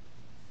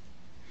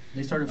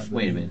 They started.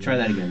 Wait a minute. Try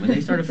that again. When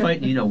they started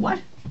fighting, you know what?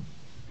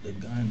 The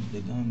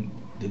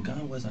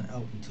gun wasn't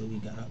out until we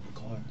got out the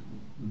car.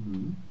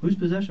 Mm-hmm. Whose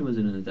possession was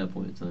it in at that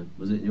point in time?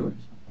 Was it in yours?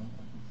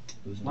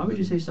 It was in Why would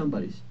you say Willie's.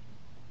 somebody's?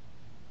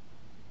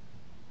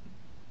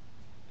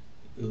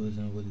 It was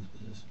in Willie's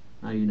possession.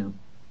 How do you know?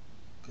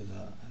 Because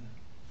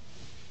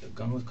the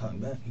gun was caught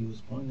back. He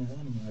was pointing at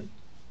him like,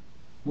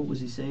 What was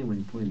he saying when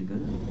he pointed the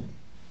gun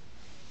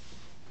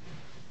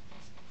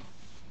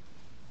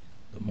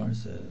at? Lamar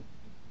said,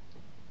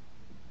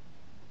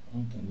 I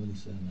don't think Willie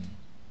said nothing.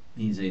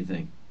 He didn't say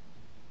anything.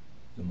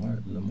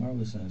 Lamar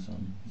was saying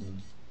something. Bro.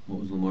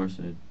 What was Lamar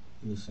saying?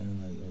 He was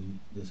saying like, oh,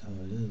 this how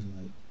it is.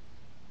 Like,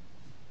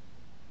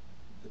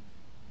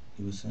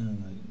 he was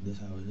saying like, this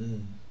how it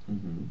is.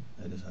 Mm-hmm.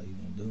 Like, this how you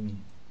gonna do me.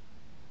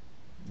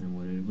 And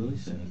what did Willie He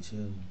say? said,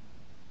 chill.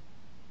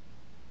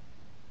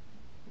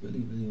 Really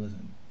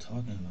wasn't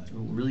talking like. Oh,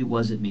 really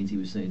wasn't means he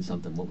was saying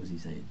something. What was he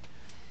saying?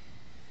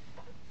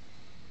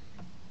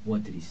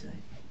 What did he say?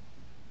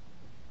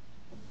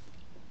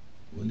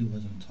 Willie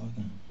wasn't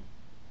talking.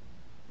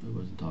 He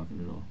wasn't talking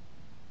at all.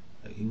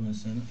 Like, he wasn't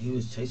saying. He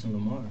was chasing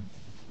Lamar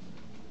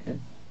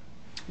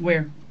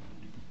Where?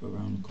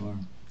 around the car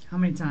How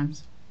many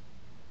times?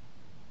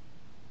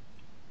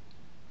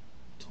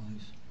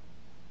 twice.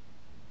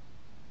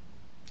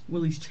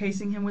 Willie's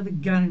chasing him with a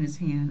gun in his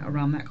hand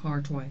around that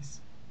car twice.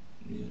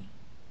 Yeah.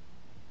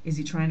 Is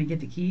he trying to get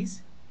the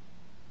keys?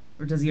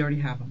 Or does he already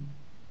have them?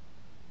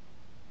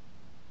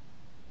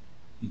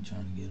 He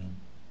trying to get him.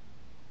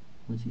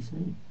 What's he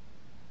saying?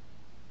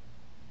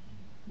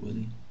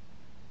 Willie.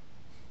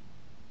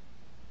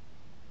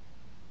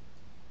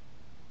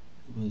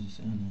 He wasn't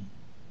saying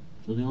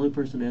So the only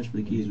person that asked for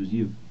the keys was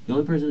you. The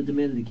only person that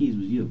demanded the keys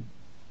was you.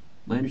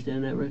 Am I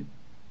understanding that right?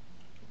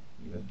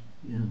 that.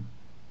 Yeah. Yeah.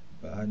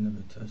 But I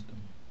never touched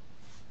him.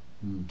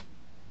 Hmm.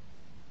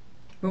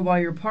 But while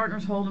your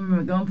partner's holding him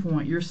at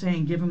gunpoint, you're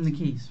saying give him the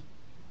keys.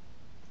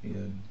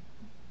 Yeah.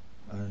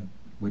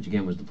 Which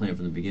again was the plan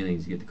from the beginning,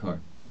 is to get the car.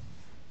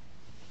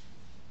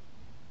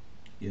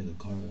 Yeah,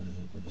 the car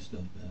with the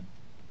stuff back.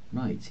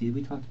 Right. See,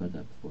 we talked about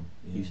that before.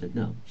 Yeah. You said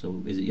no.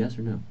 So is it yes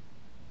or no?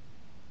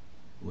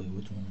 Wait,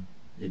 which one?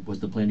 It was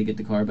the plan to get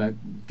the car back,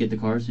 get the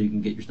car so you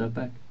can get your stuff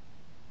back?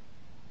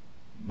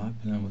 My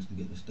plan was to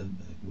get the stuff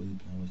back. Willie's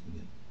plan was to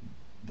get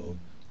both.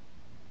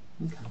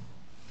 Okay.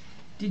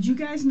 Did you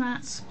guys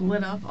not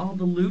split up all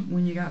the loot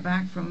when you got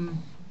back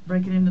from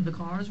breaking into the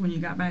cars? When you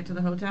got back to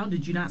the hotel,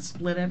 did you not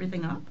split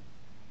everything up?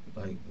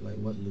 Like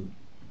what loot?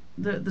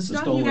 The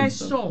stuff you stolen guys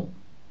stuff. stole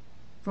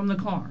from the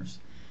cars.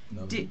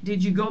 No.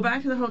 Did you go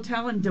back to the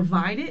hotel and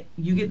divide it?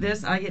 You get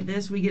this, I get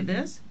this, we get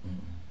this?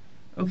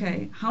 Mm-mm.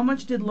 Okay. How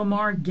much did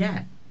Lamar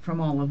get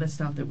from all of this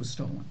stuff that was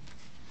stolen?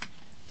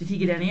 Did he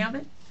get any of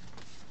it?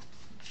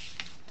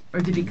 Or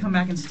did he come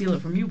back and steal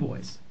it from you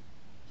boys?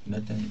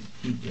 Nothing.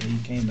 He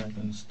came back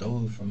and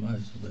stole from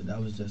us, but that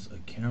was just a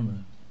camera.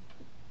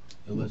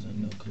 It wasn't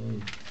no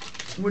clothes.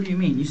 What do you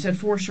mean? You said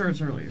 4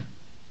 shirts earlier.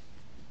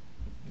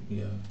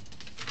 Yeah.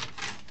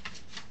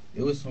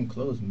 It was some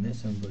clothes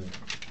missing, but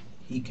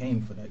he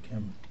came for that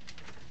camera.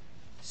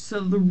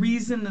 So the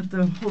reason that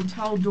the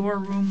hotel door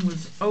room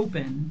was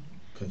open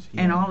Cause he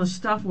and all the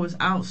stuff was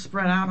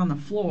spread out on the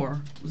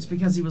floor was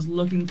because he was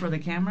looking for the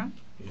camera?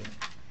 Yeah.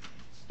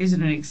 Is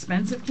it an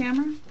expensive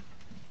camera?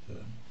 Yeah.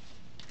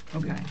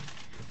 Okay.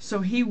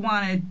 So he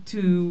wanted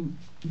to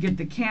get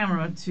the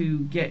camera to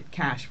get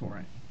cash for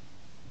it,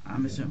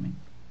 I'm Yeah. assuming,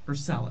 or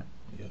sell it.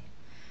 Yeah.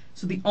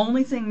 So the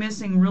only thing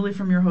missing really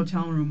from your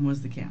hotel room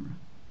was the camera.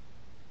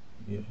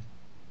 Yeah.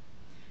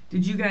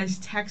 Did you guys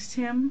text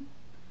him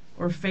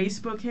or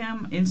Facebook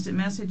him, instant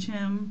message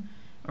him,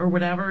 or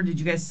whatever? Did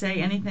you guys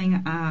say anything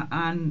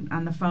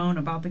on the phone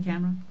about the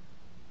camera?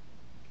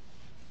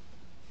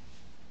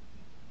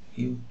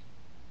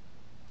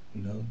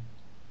 No.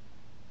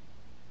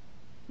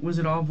 Was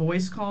it all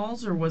voice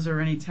calls, or was there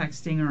any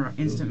texting or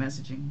instant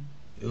messaging?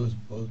 It was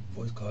both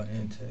voice call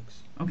and text.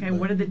 Okay, But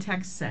what did the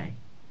text say?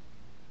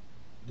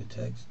 the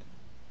text?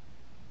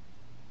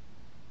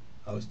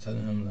 I was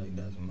telling him like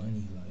that's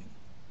money, like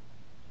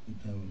you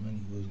playing with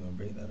money, we was gonna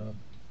break that off.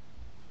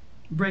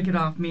 Break it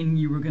off, meaning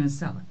you were going to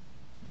sell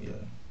it.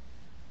 Yeah.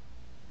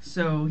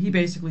 So he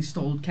basically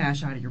stole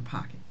cash out of your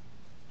pocket.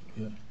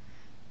 Yeah.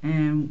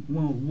 And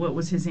well, what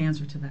was his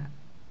answer to that?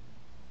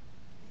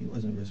 He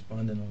wasn't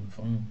responding on the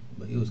phone,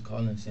 but he was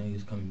calling saying he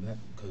was coming back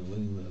because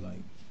Willie was like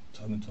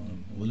talking to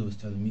him. Willie was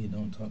telling me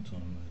don't talk to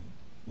him.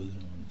 Like Willie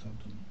didn't want to talk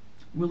to him.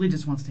 Willie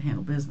just wants to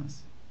handle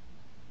business.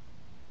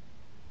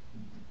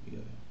 Yeah.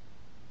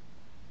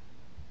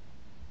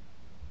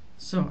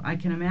 So I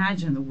can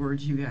imagine the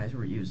words you guys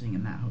were using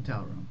in that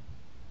hotel room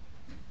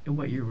and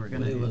what you were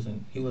going to Willie do.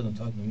 he wasn't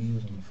talking to me. He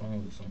was on the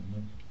phone with someone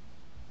else.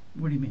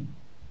 What do you mean?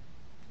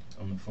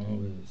 On the phone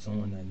with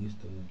someone that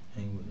used to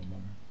hang with Lamar.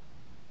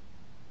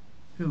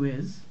 Who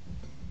is?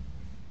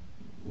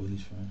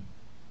 Willie's friend.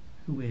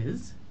 Who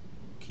is?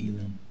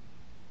 Keelan.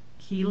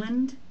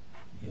 Keeland?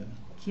 Yeah.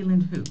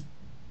 Keeland who?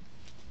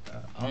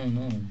 I don't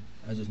know him.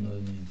 I just know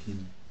his name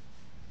Keelan.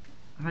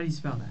 How do you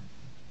spell that?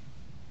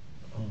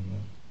 I don't know.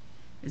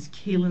 Is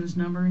Keelan's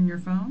number in your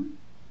phone?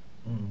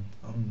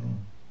 I don't know.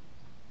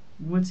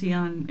 What's he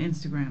on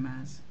Instagram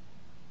as?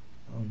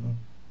 I don't know.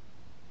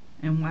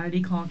 And why did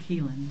he call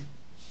Keeland?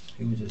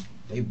 He was just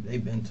they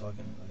been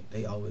talking, like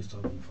they always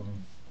talk on the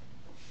phone.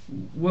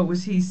 What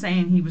was he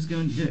saying he was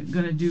going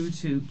to do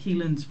to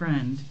Keelan's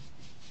friend?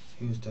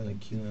 He was telling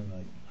Keelan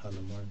like how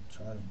Lamar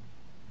tried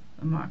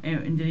him.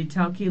 And did he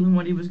tell Keelan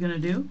what he was going to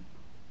do?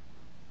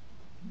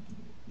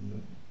 Yeah.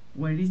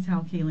 What did he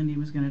tell Keelan he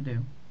was going to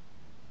do?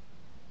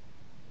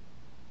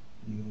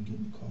 You gonna get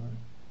in the car?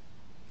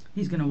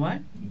 He's going to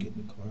what? Get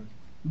in the car.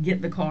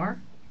 Get the car?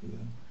 Yeah.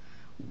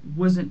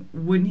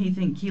 Wouldn't he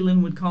think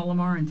Keelan would call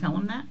Lamar and tell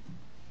him that?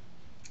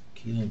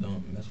 Keelan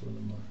don't mess with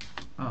Lamar.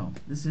 Oh,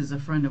 this is a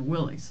friend of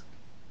Willie's.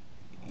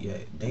 Yeah,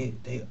 they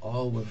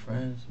all were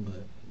friends,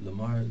 but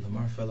Lamar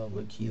fell out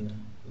with Keelan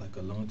like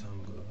a long time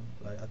ago.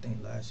 Like I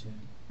think last year.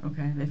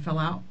 Okay, they fell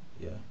out.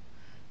 Yeah.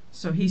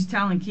 So he's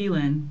telling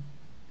Keelan,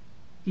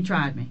 he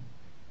tried me.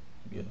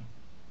 Yeah.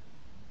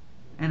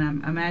 and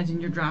I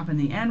imagine you're dropping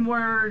the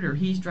N-word, or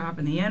he's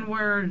dropping the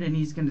N-word, and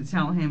he's going to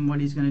tell him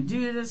what he's going to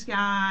do to this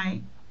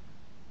guy.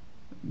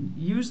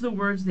 Use the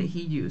words that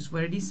he used. What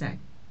did he say?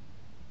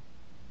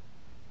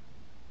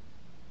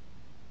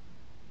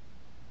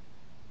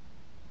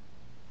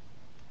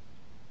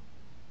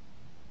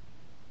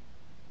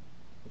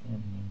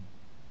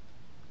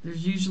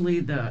 There's usually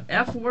the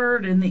F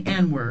word and the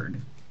N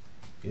word.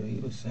 Yeah, he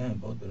was saying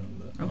both of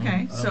them. But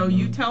Okay, I so don't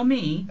you know. tell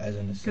me, As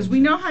in the because we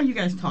know how you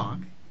guys talk.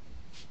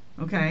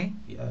 Okay,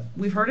 Yeah.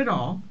 we've heard it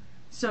all.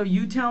 So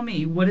you tell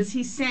me, what is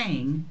he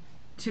saying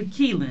to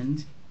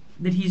Keeland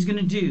that he's going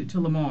to do to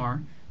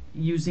Lamar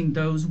using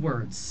those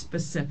words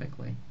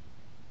specifically?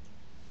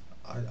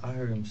 I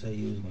heard him say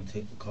he was gonna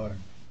take the car.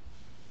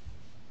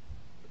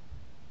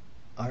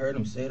 I heard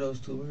him say those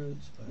two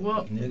words, like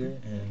Well,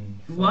 nigger and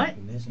fuck what?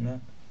 and this and that.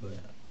 But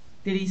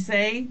Did he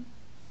say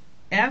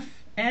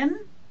F-N?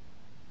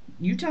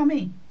 You tell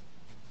me.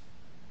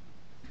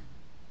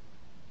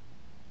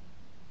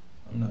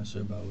 I'm not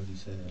sure about what he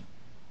said.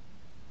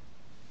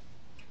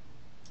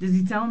 Does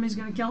he tell him he's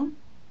going to kill him?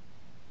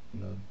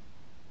 No.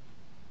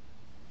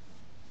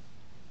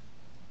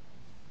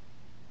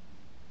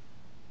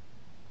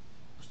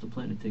 What's the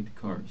plan to take the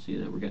car? See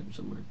that we're getting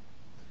somewhere.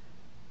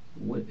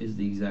 What is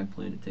the exact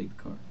plan to take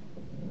the car?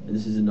 And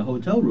this is in the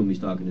hotel room. He's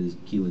talking to this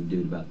Keelan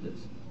dude about this.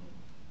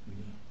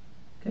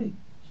 Yeah. Okay,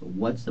 so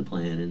what's the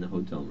plan in the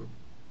hotel room?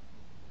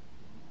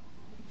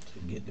 To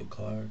get the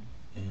car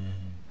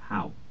and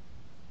How?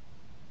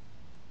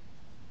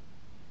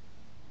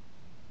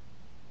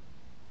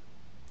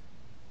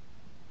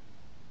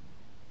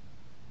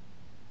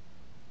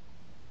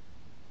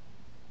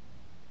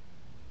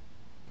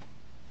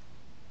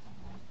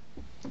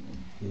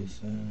 he was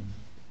saying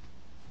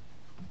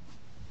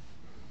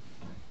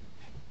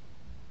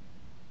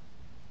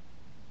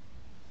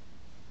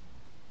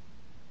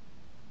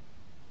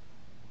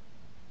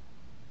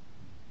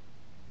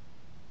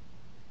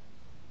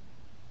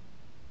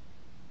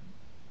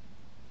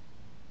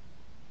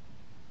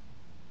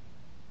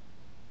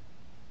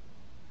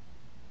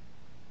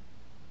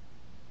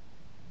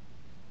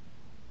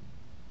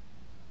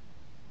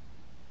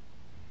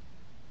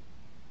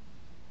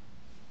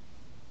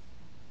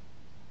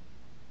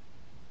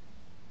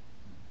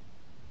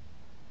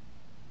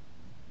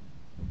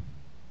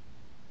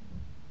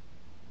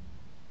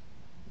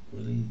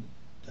really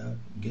that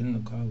getting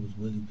the car was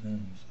Willie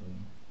plan, so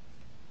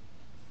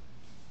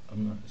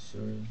I'm not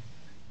sure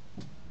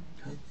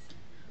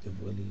if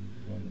Willie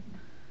wanted.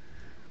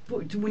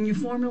 But when you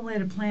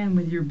formulate a plan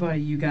with your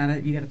buddy, you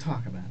gotta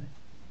talk about it.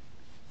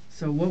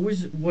 So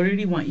what did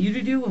he want you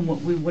to do, and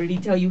what did he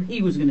tell you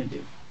he was gonna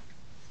do?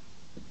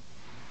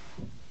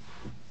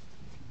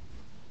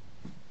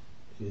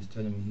 He was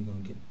telling me he gonna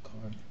get the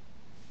car.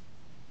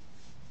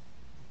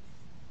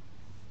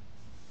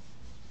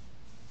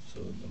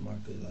 So Lamar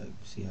could like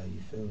see how you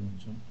feel and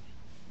something.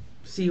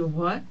 See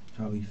what?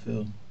 How he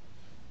feel.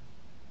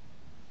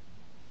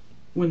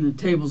 When the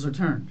tables are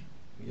turned.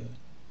 Yeah.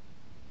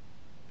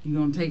 You're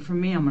gonna take from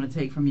me, I'm gonna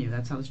take from you.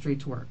 That's how the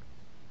streets work.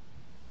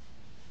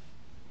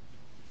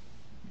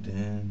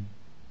 Then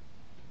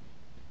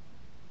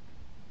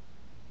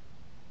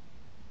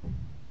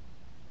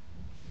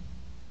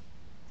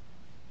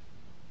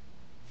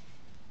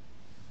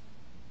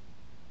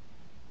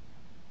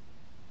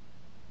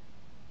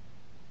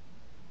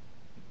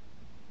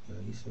yeah,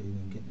 he said he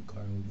gonna get in the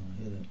car and we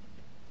gonna hit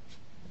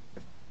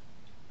it.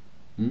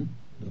 Hmm?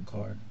 The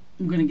car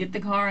I'm gonna get the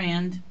car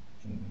and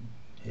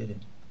hit it.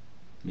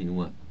 Meaning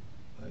what?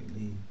 Like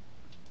leave.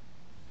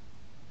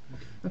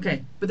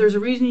 okay, but there's a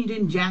reason you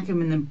didn't jack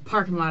him in the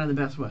parking lot of the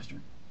Best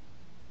Western.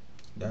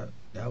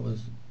 That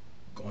was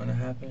going to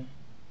happen,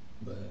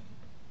 but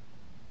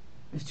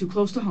It's too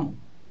close to home.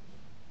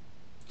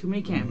 Too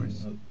many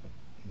cameras. No.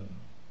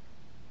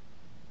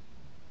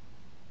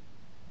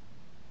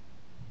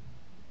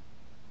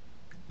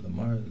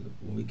 Lamar,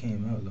 when we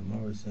came out,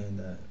 Lamar was saying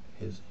that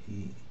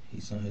he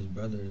sent his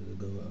brother to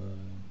go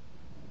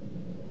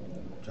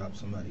drop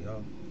somebody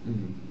off.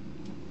 Mm-hmm.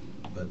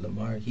 But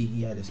Lamar,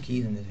 he had his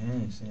keys in his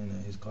hand, saying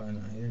that his car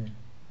not here.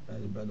 That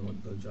his brother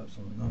went to go drop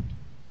someone off.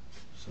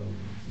 So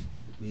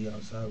we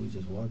outside, we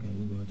just walking.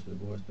 We going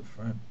towards the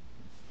front,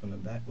 from the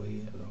back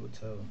way of the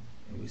hotel,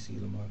 and we see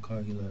Lamar's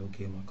car. He like,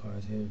 okay, my car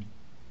is here.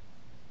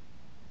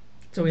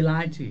 So he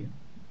lied to you.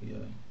 Yeah.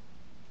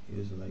 He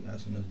was like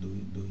asking us, do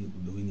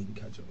we need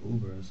to catch an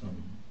Uber or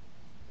something?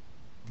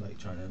 Like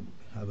trying to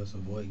have us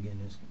avoid getting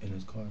in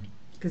his car.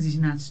 Because he's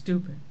not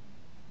stupid.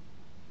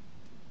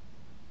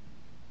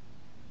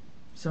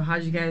 So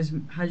how'd you guys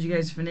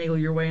finagle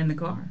your way in the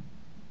car?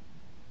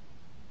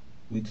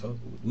 We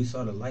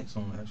saw the lights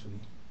on actually.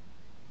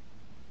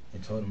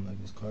 And told him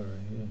like this car right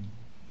here.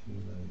 He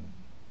was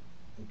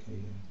like,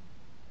 okay.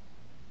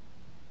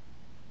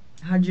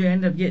 How'd you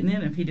end up getting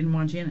in if he didn't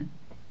want you in it?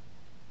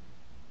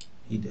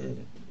 He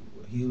did.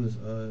 He was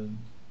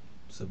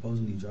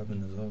supposedly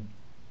dropping us off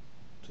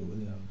to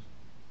Willie House.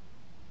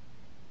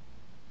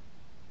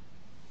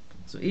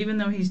 So even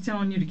though he's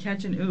telling you to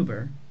catch an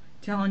Uber,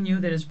 telling you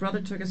that his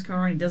brother took his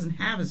car and he doesn't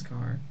have his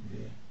car,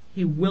 Yeah.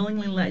 He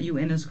willingly let you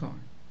in his car.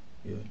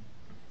 Yeah.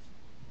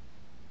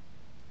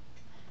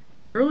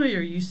 Earlier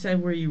you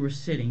said where you were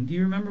sitting. Do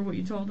you remember what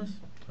you told us?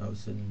 I was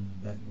sitting in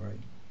the back,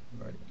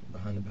 right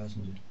behind the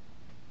passenger.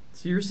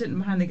 So you're sitting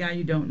behind the guy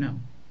you don't know,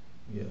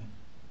 Yeah.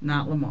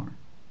 not Lamar.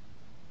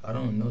 I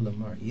don't know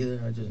Lamar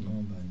either. I just know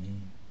him by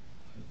name.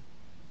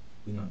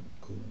 We not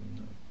cool. We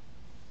not.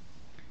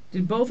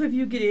 Did both of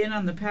you get in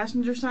on the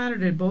passenger side, or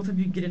did both of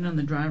you get in on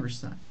the driver's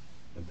side?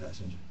 The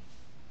passenger.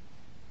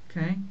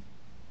 Okay.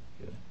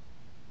 Yeah.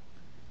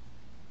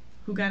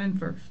 Who got in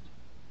first?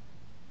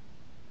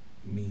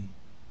 Me.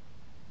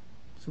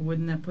 So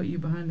wouldn't that put you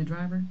behind the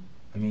driver?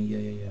 I mean,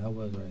 yeah. I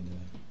was right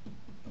there.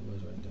 I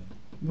was right there.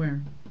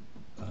 Where?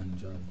 Behind the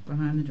driver.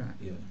 Behind the driver.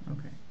 Yeah.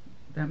 Okay.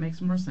 That makes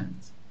more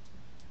sense.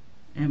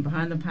 And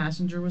behind the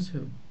passenger was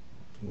who?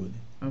 Woody.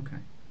 Okay.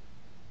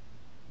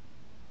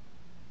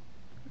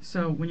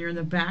 So when you're in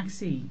the back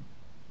seat,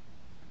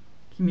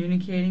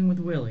 communicating with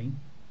Willie,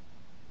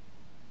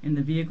 and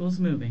the vehicle's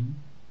moving,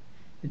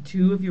 the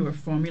two of you are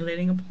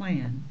formulating a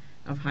plan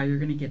of how you're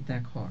going to get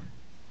that car.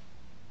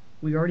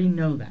 We already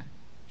know that.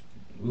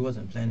 We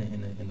wasn't planning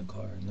in the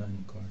car, not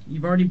in the car.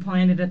 You've already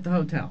planned it at the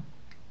hotel.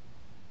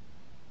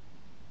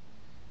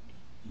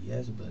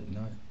 Yes, but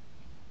not.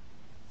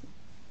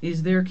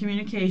 Is there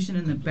communication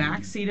in the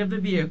back seat of the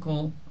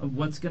vehicle of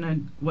what's gonna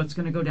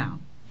go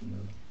down? No.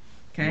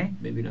 Okay?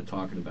 Maybe not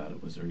talking about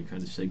it. Was there any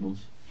kind of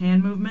signals?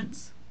 Hand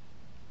movements?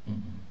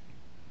 Mm-mm.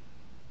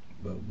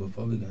 But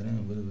before we got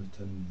in, Willie was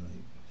telling me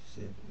like,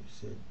 sit,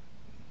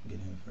 get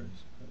in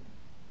first.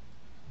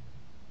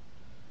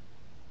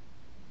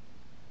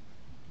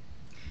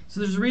 So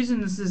there's a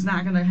reason this is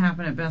not going to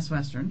happen at Best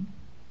Western.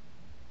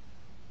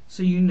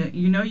 So you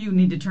know you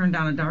need to turn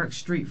down a dark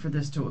street for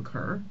this to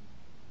occur.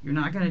 You're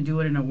not going to do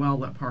it in a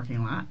well-lit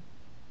parking lot.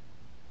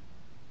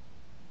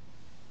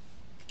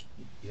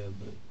 Yeah,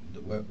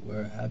 but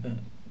where it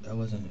happened, that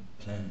wasn't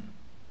planned.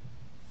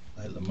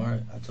 Like Lamar,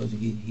 I told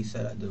you he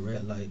sat at the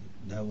red light.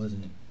 That was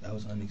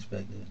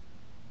unexpected.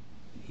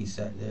 He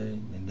sat there,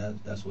 and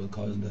that's what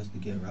caused us to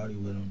get rowdy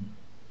with him.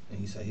 And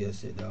he said he'll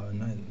sit there all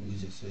night, and we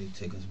just said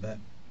take us back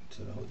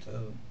to the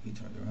hotel. He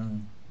turned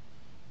around.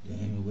 Then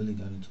him and Willie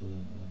got into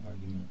an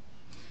argument.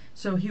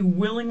 So he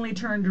willingly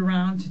turned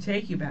around to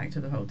take you back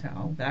to the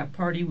hotel. That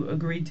party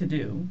agreed to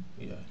do.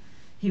 Yeah.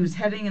 He was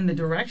heading in the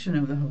direction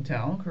of the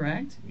hotel,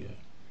 correct? Yeah.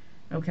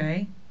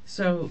 Okay.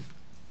 So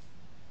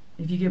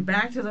if you get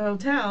back to the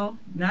hotel,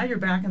 now you're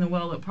back in the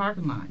well-lit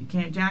parking lot. You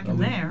can't jack him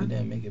there. We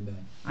didn't make it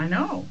back. I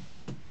know.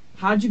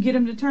 How'd you get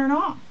him to turn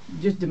off?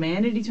 Just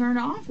demanded he turn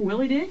off?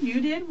 Willie did? You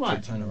did?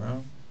 What? To turn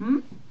around?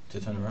 To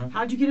turn around?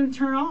 How'd you get him to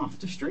turn off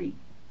the street?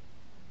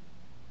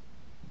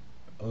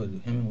 Oh,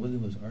 him and Willie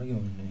was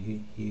arguing,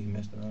 and he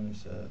messed around and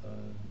said,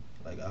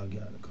 like, I'll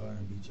get out of the car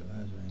and beat your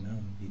ass right now.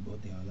 Beat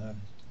both of y'all ass.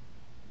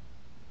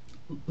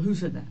 Who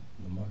said that?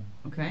 Lamar.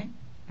 Okay.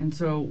 And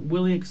so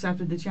Willie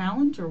accepted the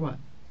challenge, or what?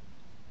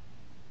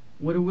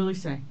 What did Willie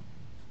say?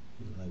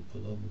 He was like,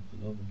 pull over,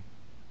 pull over.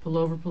 Pull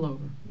over, pull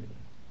over. Yeah.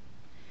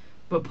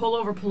 But pull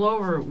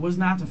over was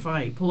not to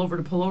fight. Pull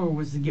over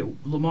was to get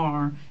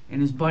Lamar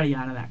and his buddy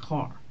out of that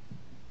car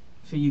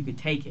so you could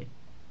take it.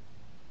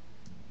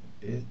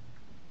 It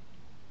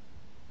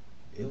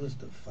was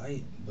the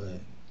fight, but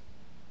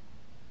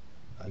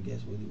I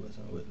guess Willie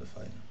wasn't with the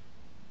fight.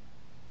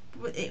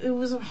 But it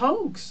was a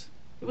hoax.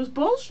 It was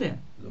bullshit.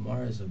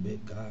 Lamar is a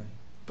big guy.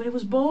 But it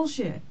was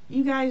bullshit.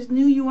 You guys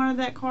knew you wanted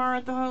that car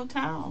at the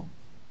hotel.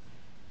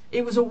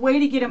 It was a way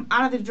to get him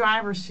out of the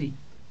driver's seat.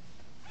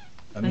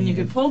 Then you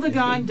could pull the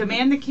gun,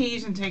 demand the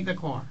keys, and take the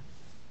car.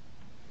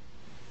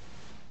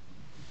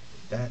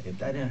 If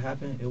that didn't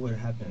happen, it would have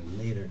happened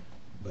later.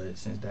 But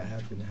since that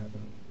happened, it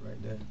happened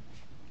right there.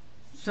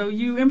 So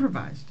you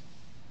improvised.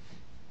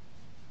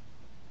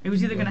 It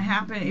was either going to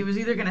happen. It was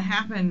either going to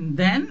happen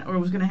then, or it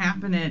was going to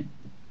happen at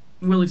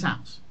Willie's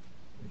house.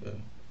 Yeah.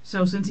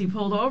 So since he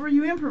pulled over,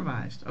 you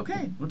improvised.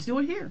 Okay, let's do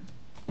it here.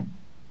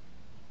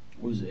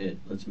 What was it?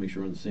 Let's make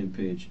sure we're on the same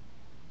page.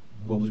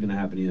 What was going to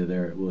happen either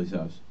there at Willie's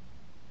house?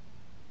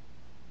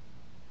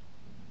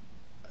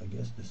 I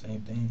guess the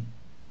same thing.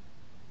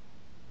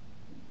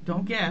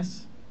 Don't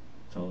guess.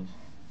 Tell us.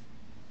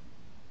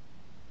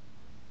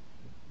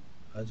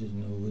 I just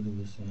know Willie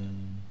was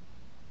saying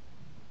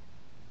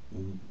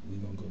we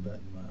gonna go back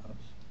to my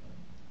house.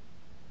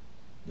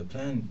 The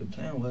plan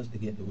was to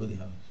get to Willie's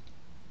house.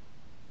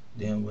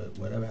 Then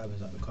whatever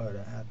happens out the car,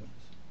 that happens.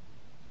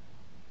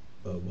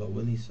 But what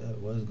Willie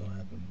said was gonna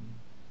happen,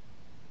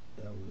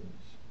 that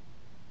was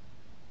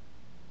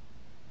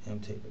him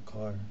take the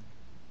car.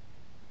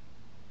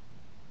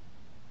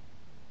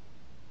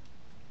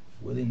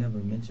 Willie never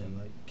mentioned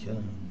like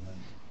killing him. Like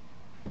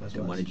that's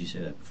Then why did you say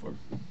that before?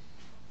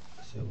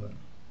 I said what?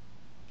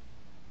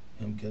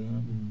 Him killing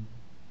him?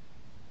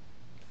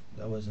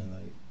 That wasn't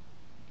like.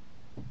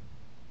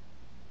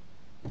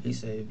 He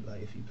said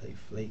like if he played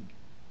flake.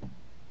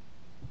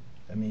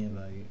 I mean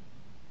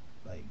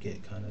like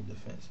get kind of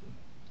defensive.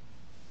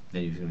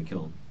 Then he was going to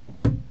kill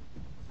him.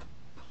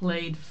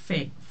 Played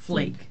fake.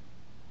 Flake.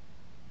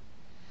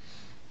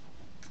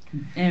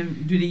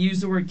 And did he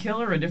use the word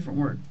killer or a different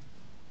word?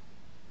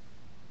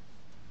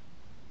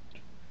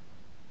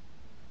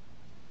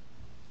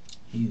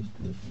 He used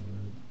a different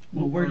word.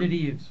 What word did he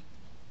use?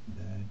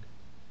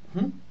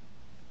 Bag.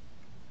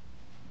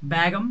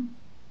 Bag 'em?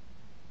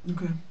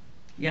 Okay.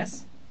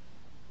 Yes?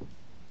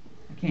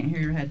 I can't hear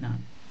your head nod.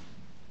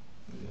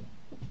 Yeah.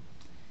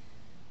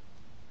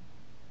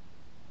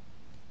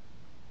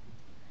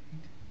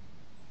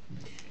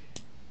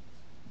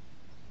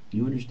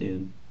 You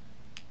understand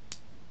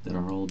that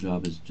our whole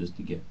job is just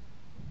to get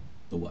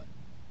the what?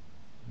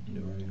 The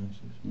right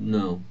answers.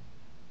 No.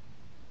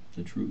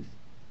 The truth.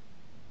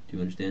 Do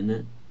you understand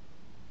that?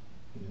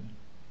 Yeah.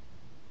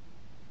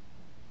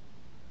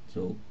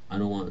 So I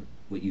don't want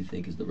what you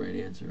think is the right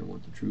answer. I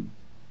want the truth.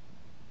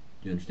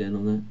 Do you understand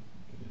on that?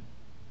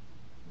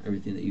 Yeah.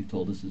 Everything that you've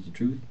told us is the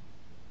truth?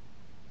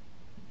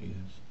 Yes.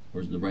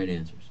 Or is it the right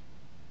answers?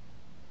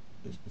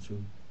 It's the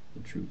truth.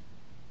 The truth.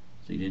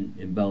 So you didn't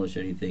embellish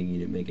anything, you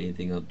didn't make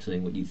anything up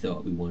saying what you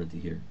thought we wanted to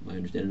hear. Am I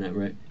understanding that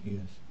right?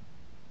 Yes.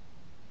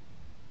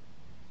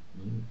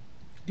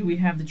 Do we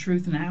have the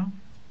truth now?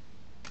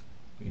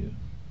 Yeah.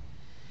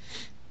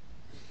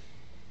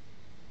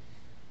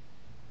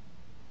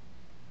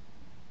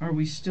 Are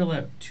we still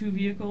at 2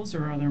 vehicles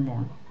or are there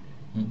more?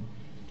 How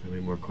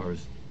many more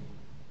cars?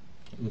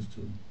 It was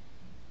two.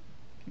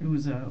 It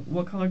was a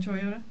what color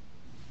Toyota?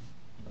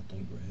 I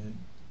think red.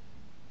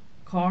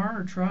 Car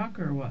or truck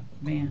or what?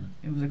 A Van. car.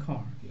 It was a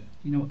car. Yeah.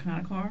 You know what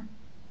kind of car?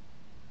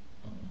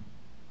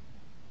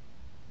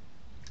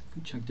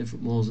 We check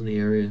different malls in the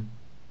area.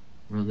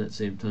 Around that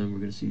same time, we're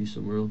going to see you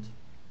somewhere else.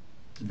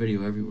 There's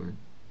video everywhere.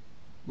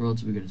 Where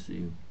else are we going to see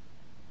you?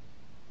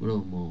 What other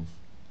malls?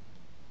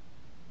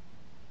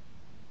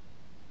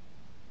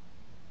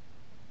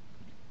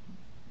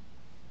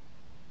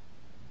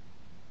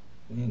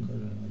 We didn't go to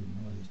another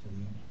mall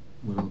yesterday.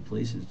 What other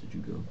places did you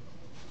go?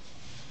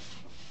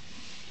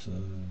 So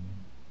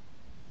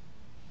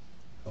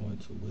I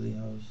went to Willie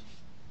House.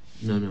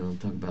 No, I'm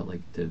talking about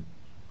like the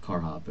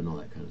car hop and all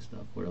that kind of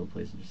stuff. What other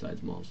places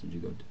besides malls did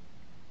you go to?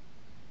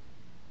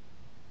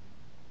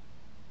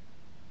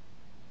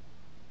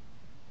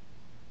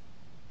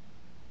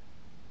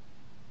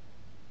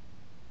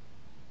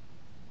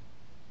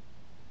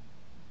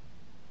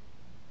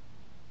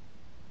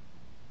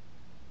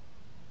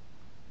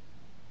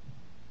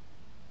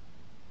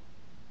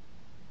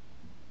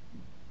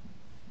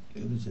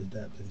 It was just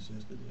that place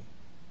yesterday.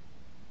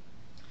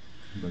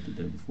 How about the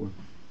day before?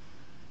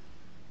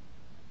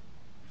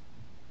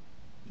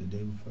 The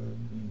day before, we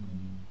didn't go.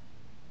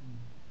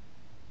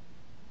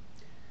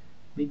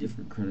 How many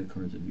different credit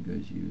cards have you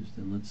guys used?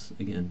 And let's,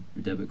 again,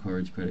 your debit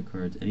cards, credit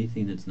cards,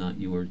 anything that's not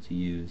yours to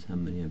use, how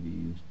many have you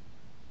used?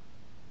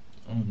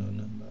 I don't know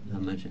nothing about that. How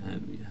much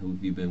who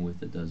have you been with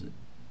that does it?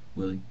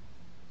 Willie?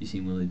 You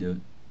seen Willie do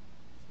it?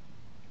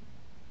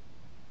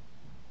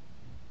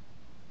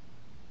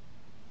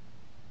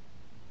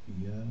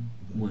 Yeah.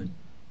 But When?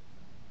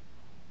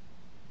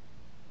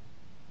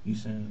 You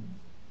saying?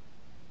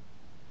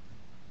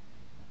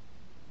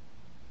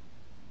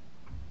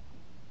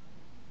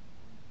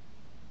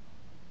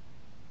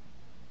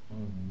 I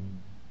don't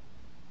remember.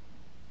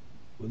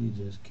 Willie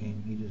just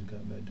came. He just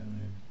got back down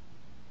here.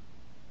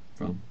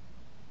 From?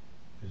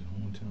 His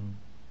hometown.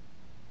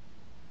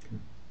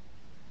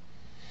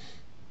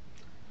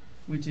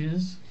 Which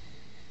is?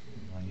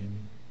 Miami.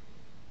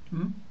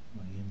 Hmm?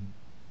 Miami.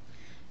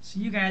 So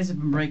you guys have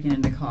been breaking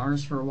into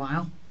cars for a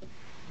while.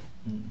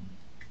 Mm.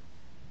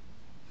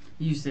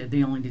 You said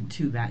they only did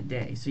 2 that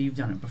day, so you've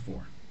done it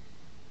before.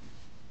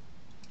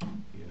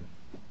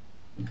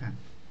 Yeah. Okay.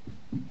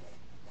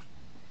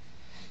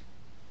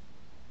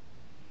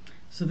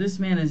 So this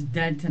man is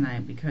dead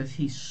tonight because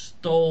he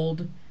stole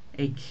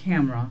a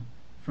camera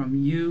from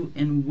you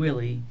and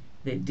Willie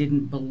that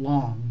didn't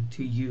belong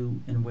to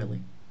you and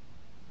Willie.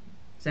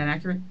 Is that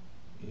accurate?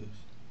 Yes.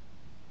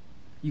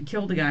 You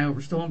killed a guy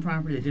over stolen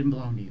property that didn't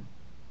belong to you.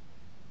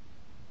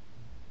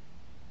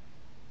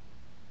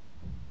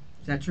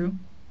 Is that true?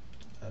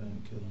 I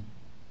didn't kill him.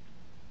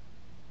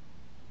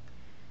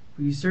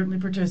 Well, you certainly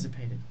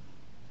participated.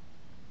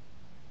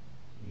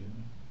 Yeah.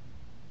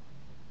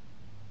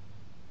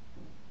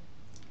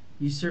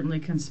 You certainly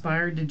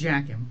conspired to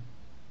jack him.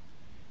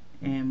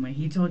 And when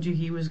he told you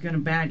he was going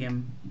to bag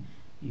him,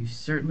 you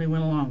certainly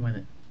went along with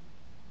it.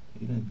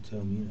 He didn't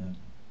tell me that.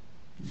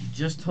 You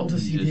just told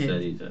us you just did.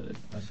 said he said it.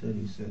 I said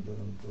he said that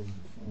over the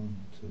phone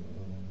to.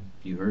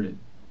 You heard it.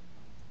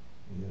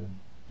 Yeah.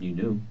 You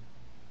knew.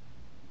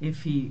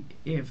 If he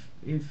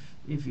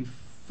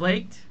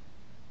flaked,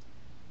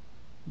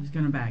 he was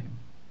going to bag him.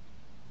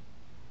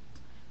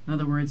 In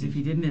other words, if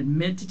he didn't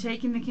admit to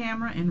taking the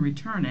camera and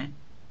return it,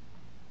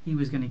 he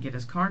was going to get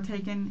his car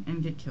taken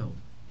and get killed.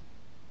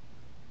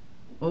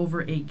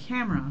 Over a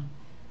camera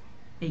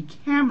that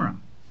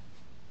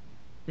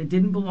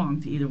didn't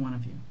belong to either one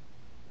of you.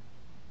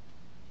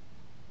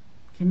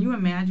 Can you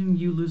imagine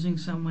you losing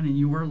someone in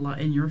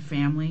your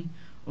family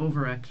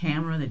over a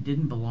camera that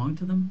didn't belong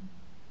to them?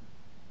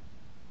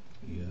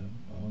 Yeah.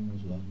 I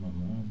almost lost my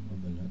mom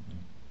over nothing.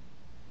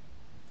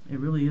 It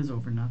really is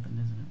over nothing,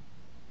 isn't it?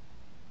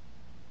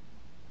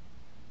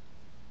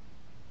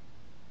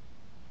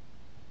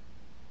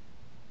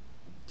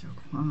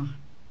 How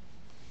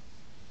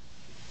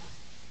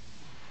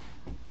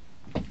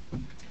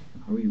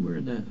were you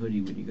wearing that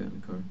hoodie when you got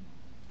in the car?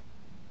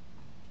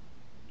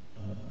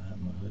 I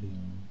had my hoodie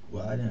on.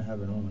 Well, I didn't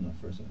have it on when I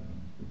first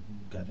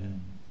got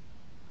in.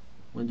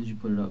 When did you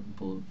put it up and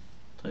pull it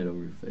tight over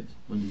your face?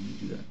 When did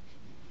you do that?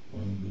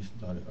 When we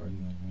started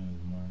arguing me and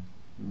Lamar.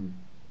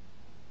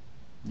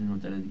 You know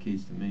what that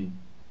indicates to me?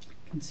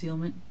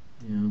 Concealment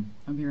Yeah.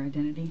 of your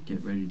identity.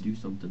 Get ready to do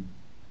something.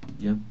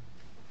 Yeah.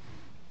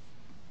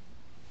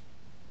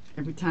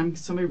 Every time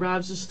somebody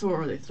robs a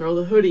store, they throw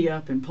the hoodie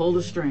up and pull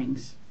the Yeah.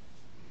 strings.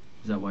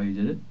 Is that why you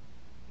did it?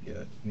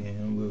 Yeah, me and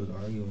him, we was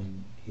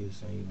arguing. He was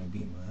saying he was gonna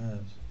beat my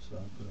ass, so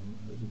I put on my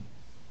hoodie.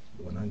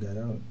 But when I got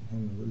out, him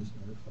and Willie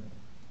started fighting.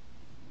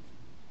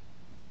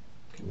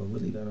 Well,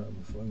 Willie got out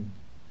before me.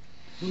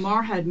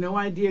 Lamar had no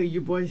idea you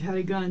boys had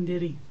a gun,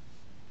 did he?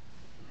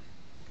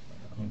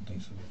 I don't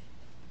think so.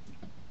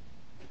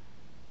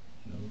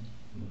 No,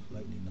 most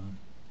likely not.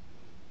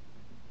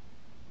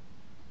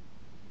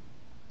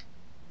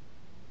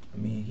 I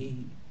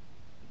mean,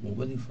 when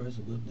Willie first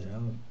whipped it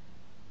out,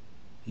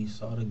 he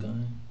saw the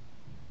gun,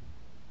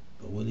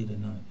 but Willie did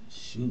not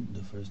shoot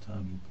the first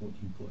time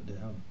he pulled it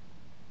out.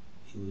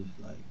 He was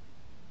like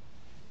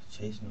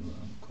chasing him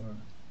around the car.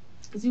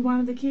 Because he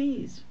wanted the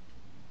keys.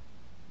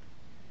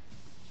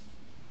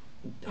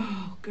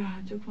 Oh,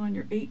 God, Jaquan,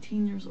 you're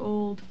 18 years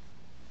old.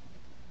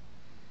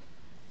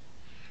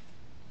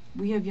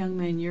 We have young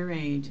men your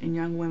age and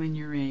young women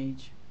your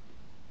age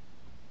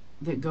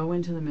that go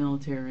into the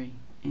military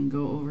and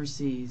go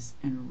overseas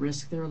and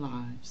risk their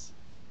lives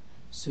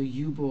so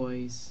you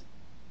boys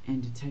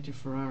and Detective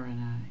Ferrara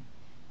and I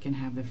can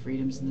have the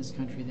freedoms in this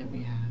country that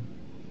we have.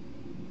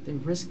 They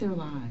risk their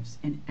lives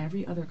in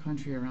every other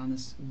country around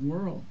this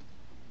world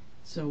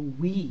so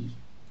we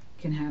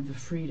can have the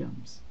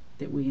freedoms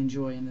that we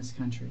enjoy in this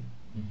country.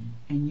 Mm-hmm.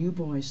 And you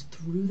boys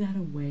threw that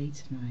away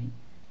tonight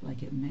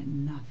like it meant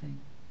nothing.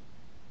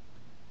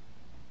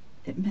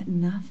 It meant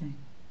nothing.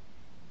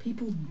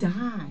 People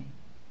die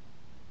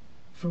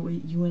for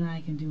what you and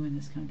I can do in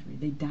this country.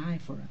 They die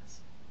for us.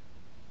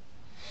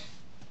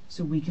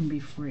 So we can be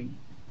free.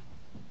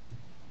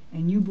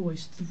 And you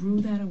boys threw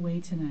that away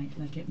tonight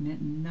like it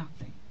meant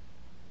nothing.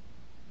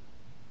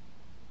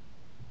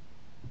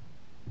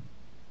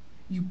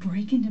 You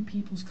break into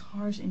people's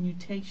cars and you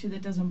take shit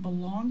that doesn't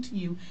belong to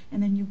you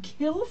and then you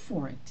kill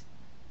for it.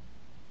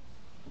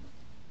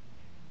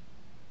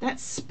 That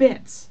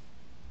spits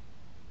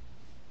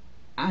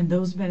on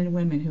those men and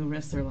women who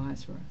risk their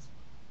lives for us.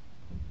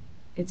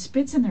 It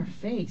spits in their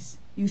face.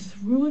 You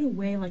threw it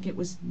away like it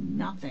was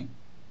nothing.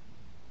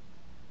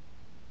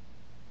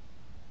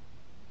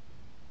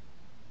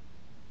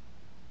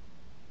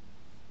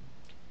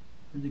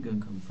 Where'd the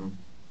gun come from?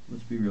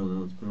 Let's be real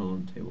now. Let's put it all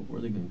on the table.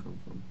 Where'd the gun come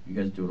from? You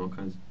guys doing all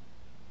kinds of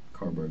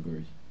car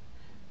burglaries.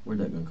 Where'd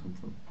that gun come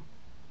from?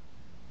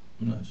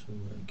 I'm not sure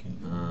where it came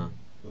from,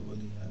 but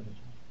Willie had it.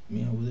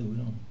 Me and Willie, we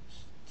don't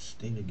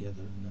stay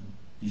together or nothing.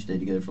 You stayed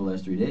together for the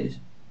last 3 days.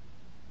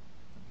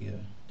 Yeah.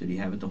 Did he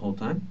have it the whole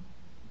time?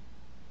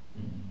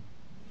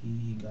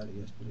 He got it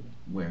yesterday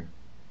Where?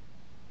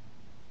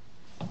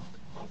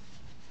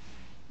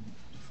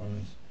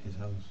 from his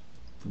house.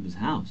 From his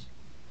house.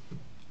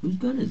 Whose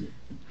gun is it?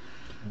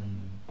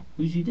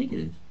 Whose do you think it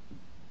is?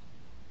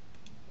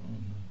 I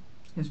don't know.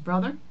 His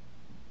brother?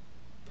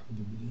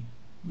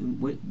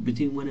 Probably.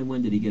 Between when and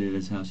when did he get it at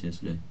his house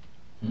yesterday?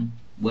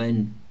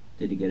 When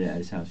did he get it at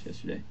his house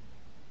yesterday?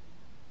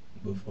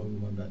 Before we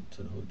went back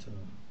to the hotel.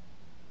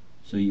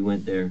 So you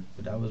went there.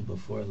 But that was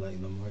before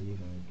like Lamar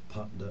even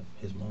popped up.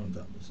 His mom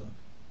dropped us off.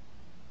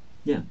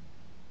 Yeah.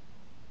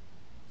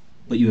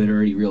 But you had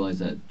already realized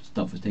that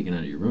stuff was taken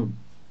out of your room.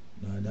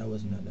 No, that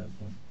wasn't at that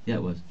point. Yeah,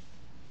 it was.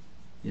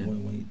 Yeah.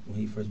 When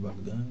he first brought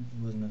the gun,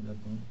 it wasn't at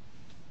that point.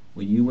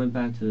 When you went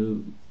back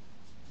to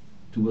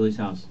Willie's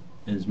house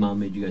and his mom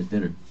made you guys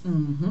dinner,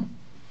 Mm-hmm.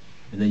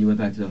 and then you went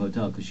back to the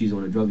hotel because she's the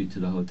one who drove you to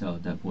the hotel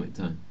at that point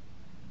in time.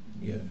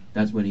 Yeah.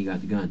 That's when he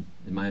got the gun.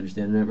 Am I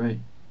understanding that right?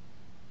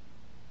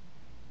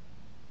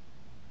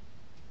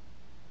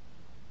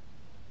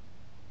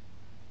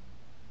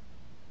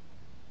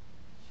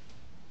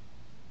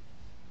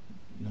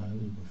 No,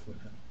 it was before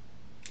that.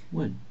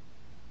 When?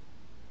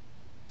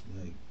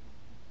 Like,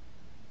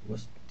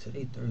 what's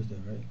today? Thursday,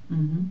 right?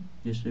 Mm-hmm.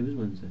 Yesterday was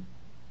Wednesday.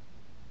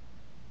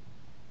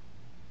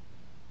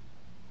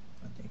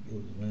 I think it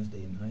was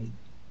Wednesday night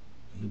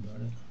when he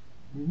brought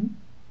it. Mm-hmm.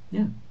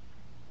 Yeah.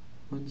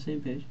 We're on the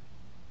same page.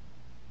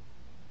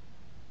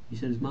 You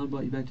said his mom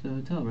brought you back to the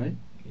hotel, right?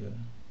 Yeah.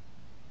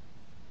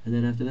 And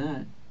then after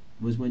that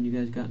was when you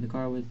guys got in the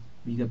car with.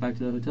 You got back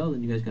to the hotel,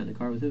 then you guys got in the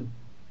car with who?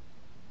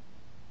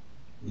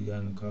 We got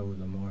in the car with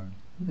Lamar.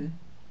 Okay.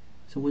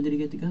 So when did he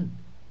get the gun?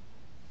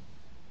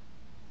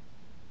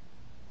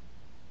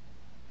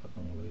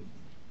 Hold on, wait.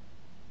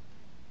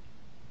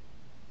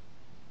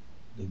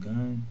 The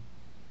gun.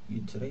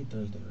 Today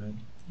Thursday, right?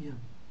 Yeah.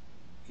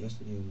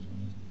 Yesterday was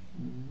Wednesday.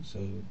 Mm-hmm. So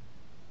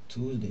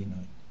Tuesday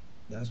night.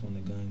 That's when the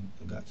gun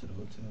got to the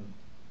hotel.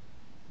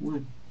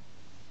 When?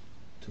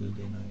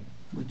 Tuesday night.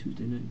 What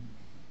Tuesday night?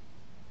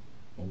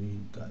 when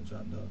we got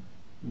dropped off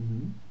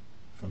Mm-hmm.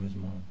 from his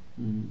mom.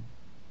 Mm-hmm.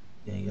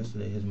 Then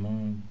yesterday his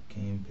mom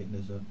came, picked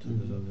us up, took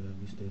us over there.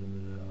 We stayed over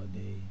there all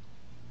day,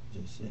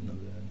 just sitting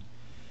over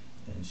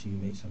there. And she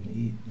made something to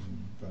eat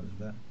and brought us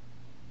back.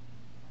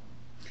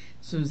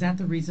 So is that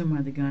the reason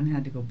why the gun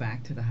had to go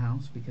back to the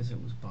house, because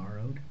it was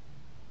borrowed?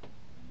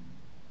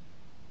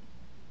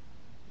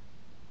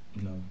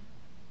 No,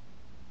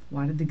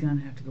 Why did the gun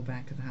have to go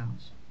back to the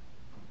house?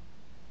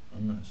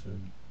 I'm not sure.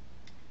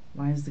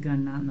 Why is the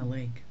gun not in the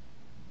lake?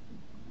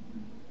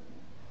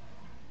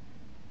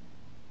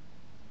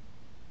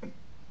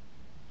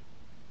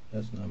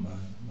 That's not my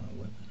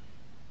weapon.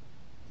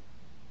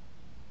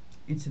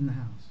 It's in the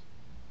house.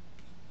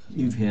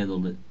 You've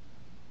handled it.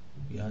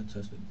 Yeah, I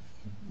touched it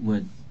before.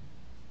 When?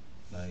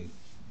 Like,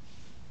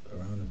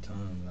 around the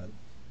time, like,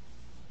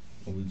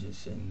 when we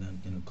just sitting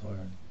in a car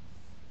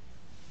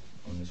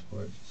on this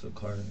porch. It's a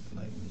car,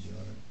 like, in this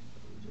yard.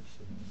 We just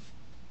sitting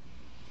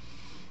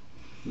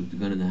there. Was the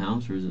gun in the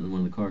house or is it in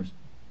one of the cars?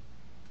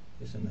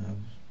 It's in the house.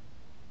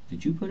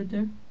 Did you put it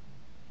there?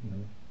 You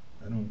know,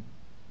 I don't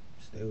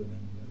stay with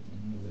them, but I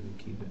don't know where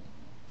to keep it.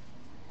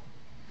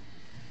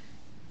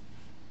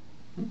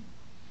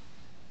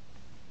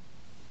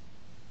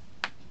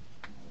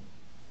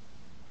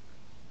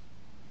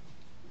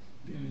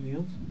 Anything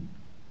else?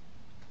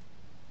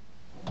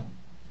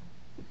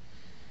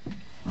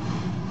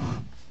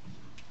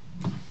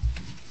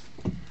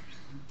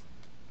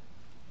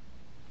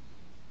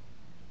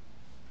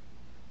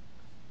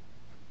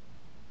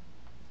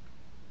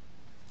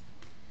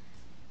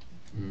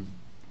 Mm.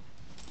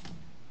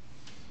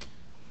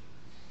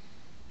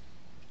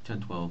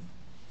 10-12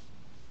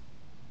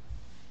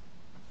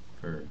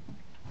 for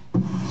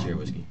Sierra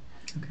whiskey.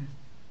 Okay.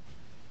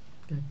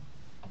 Good.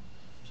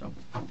 So,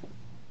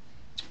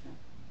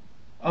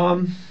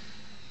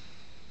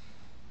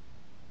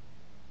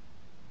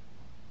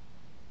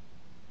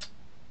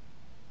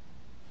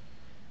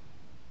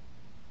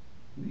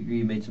 we agree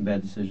you made some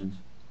bad decisions.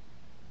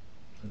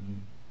 Mhm.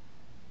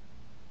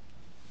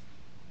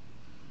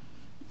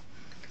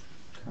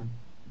 Okay.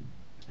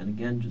 And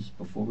again, just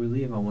before we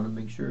leave, I want to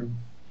make sure if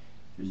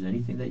there's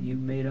anything that you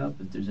made up,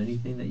 if there's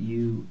anything that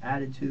you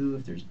added to,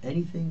 if there's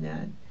anything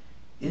that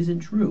isn't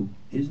true,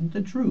 isn't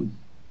the truth,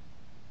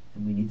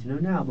 and we need to know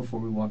now before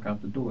we walk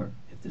out the door.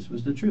 If this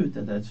was the truth,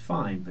 that's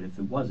fine, but if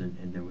it wasn't,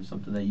 and there was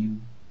something that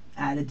you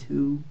added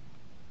to,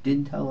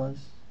 didn't tell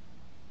us,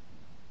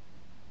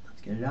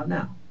 let's get it out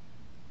now.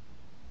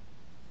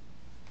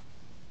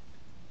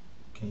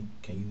 Can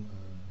you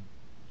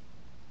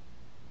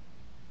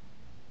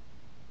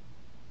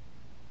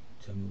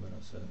tell me what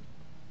I said?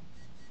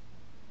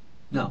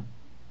 No.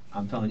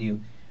 I'm telling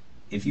you,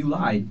 if you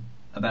lied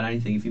about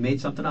anything, if you made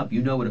something up,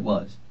 you know what it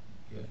was.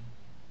 Yeah.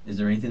 Is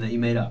there anything that you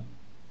made up?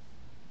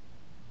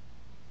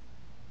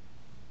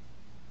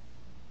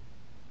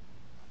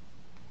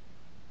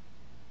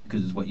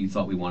 Because it's what you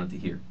thought we wanted to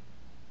hear.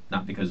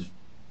 Not because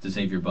to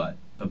save your butt,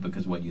 but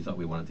because what you thought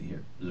we wanted to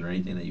hear. Is there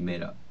anything that you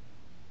made up?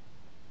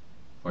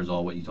 Or is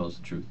all what you told us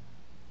the truth?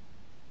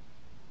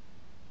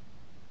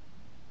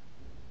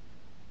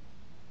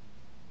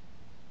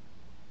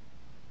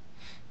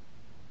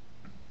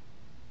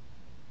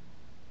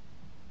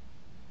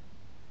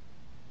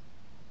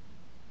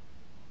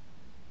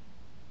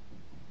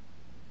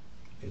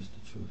 It's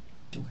the truth.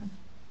 Okay.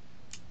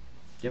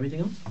 Do you have anything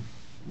else?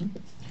 No?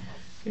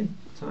 Okay.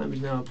 Time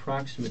is now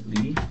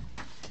approximately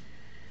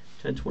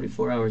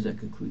 10:24 hours. That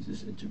concludes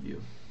this interview.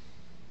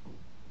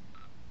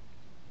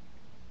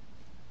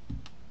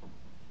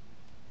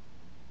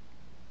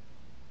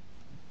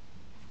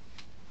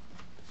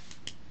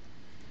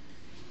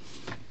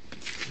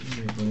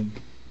 All right, bud.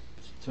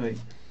 Sit tight.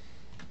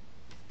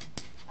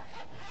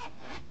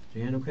 Is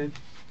your hand okay?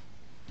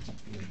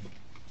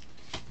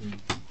 Yeah.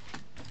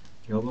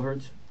 Your elbow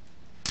hurts?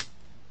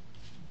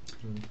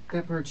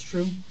 That part's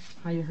true.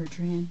 How you hurt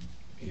your hand?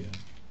 Yeah.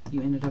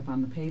 You ended up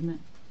on the pavement.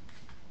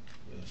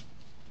 Yeah.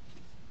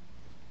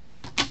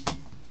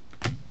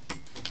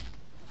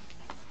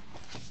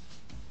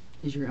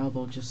 Is your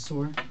elbow just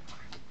sore?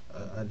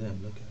 I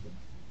didn't look at it.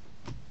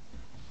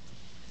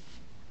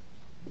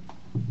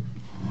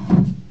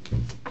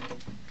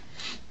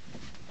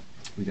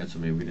 We got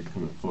somebody we're going to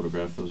come and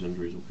photograph those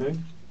injuries, okay?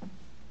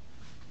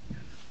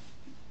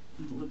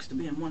 It looks to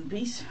be in one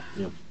piece.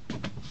 All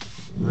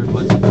right,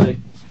 bud.